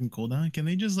 30-second cooldown. Can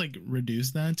they just like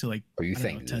reduce that to like? Oh, you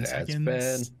think 10 that's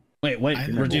seconds? bad? Wait,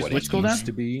 reduce which cooldown?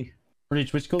 To be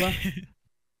Reduce which cooldown?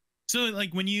 So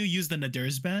like when you use the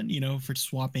Nadir's band, you know, for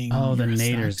swapping the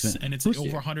Nadir's stacks, and it's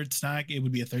over 100 stack, it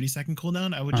would be a 30-second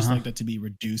cooldown. I would just like that to be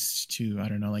reduced to, I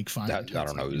don't know, like 5. I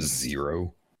don't know,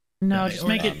 0. No, just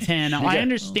make it 10. Now, I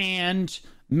understand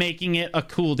making it a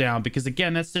cooldown because,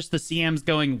 again, that's just the CMs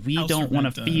going, we don't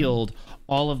want to field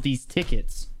all of these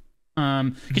tickets.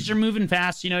 Because you're moving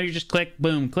fast, you know, you just click,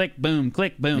 boom, click, boom,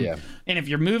 click, boom. Yeah. And if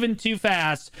you're moving too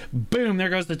fast, boom, there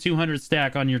goes the 200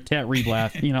 stack on your Tet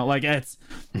Reblath. You know, like, that's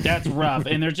rough.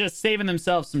 And they're just saving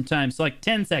themselves some time. So, like,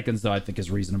 10 seconds, though, I think is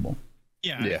reasonable.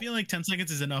 Yeah, I feel like 10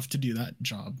 seconds is enough to do that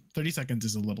job. 30 seconds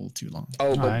is a little too long.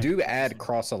 Oh, but do add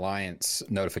cross-alliance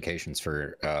notifications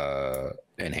for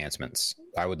enhancements.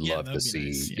 I would love to see.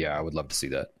 Nice, I would love to see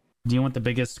that. Do you want the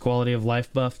biggest quality of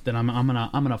life buff that I'm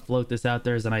gonna float this out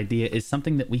there as an idea is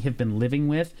something that we have been living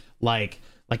with, like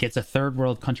it's a third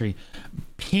world country,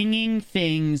 pinging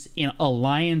things in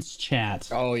alliance chat.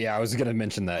 Oh yeah, I was gonna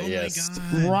mention that. Yes,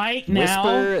 right now,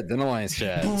 Whisper, then alliance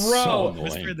chat, bro. So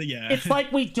Whisper it's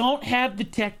like we don't have the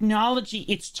technology.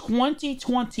 It's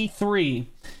 2023.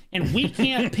 And we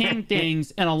can't ping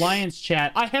things in alliance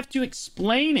chat. I have to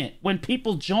explain it when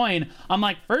people join. I'm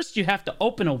like, first you have to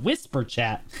open a whisper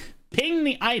chat, ping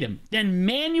the item, then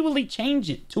manually change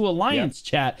it to alliance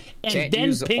chat, and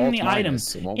then ping the item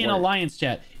in alliance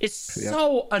chat. It's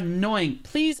so annoying.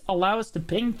 Please allow us to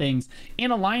ping things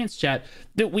in alliance chat.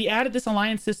 That we added this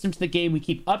alliance system to the game. We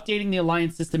keep updating the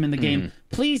alliance system in the game.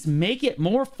 Please make it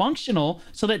more functional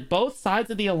so that both sides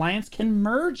of the alliance can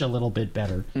merge a little bit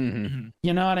better.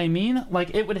 You know what I mean?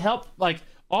 Like, it would help like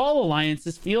all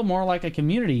alliances feel more like a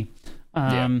community.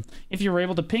 If you were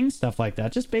able to ping stuff like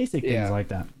that, just basic things like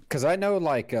that. Because I know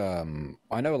like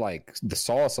the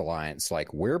Sauce Alliance,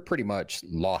 like we're pretty much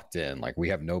locked in. Like we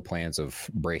have no plans of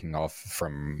breaking off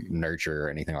from Nurture or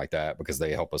anything like that because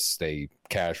they help us stay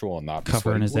casual and not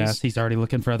covering his ass. He's already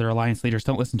looking for other alliance leaders.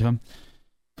 Don't listen to him.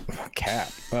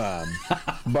 Cap.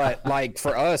 But like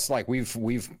for us, like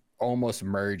we've almost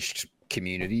merged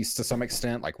communities to some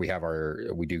extent. Like we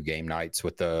do game nights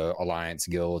with the alliance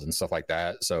guild and stuff like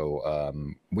that, so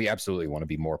we absolutely want to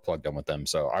be more plugged in with them.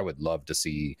 So I would love to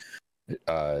see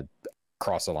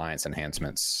cross alliance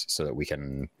enhancements so that we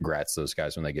can grats those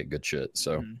guys when they get good shit.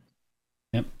 So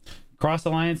yep, cross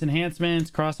alliance enhancements,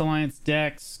 cross alliance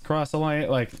decks, cross alliance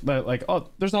like oh,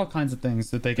 there's all kinds of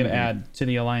things that they could add to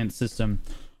the alliance system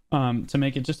to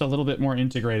make it just a little bit more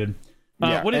integrated.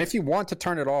 And if you want to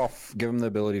turn it off, give them the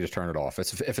ability to turn it off.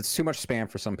 If it's too much spam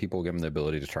for some people, give them the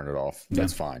ability to turn it off.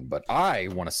 That's fine. But I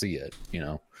want to see it, you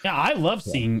know? Yeah, I love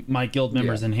seeing my guild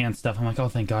members enhance stuff. I'm like, oh,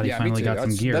 thank God he finally got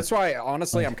some gear. That's why,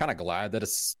 honestly, I'm kind of glad that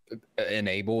it's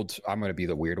enabled. I'm going to be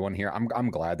the weird one here.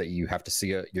 I'm glad that you have to see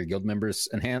your guild members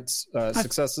enhance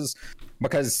successes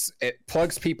because it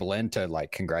plugs people into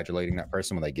like congratulating that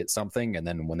person when they get something. And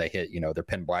then when they hit, you know, their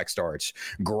pin black star, it's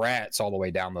grats all the way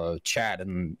down the chat.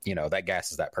 And, you know, that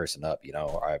gasses that person up. You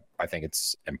know, I think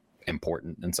it's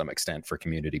important in some extent for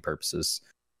community purposes.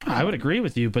 I would agree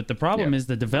with you, but the problem is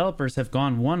the developers have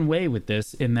gone one way with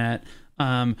this in that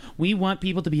we want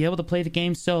people to be able to play the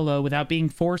game solo without being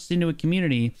forced into a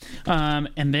community.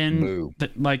 And then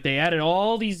they added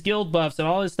all these guild buffs and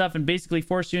all this stuff and basically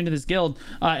forced you into this guild.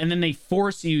 And then they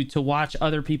force you to watch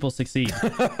other people succeed.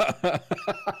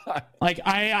 Like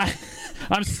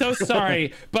I'm so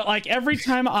sorry, but like every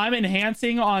time I'm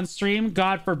enhancing on stream,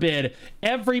 God forbid,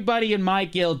 everybody in my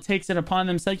guild takes it upon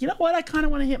themselves. You know what? I kind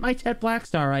of want to hit my Tet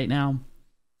Blackstar right now.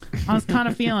 I was kind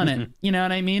of feeling it. You know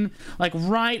what I mean? Like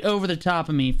right over the top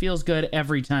of me. Feels good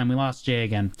every time. We lost Jay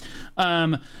again.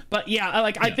 But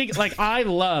yeah, I think like I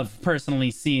love personally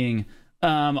seeing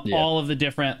all of the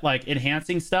different like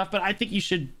enhancing stuff, but I think you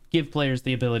should give players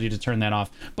the ability to turn that off.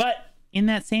 But in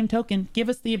that same token, give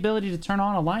us the ability to turn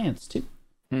on alliance too,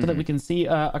 so that we can see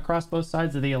across both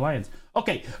sides of the alliance.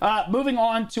 Okay, moving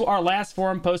on to our last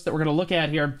forum post that we're going to look at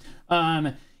here.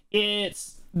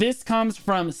 This comes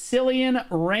from Cillian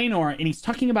Raynor, and he's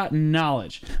talking about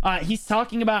knowledge. He's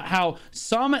talking about how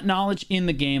some knowledge in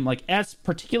the game, like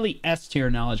particularly S tier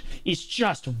knowledge, is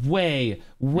just way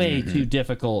too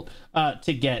difficult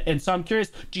to get. And so I'm curious,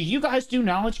 do you guys do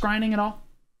knowledge grinding at all?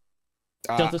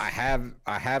 I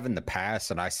have in the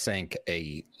past, and I sank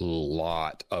a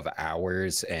lot of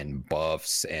hours and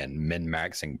buffs and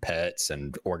min-maxing pets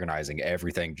and organizing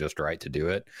everything just right to do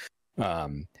it.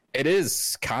 It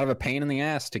is kind of a pain in the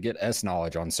ass to get S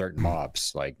knowledge on certain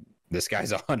mobs. Like, this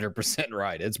guy's 100%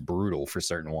 right. It's brutal for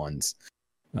certain ones.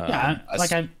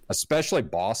 Especially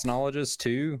boss knowledges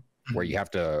too, where you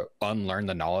have to unlearn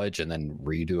the knowledge and then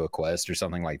redo a quest or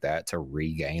something like that to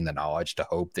regain the knowledge to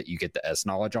hope that you get the S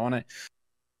knowledge on it.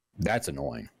 That's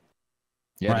annoying.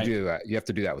 You have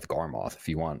to do that with Garmoth if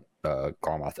you want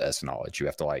Garmoth S knowledge. You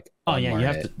have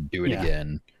to do it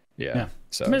again. Yeah.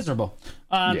 So it's miserable.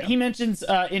 He mentions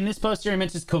in this post here, he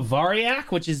mentions Kovariak,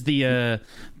 which is the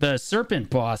serpent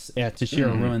boss at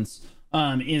Tashira Ruins,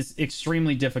 is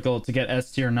extremely difficult to get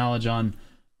S tier knowledge on.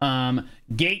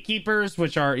 Gatekeepers,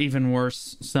 which are even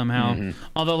worse somehow.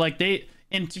 Although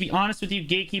and to be honest with you,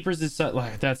 gatekeepers is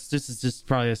this is just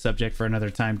probably a subject for another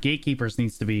time. Gatekeepers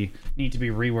need to be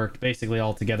reworked basically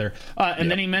altogether.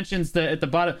 And then he mentions at the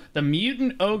bottom the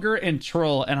mutant, ogre, and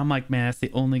troll, and I'm like, man, that's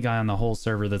the only guy on the whole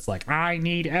server that's like, I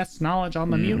need S knowledge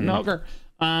on the mutant ogre.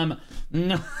 No,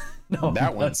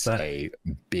 that one's a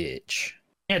bitch.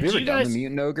 Yeah, have you ever done the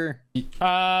mutant ogre?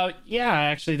 Yeah,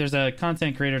 actually, there's a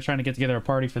content creator trying to get together a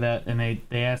party for that, and they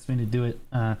asked me to do it.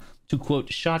 To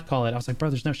quote shot call it. I was like, bro,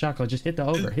 there's no shot call. Just hit the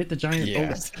ogre. Hit the giant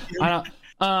ogre.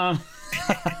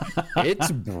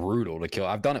 It's brutal to kill.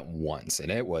 I've done it once,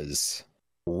 and it was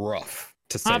rough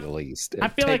to say the least. I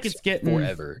feel like it's getting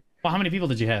forever. Well, how many people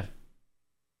did you have?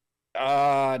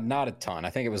 Not a ton. I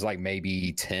think it was like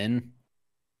maybe 10.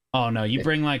 Oh no, you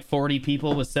bring like 40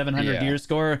 people with 700 gear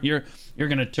score. You're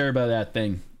gonna turbo that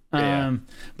thing.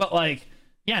 But like.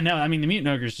 Yeah, no, I mean, the mutant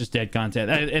ogre is just dead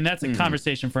content, and that's a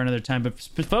conversation for another time. But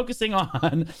focusing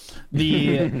on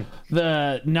the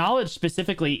knowledge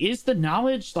specifically, is the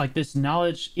knowledge, like this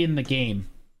knowledge in the game,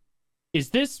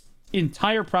 is this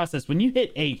entire process, when you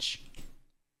hit H,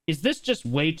 is this just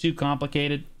way too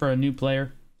complicated for a new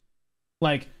player?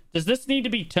 Like, does this need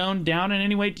to be toned down in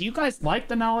any way? Do you guys like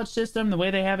the knowledge system, the way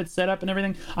they have it set up and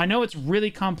everything? I know it's really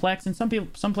complex, and some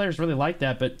players really like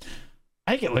that, but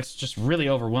I think it looks just really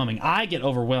overwhelming. I get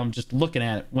overwhelmed just looking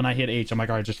at it when I hit H. I'm like,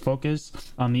 all right, just focus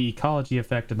on the ecology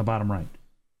effect in the bottom right.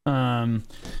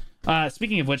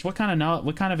 Speaking of which, what kind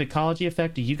of ecology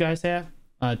effect do you guys have?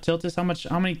 Tiltus,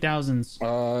 how many thousands?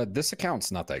 This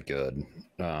account's not that good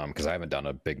because I haven't done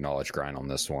a big knowledge grind on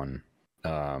this one.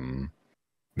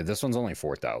 But this one's only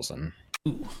 4,000.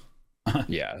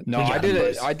 Yeah, no, I did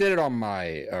it on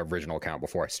my original account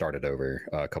before I started over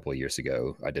a couple of years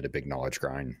ago. I did a big knowledge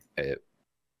grind.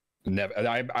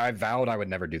 I vowed I would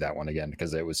never do that one again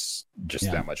because it was just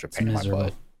that much of a pain in my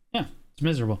butt. Yeah, it's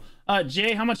miserable.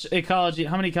 Jay, how many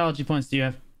ecology points do you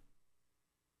have?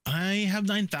 I have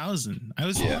 9,000. I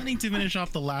was planning to finish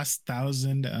off the last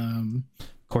 1,000 of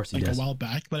course a while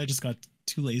back, but I just got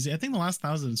too lazy. I think the last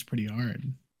 1,000 is pretty hard.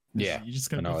 Yeah, you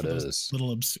just gotta go for those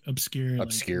little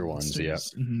obscure ones. Yeah.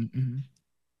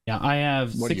 Yeah, I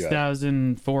have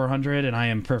 6,400, and I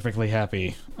am perfectly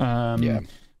happy.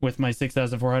 With my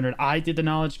 6,400, I did the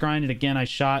knowledge grind, and again,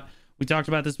 we talked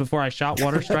about this before. I shot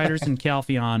Water Striders and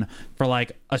Calpheon for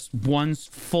like one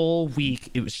full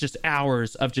week. It was just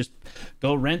hours of just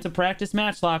go rent a practice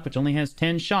matchlock, which only has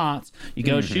 10 shots. You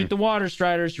go shoot the Water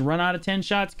Striders, you run out of 10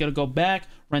 shots, you gotta go back,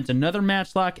 rent another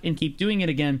matchlock, and keep doing it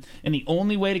again. And the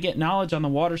only way to get knowledge on the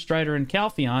Water Strider and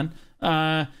Calpheon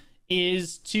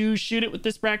is to shoot it with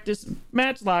this practice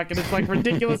matchlock, and it's like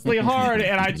ridiculously hard,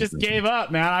 and I just gave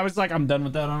up, man. I was like, I'm done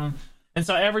with that on. And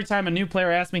so every time a new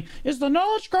player asks me, is the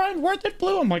knowledge grind worth it,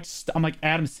 Blue? I'm like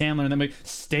Adam Sandler, and I'm like,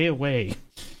 stay away.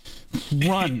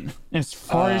 Run as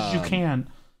far as you can.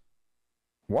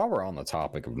 While we're on the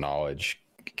topic of knowledge,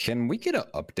 can we get an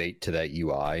update to that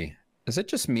UI? Is it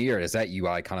just me, or is that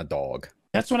UI kind of dog?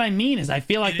 That's what I mean, is I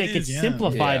feel like they could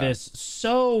simplify this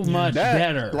so much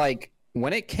better. Like,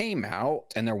 when it came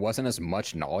out and there wasn't as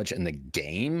much knowledge in the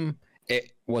game,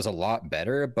 it was a lot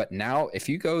better. But now if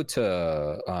you go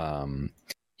to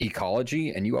ecology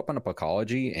and you open up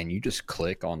ecology and you just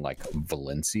click on like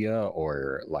Valencia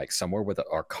or like somewhere with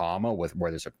Arcama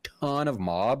where there's a ton of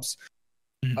mobs,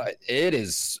 it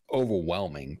is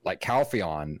overwhelming. Like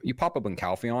Calpheon, you pop up in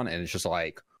Calpheon and it's just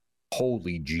like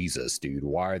holy Jesus, dude,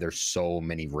 why are there so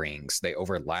many rings? They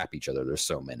overlap each other. There's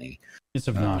so many. It's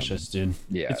obnoxious, dude.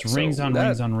 Yeah, it's rings on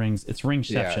rings on rings. It's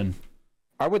ringception. Yeah,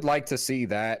 I would like to see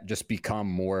that just become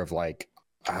more of like,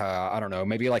 I don't know,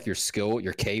 maybe like your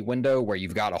K window, where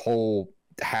you've got a whole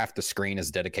half the screen is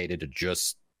dedicated to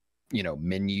just, you know,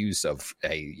 menus of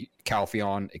a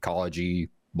Calpheon, ecology,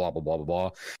 blah blah blah blah blah,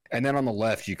 and then on the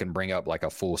left you can bring up like a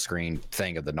full screen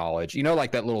thing of the knowledge, you know,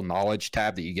 like that little knowledge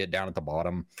tab that you get down at the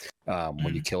bottom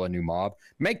when you kill a new mob.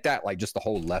 Make that like just the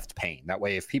whole left pane. That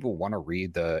way if people want to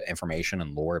read the information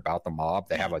and lore about the mob,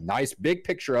 they have a nice big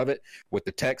picture of it with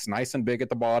the text nice and big at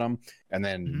the bottom, and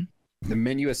then the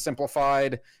menu is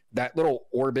simplified. That little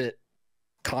orbit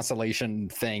constellation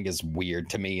thing is weird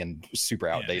to me and super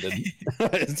outdated.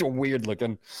 It's weird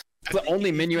looking. It's the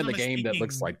only menu in the game that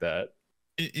looks like that.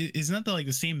 Isn't that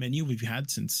the same menu we've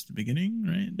had since the beginning,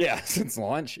 right? Yeah, since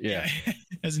launch. Yeah. It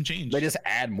hasn't changed. They just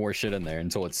add more shit in there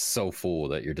until it's so full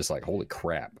that you're just like, holy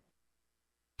crap.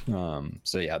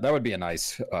 So yeah, that would be a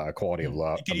nice quality of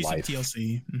life.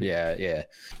 TLC. Yeah,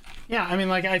 I mean,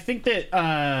 like, I think that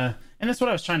and that's what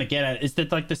I was trying to get at, is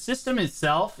that like the system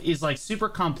itself is like super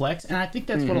complex, and I think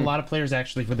that's what a lot of players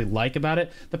actually really like about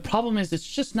it. The problem is it's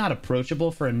just not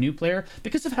approachable for a new player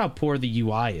because of how poor the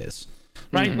UI is.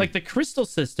 Right, like the crystal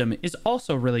system is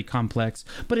also really complex,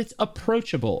 but it's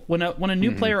approachable. When a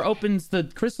new player opens the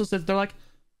crystal system, they're like,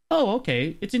 "Oh,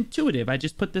 okay, it's intuitive. I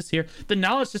just put this here." The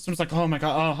knowledge system's like, "Oh my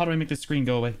god, oh, how do I make this screen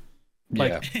go away?"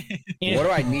 Like, what do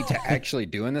I need to actually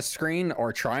do in this screen?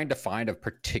 Or trying to find a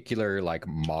particular like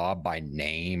mob by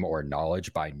name or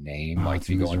knowledge by name. Like if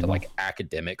you go into like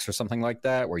academics or something like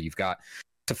that, where you've got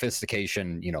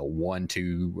sophistication, you know, 1,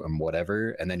 2, and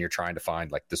whatever, and then you're trying to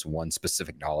find like this one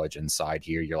specific knowledge inside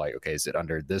here. You're like, okay, is it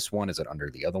under this one? Is it under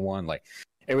the other one? Like,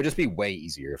 it would just be way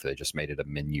easier if they just made it a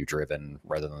menu driven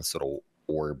rather than this little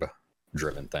orb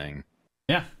driven thing.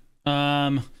 Yeah.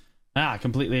 I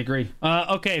completely agree.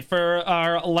 Okay, for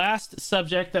our last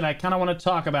subject that I kind of want to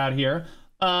talk about here,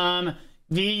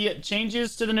 the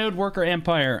changes to the node worker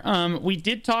empire. We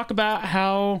did talk about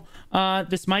how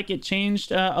this might get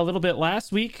changed a little bit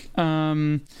last week.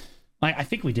 I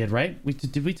think we did, right?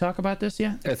 Did we talk about this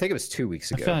yet? I think it was 2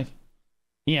 weeks ago. I feel like,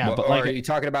 yeah, well, but like, are you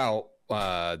talking about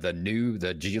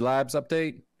the G Labs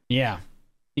update? Yeah.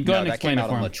 You go ahead and explain it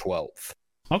for on him. the 12th.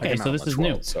 Okay, so this is 12th,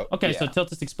 new. So, okay, so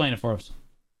Tiltus, explain it for us.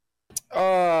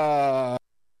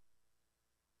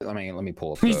 Let me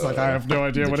pull up. He's like, I have no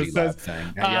idea what it says.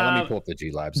 Thing. Yeah, let me pull up the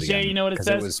G Labs again. Jay, you know what it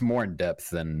says? It was more in depth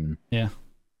than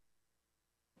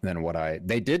what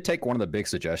they did take one of the big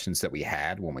suggestions that we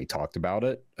had when we talked about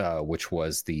it, which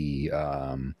was the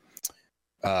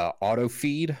auto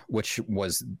feed, which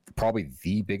was probably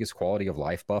the biggest quality of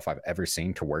life buff I've ever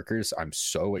seen to workers. I'm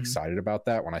so excited about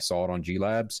that when I saw it on G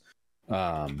Labs.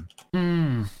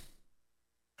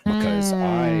 Because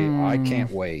I can't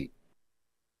wait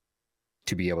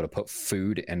to be able to put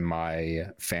food in my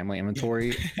family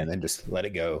inventory and then just let it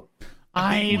go.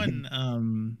 Lane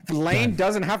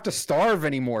doesn't have to starve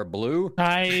anymore, Blue.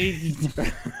 Oh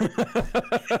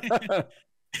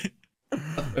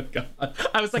God.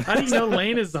 I was like, how do you know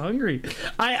Lane is hungry?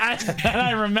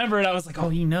 I remembered. I was like, oh,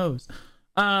 he knows.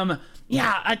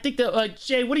 Yeah, I think that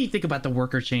Jay, what do you think about the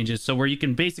worker changes? So where you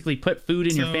can basically put food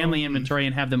in your family inventory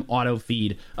and have them auto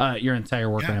feed your entire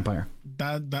worker empire.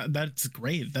 That's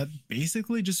great. That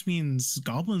basically just means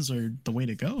goblins are the way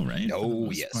to go, right?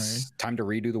 Oh yes, time to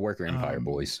redo the worker empire,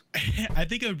 boys. I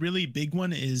think a really big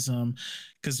one is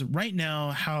because right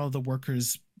now how the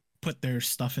workers put their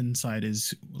stuff inside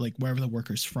is like wherever the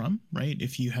worker's from, right?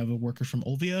 If you have a worker from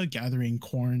Olvia gathering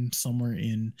corn somewhere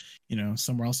in,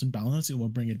 somewhere else in Balance, it will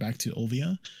bring it back to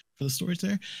Olvia for the storage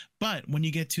there. But when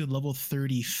you get to level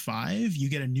 35, you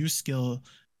get a new skill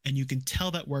and you can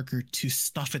tell that worker to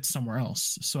stuff it somewhere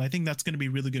else. So I think that's going to be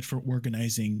really good for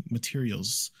organizing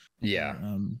materials. Yeah.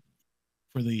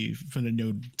 For the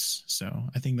nodes. So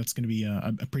I think that's going to be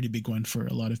a pretty big one for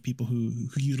a lot of people who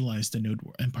utilize the node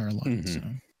empire a lot. So.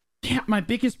 Yeah, my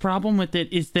biggest problem with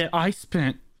it is that I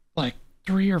spent like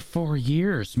 3 or 4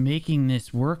 years making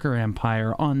this worker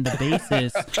empire on the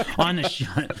basis on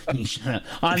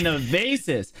the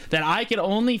basis that I could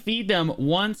only feed them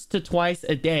once to twice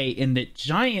a day, and that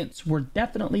giants were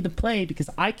definitely the play because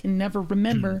I can never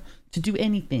remember to do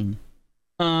anything.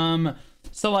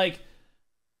 So like,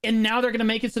 and now they're going to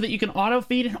make it so that you can auto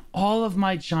feed, and all of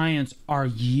my giants are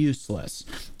useless.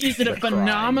 Is it a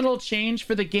phenomenal change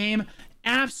for the game?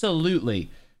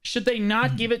 Absolutely. Should they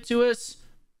not give it to us?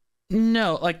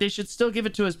 No, like they should still give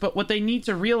it to us, but what they need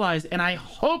to realize, and I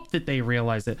hope that they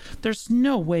realize it, there's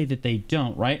no way that they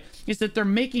don't, right? Is that they're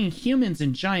making humans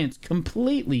and giants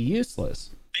completely useless.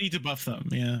 They need to buff them,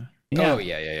 yeah. Oh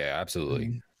yeah,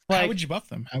 absolutely. How would you buff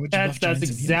them? How would you buff That's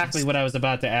exactly what I was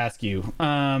about to ask you.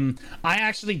 I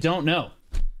actually don't know.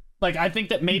 Like, I think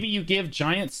that maybe you give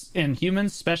giants and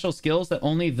humans special skills that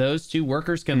only those two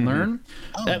workers can learn.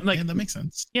 Oh, that makes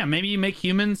sense. Yeah, maybe you make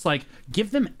humans, like, give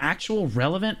them actual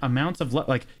relevant amounts of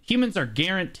like humans are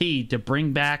guaranteed to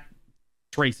bring back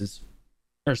traces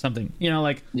or something.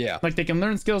 Like they can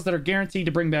learn skills that are guaranteed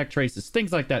to bring back traces,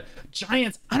 things like that.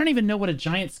 Giants, I don't even know what a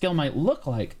giant skill might look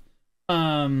like.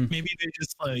 Maybe they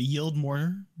just yield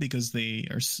more because they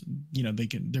are,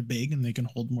 they're big and they can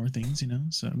hold more things,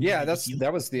 So yeah,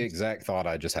 that was the exact thought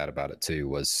I just had about it too.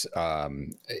 Was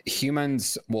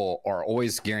humans are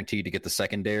always guaranteed to get the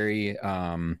secondary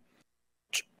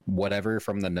whatever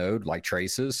from the node, like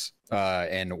traces,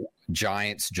 and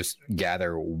giants just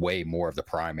gather way more of the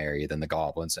primary than the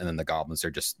goblins, and then the goblins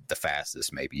are just the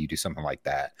fastest. Maybe you do something like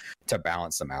that to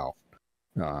balance them out.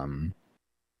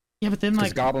 Yeah, but then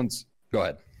like goblins. Go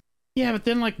ahead. Yeah, but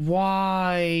then like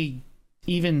why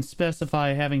even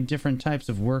specify having different types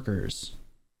of workers?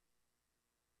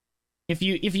 If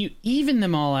you even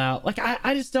them all out, like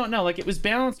I just don't know. Like it was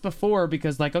balanced before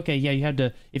because like okay, yeah, you had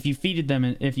to if you feed them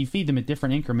at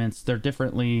different increments, they're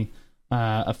differently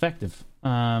effective.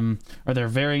 Or they're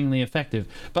varyingly effective.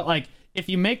 But like if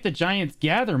you make the giants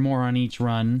gather more on each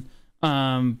run,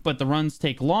 but the runs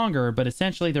take longer, but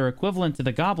essentially they're equivalent to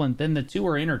the goblin, then the two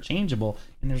are interchangeable.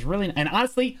 And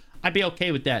honestly, I'd be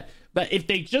okay with that. But if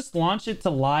they just launch it to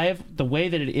live the way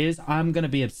that it is, I'm gonna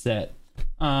be upset.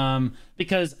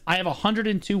 Because I have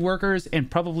 102 workers and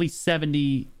probably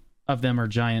 70 of them are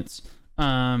giants.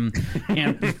 And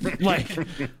like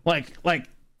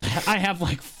I have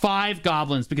like 5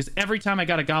 goblins because every time I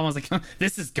got a goblin, I was like,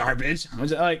 this is garbage. I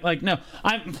was like no,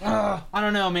 I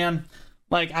don't know, man.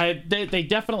 Like they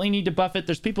definitely need to buff it.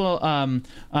 There's people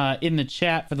in the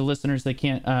chat for the listeners that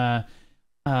can't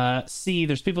see.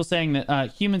 There's people saying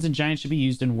that humans and giants should be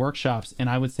used in workshops, and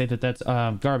I would say that that's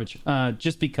garbage.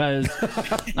 Just because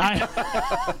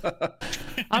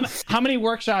how many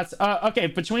workshops? Okay,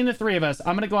 between the three of us,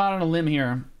 I'm gonna go out on a limb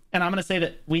here, and I'm gonna say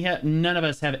that none of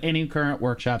us have any current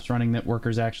workshops running that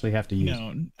workers actually have to use.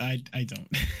 No, I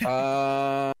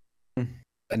don't.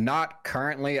 Not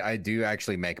currently. I do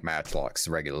actually make matchlocks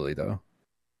regularly, though.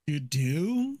 You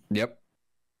do? Yep.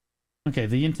 Okay,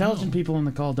 the intelligent people on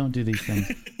the call don't do these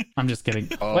things. I'm just kidding.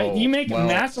 Wait, you make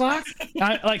matchlocks?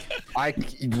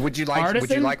 Would you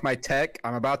like my tech?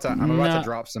 I'm about to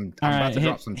drop some.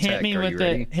 Drop some tech.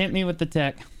 Hit me with the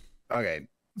tech. Okay.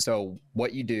 So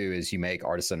what you do is you make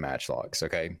artisan matchlocks.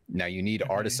 Okay. Now you need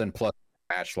artisan plus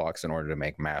matchlocks in order to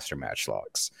make master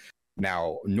matchlocks.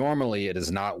 Now, normally it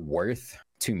is not worth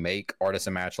to make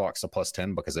artisan matchlocks to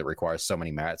 +10 because it requires so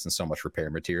many mats and so much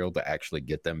repair material to actually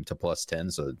get them to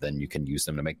 +10, so then you can use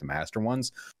them to make the master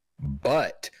ones.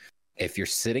 But if you're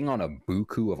sitting on a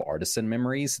buku of artisan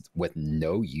memories with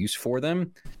no use for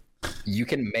them, you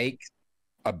can make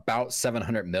about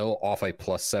 700 mil off a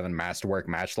 +7 masterwork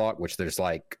matchlock, which there's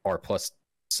like our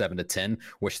 +7 to 10,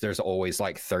 which there's always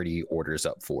like 30 orders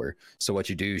up for. So what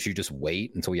you do is you just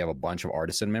wait until you have a bunch of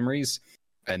artisan memories,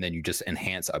 and then you just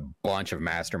enhance a bunch of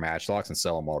master matchlocks and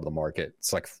sell them all to the market.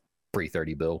 It's like free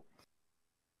 30 bill.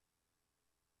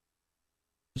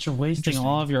 But you're wasting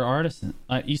all of your artisan.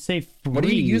 You say free. What are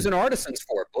you using artisans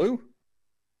for, Blue?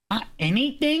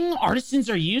 Anything. Artisans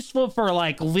are useful for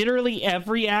like literally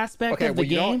every aspect of the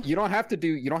game. You don't have to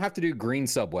do green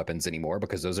sub weapons anymore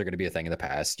because those are going to be a thing in the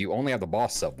past. You only have the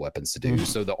boss sub weapons to do.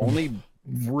 So the only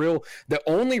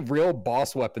real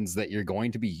boss weapons that you're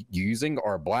going to be using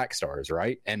are black stars,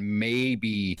 right? And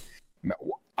maybe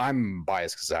I'm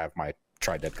biased because I have my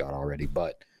tri-dead god already,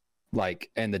 but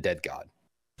and the dead god.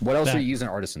 What else are you using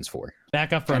artisans for?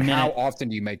 Back up for a minute. How often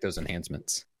do you make those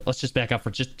enhancements? Let's just back up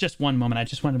for just one moment. I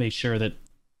just want to make sure that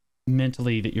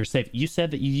mentally that you're safe. You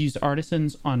said that you use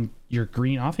artisans on your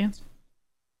green offhand?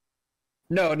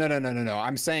 No.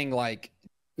 I'm saying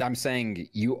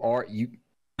you.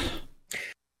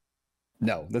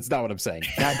 No, that's not what I'm saying.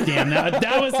 God damn,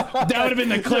 that would have been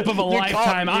the clip of a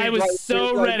lifetime. I was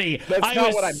so ready.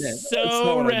 I was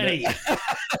so ready.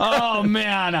 Oh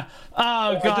man.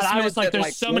 Oh god, I was like,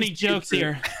 there's so many jokes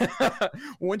here.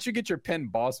 Once you get your pen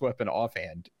boss weapon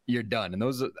offhand, you're done. And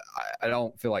those, I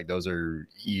don't feel like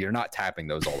you're not tapping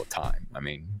those all the time. I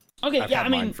mean, okay, I've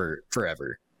had mine for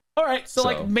forever. All right, so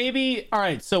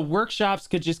so workshops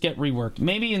could just get reworked.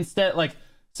 Maybe instead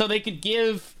so they could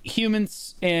give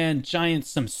humans and giants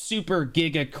some super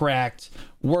giga cracked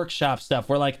workshop stuff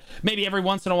where maybe every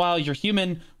once in a while your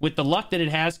human, with the luck that it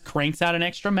has, cranks out an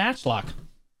extra matchlock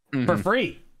for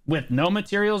free with no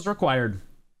materials required.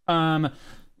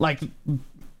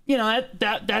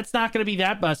 that's not going to be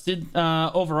that busted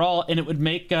overall, and it would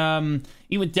make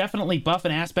it would definitely buff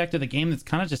an aspect of the game that's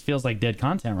kind of just feels like dead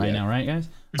content right now, right, guys?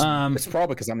 It's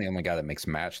probably because I'm the only guy that makes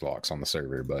match locks on the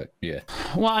server, but yeah.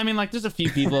 Well, I mean, like, there's a few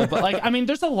people, but like, I mean,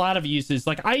 there's a lot of uses.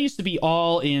 Like, I used to be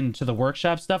all into the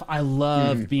workshop stuff. I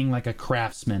love being like a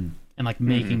craftsman and like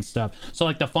making stuff. So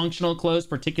like the functional clothes,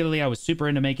 particularly, I was super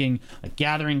into making like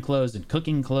gathering clothes and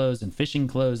cooking clothes and fishing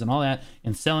clothes and all that,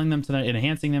 and selling them to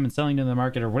enhancing them and selling them to the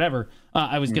market or whatever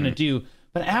I was gonna do.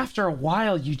 But after a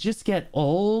while, you just get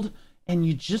old and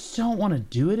you just don't want to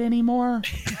do it anymore.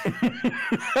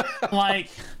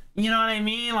 Like, you know what I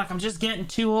mean? Like, I'm just getting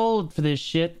too old for this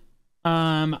shit.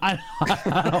 I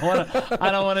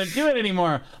don't want to do it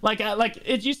anymore. Like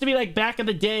it used to be like back in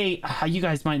the day. You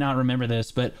guys might not remember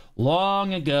this, but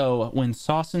long ago when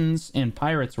Sausons and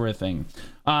pirates were a thing,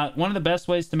 one of the best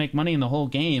ways to make money in the whole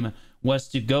game was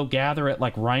to go gather at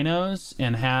like rhinos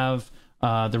and have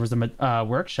there was a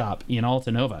workshop in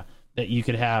Alta Nova that you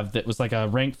could have that was like a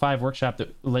rank 5 workshop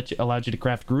that allowed you to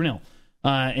craft Grunil.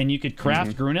 And you could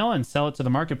craft Grunil and sell it to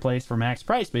the marketplace for max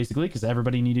price, basically, because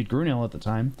everybody needed Grunil at the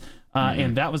time.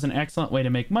 And that was an excellent way to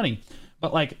make money.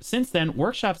 But like since then,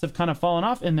 workshops have kind of fallen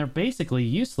off and they're basically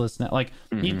useless now. Like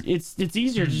it's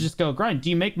easier to just go grind. Do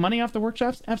you make money off the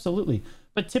workshops? Absolutely.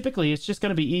 But typically it's just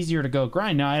going to be easier to go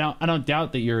grind. Now I don't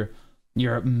doubt that your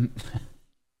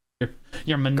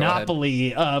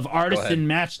monopoly of artisan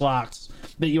matchlocks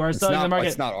that you are selling in the market.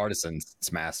 It's not artisans,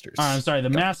 it's masters. Oh, I'm sorry, the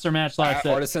master matchlocks.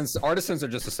 Artisans are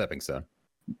just a stepping stone.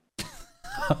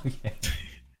 Okay.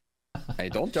 Hey,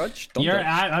 don't judge.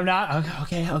 I'm not.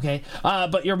 Okay.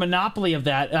 But your monopoly of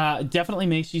that definitely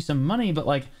makes you some money. But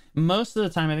like most of the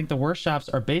time, I think the workshops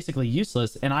are basically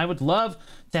useless. And I would love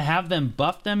to have them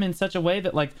buff them in such a way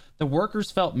that like the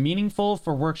workers felt meaningful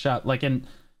for workshop. Like, and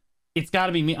it's got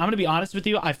to be me. I'm going to be honest with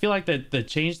you. I feel like the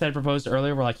change that I proposed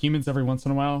earlier, where like humans every once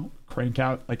in a while crank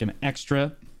out like an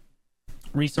extra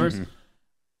resource.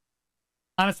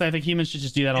 Honestly, I think humans should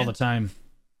just do that all the time.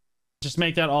 Just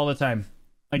make that all the time.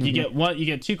 Like you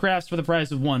get 2 crafts for the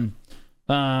price of 1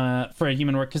 for a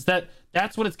human work, because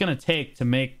that's what it's going to take to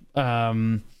make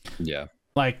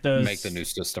like those, make the new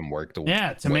system work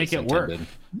to make it work,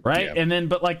 right? Yeah. And then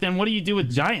then what do you do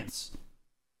with giants?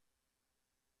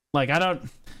 Like I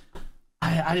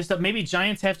just thought maybe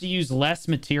giants have to use less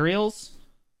materials.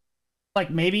 Like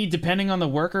maybe depending on the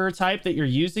worker type that you're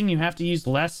using, you have to use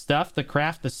less stuff to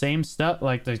craft the same stuff,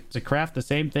 like to craft the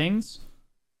same things.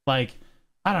 Like,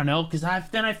 I don't know, because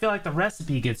then I feel like the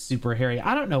recipe gets super hairy.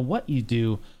 I don't know what you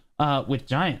do with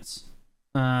giants.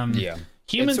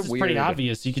 Humans is pretty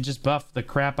obvious. You could just buff the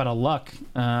crap out of luck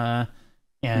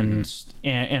and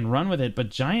run with it. But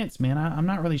giants, man, I'm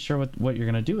not really sure what you're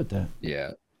gonna do with that.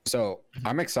 Yeah. So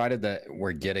I'm excited that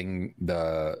we're getting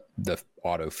the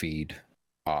auto feed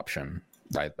option.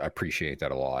 I appreciate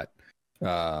that a lot.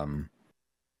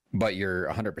 But you're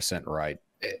 100% right.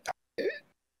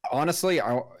 Honestly,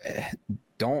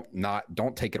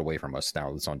 don't take it away from us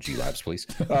now. It's on G Labs, please.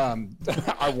 I want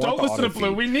don't listen to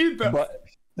Blue. We need that. But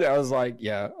I was like,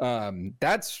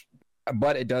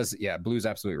 but it does. Yeah, Blue's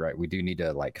absolutely right. We do need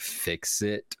to like fix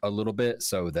it a little bit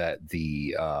so that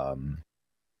the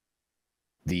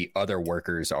other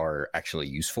workers are actually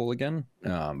useful again,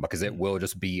 because it will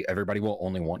just be, everybody will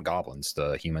only want goblins.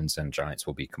 The humans and giants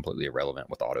will be completely irrelevant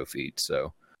with auto feed.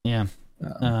 So no,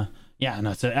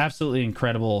 it's an absolutely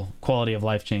incredible quality of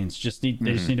life change. They just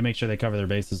need to make sure they cover their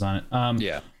bases on it.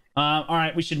 All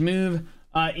right, we should move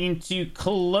into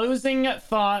closing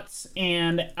thoughts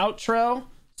and outro.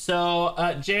 So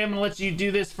Jay, I'm gonna let you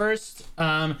do this first.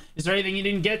 Is there anything you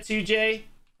didn't get to, Jay?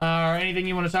 Or anything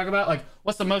you want to talk about? Like,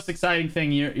 what's the most exciting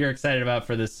thing you're excited about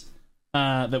for this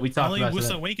that we talked about Woosa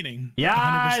today? Awakening.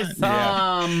 Yes.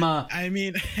 I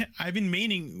mean, I've been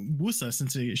maining Woosa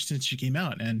since she came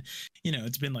out, and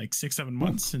it's been like 6-7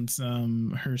 months since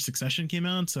her Succession came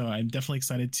out. So I'm definitely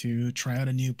excited to try out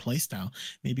a new playstyle,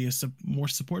 maybe a more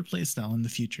support playstyle in the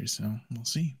future. So we'll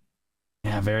see.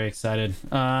 Yeah, very excited.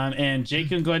 And Jake,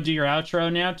 can go ahead and do your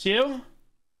outro now too.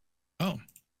 Oh.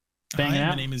 Hi,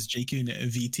 my name is Jakun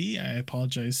VT. I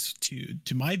apologize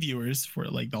to my viewers for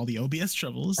like all the OBS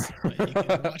troubles. But you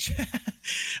can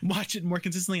watch it more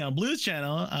consistently on Blue's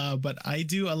channel. But I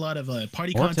do a lot of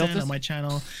party content on my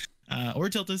channel. Or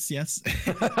Tiltus, yes.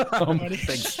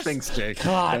 Thanks, Jake.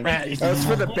 God, that was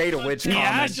for the Beta Witch comment.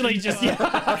 Actually just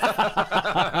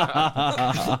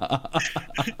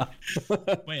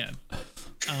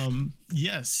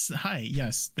yes. Hi.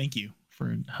 Yes. Thank you.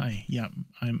 Hi. Yeah,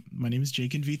 my name is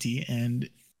Jake and VT, and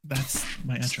That's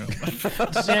my intro.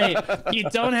 Jay, you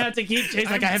don't have to keep. Jay's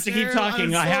like, I have to keep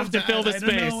talking. I have to fill the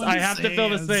space. I have to fill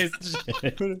the space.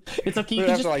 It's okay. You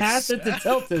can just pass it to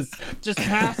Tiltus. Just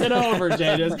pass it over,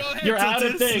 Jay. You're out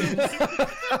of things.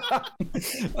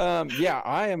 Yeah,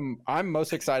 I'm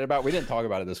most excited about. We didn't talk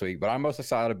about it this week, but I'm most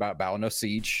excited about Battlefield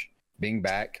Siege being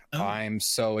back. Oh. I'm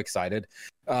so excited.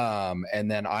 And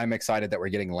then I'm excited that we're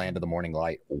getting Land of the Morning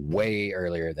Light way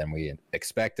earlier than we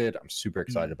expected. I'm super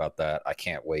excited about that. I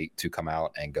can't wait to come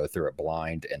out and go through it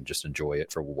blind and just enjoy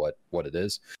it for what it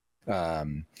is.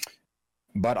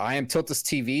 But I am Tiltus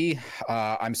TV.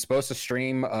 I'm supposed to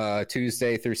stream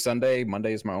Tuesday through Sunday.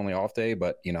 Monday is my only off day,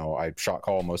 but I shot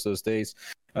call most of those days.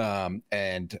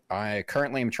 And I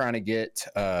currently am trying to get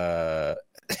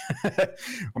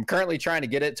I'm currently trying to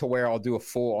get it to where I'll do a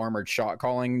full armored shot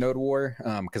calling Node War,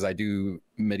 because I do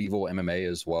medieval MMA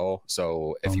as well.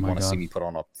 So if you want to see me put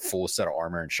on a full set of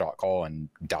armor and shot call and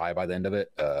die by the end of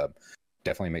it,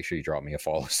 definitely make sure you drop me a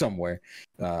follow somewhere.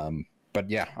 But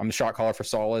yeah, I'm the shot caller for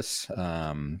Solace.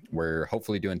 We're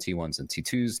hopefully doing T1s and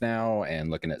T2s now and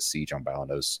looking at Siege on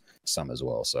Battlenose some as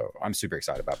well. So I'm super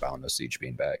excited about Battlenose Siege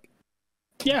being back.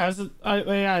 Yeah,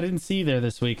 I didn't see you there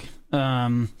this week.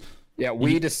 Yeah,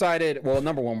 we decided, well,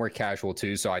 number one, we're casual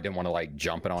too, so I didn't want to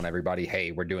jump it on everybody.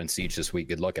 Hey, we're doing Siege this week.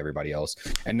 Good luck, everybody else.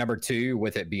 And number two,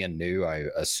 with it being new, I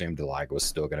assumed the lag was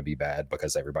still going to be bad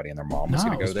because everybody and their mom was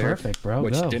going to go there. Perfect, bro.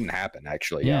 Which didn't happen,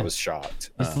 actually. Yeah, I was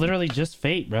shocked. It's literally just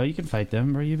fate, bro. You can fight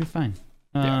them, bro. You'll be fine.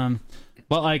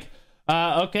 But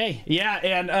okay, yeah,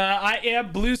 and I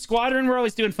am Blue Squadron. We're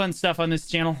always doing fun stuff on this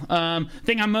channel.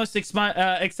 Thing I'm most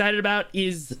excited about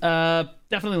is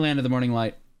definitely Land of the Morning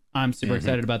Light. I'm super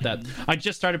excited about that. I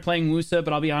just started playing Woosa,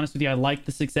 but I'll be honest with you, I like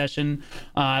the Succession.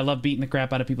 I love beating the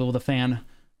crap out of people with a fan.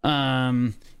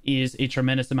 Is a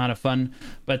tremendous amount of fun.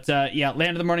 But yeah,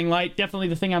 Land of the Morning Light, definitely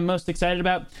the thing I'm most excited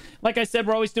about. Like I said,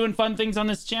 we're always doing fun things on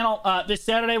this channel. This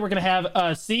Saturday, we're going to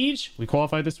have Siege. We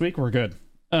qualified this week. We're good.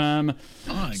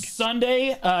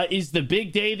 Sunday is the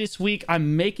big day this week.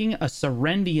 I'm making a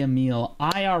Serendia meal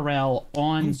IRL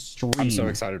on stream. I'm so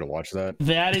excited to watch that.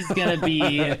 That is going to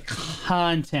be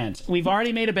content. We've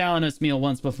already made a Balanos meal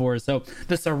once before, so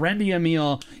the Serendia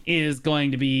meal is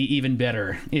going to be even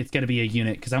better. It's going to be a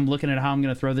unit because I'm looking at how I'm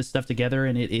going to throw this stuff together,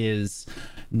 and it is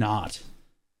not.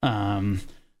 I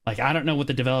don't know what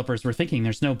the developers were thinking.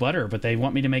 There's no butter, but they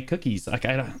want me to make cookies.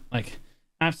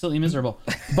 Absolutely miserable,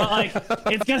 but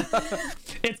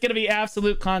it's gonna be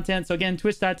absolute content. So again,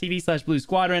 twitch.tv/Blue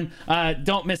Squadron.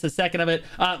 Don't miss a second of it.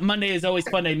 Monday is always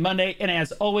Fun Day Monday, and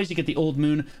as always, you get the Old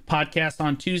Moon podcast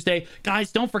on Tuesday.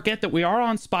 Guys, don't forget that we are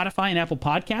on Spotify and Apple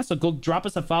Podcasts, so go drop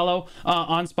us a follow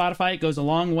on Spotify. It goes a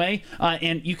long way,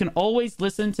 and you can always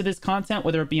listen to this content,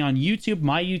 whether it be on YouTube,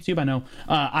 my YouTube. I know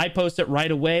I post it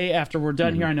right away after we're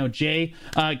done here. I know Jay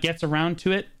gets around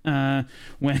to it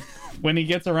when he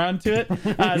gets around to it.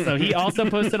 So he also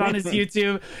posted on his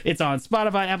YouTube. It's on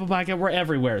Spotify, Apple Podcast. We're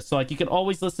everywhere. So you can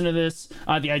always listen to this.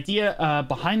 The idea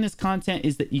behind this content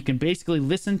is that you can basically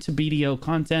listen to BDO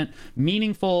content,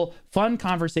 meaningful, fun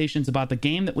conversations about the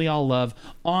game that we all love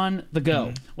on the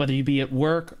go, whether you be at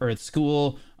work or at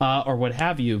school or what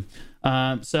have you.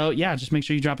 So yeah, just make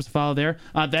sure you drop us a follow there.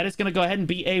 That is going to go ahead and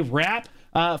be a wrap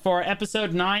for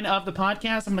episode 9 of the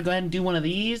podcast. I'm going to go ahead and do one of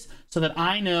these so that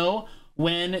I know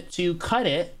when to cut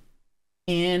it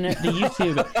in the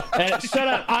YouTube. Shut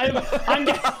up.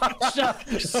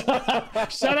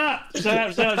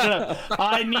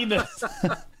 I need this.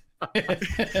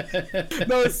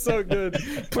 No, it's so good.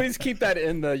 Please keep that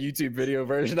in the YouTube video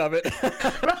version of it. Blue.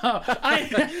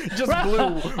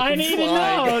 I need to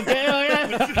know.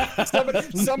 Okay.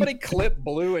 Somebody clip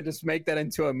Blue and just make that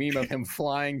into a meme of him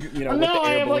flying. With the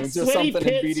I air have balloons or sweaty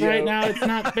something in pits video. right now. It's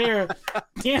not fair.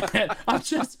 Damn it!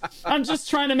 I'm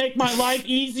just trying to make my life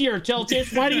easier,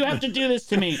 Tiltus. Why do you have to do this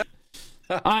to me?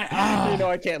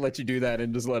 I can't let you do that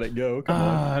and just let it go. Come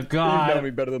on. God. You know me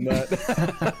better than that.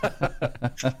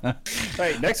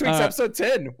 Hey, next week's episode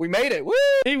 10. We made it. Woo!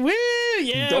 Hey, woo!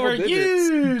 Yeah, Double we're digits.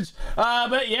 huge.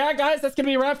 But yeah, guys, that's gonna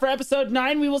be a wrap for episode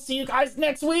 9. We will see you guys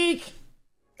next week.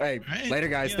 Hey, later,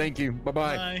 guys. Yeah. Thank you.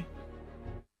 Bye-bye. Bye.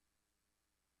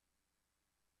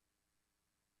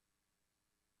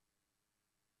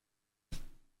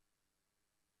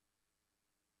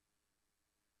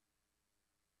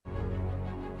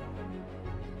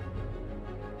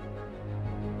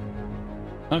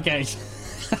 Okay.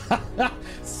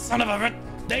 Son of a...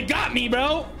 They got me,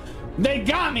 bro! They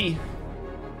got me!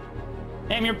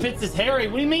 Damn, your pits is hairy.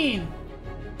 What do you mean?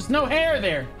 There's no hair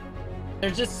there.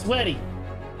 They're just sweaty.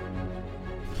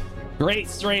 Great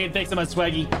stream. Thanks so much,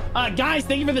 Swaggy. Guys,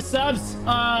 thank you for the subs.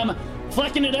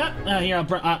 Flecking it up. Here,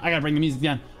 I gotta bring the music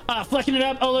down. Flecking it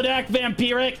up, Olodak,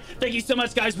 Vampiric. Thank you so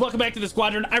much, guys. Welcome back to the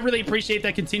squadron. I really appreciate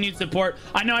that continued support.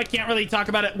 I know I can't really talk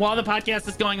about it while the podcast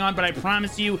is going on, but I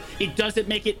promise you it doesn't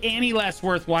make it any less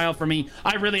worthwhile for me.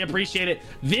 I really appreciate it.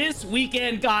 This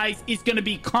weekend, guys, is going to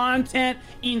be content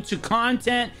into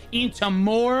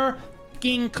more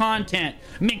content.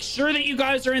 Make sure that you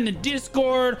guys are in the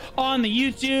Discord, on the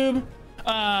YouTube.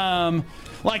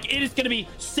 Like, it is gonna be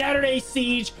Saturday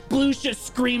Siege, Blue's just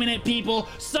screaming at people.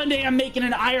 Sunday I'm making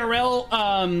an IRL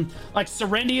like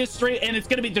Serendia stream, and there's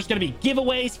gonna be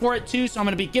giveaways for it too, so I'm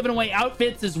gonna be giving away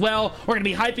outfits as well. We're gonna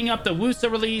be hyping up the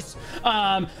Woosa release.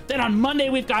 Then on Monday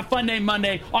we've got Fun Day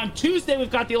Monday. On Tuesday we've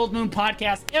got the Old Moon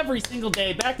podcast every single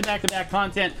day, back to back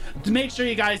content, to make sure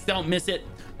you guys don't miss it.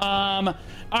 All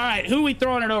right, who are we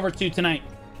throwing it over to tonight?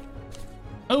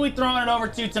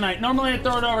 Normally I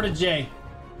throw it over to Jay.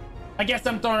 I guess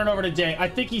I'm throwing it over to Jay. I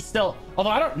think he's still,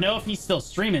 although I don't know if he's still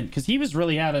streaming, because he was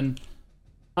really having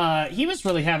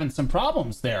some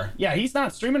problems there. Yeah, he's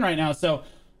not streaming right now. So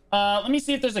let me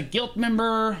see if there's a guild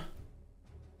member,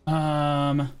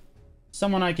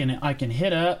 someone I can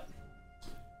hit up.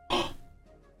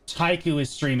 Taiku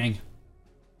is streaming.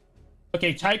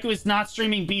 Okay, Taiku is not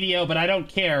streaming BDO, but I don't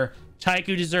care.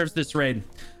 Taiku deserves this raid.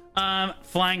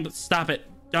 Flying, stop it.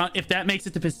 If that makes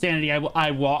it to Pistanity,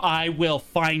 I will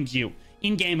find you.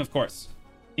 In game, of course.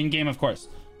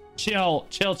 Chill.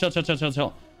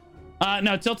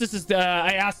 No, Tiltus is,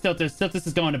 I asked Tiltus. Tiltus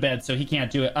is going to bed, so he can't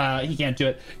do it.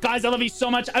 Guys, I love you so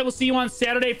much. I will see you on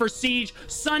Saturday for Siege,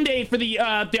 Sunday for the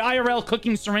IRL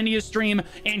Cooking Serendia stream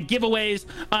and giveaways,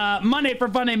 Monday for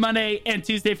Fun Day Monday, and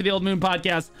Tuesday for the Old Moon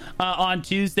podcast on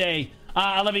Tuesday.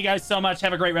 I love you guys so much.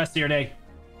 Have a great rest of your day.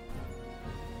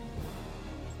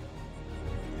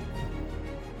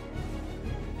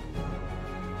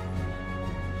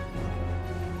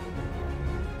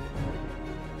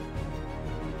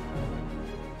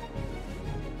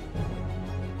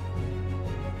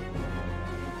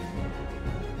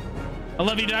 I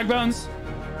love you, Dog Bones.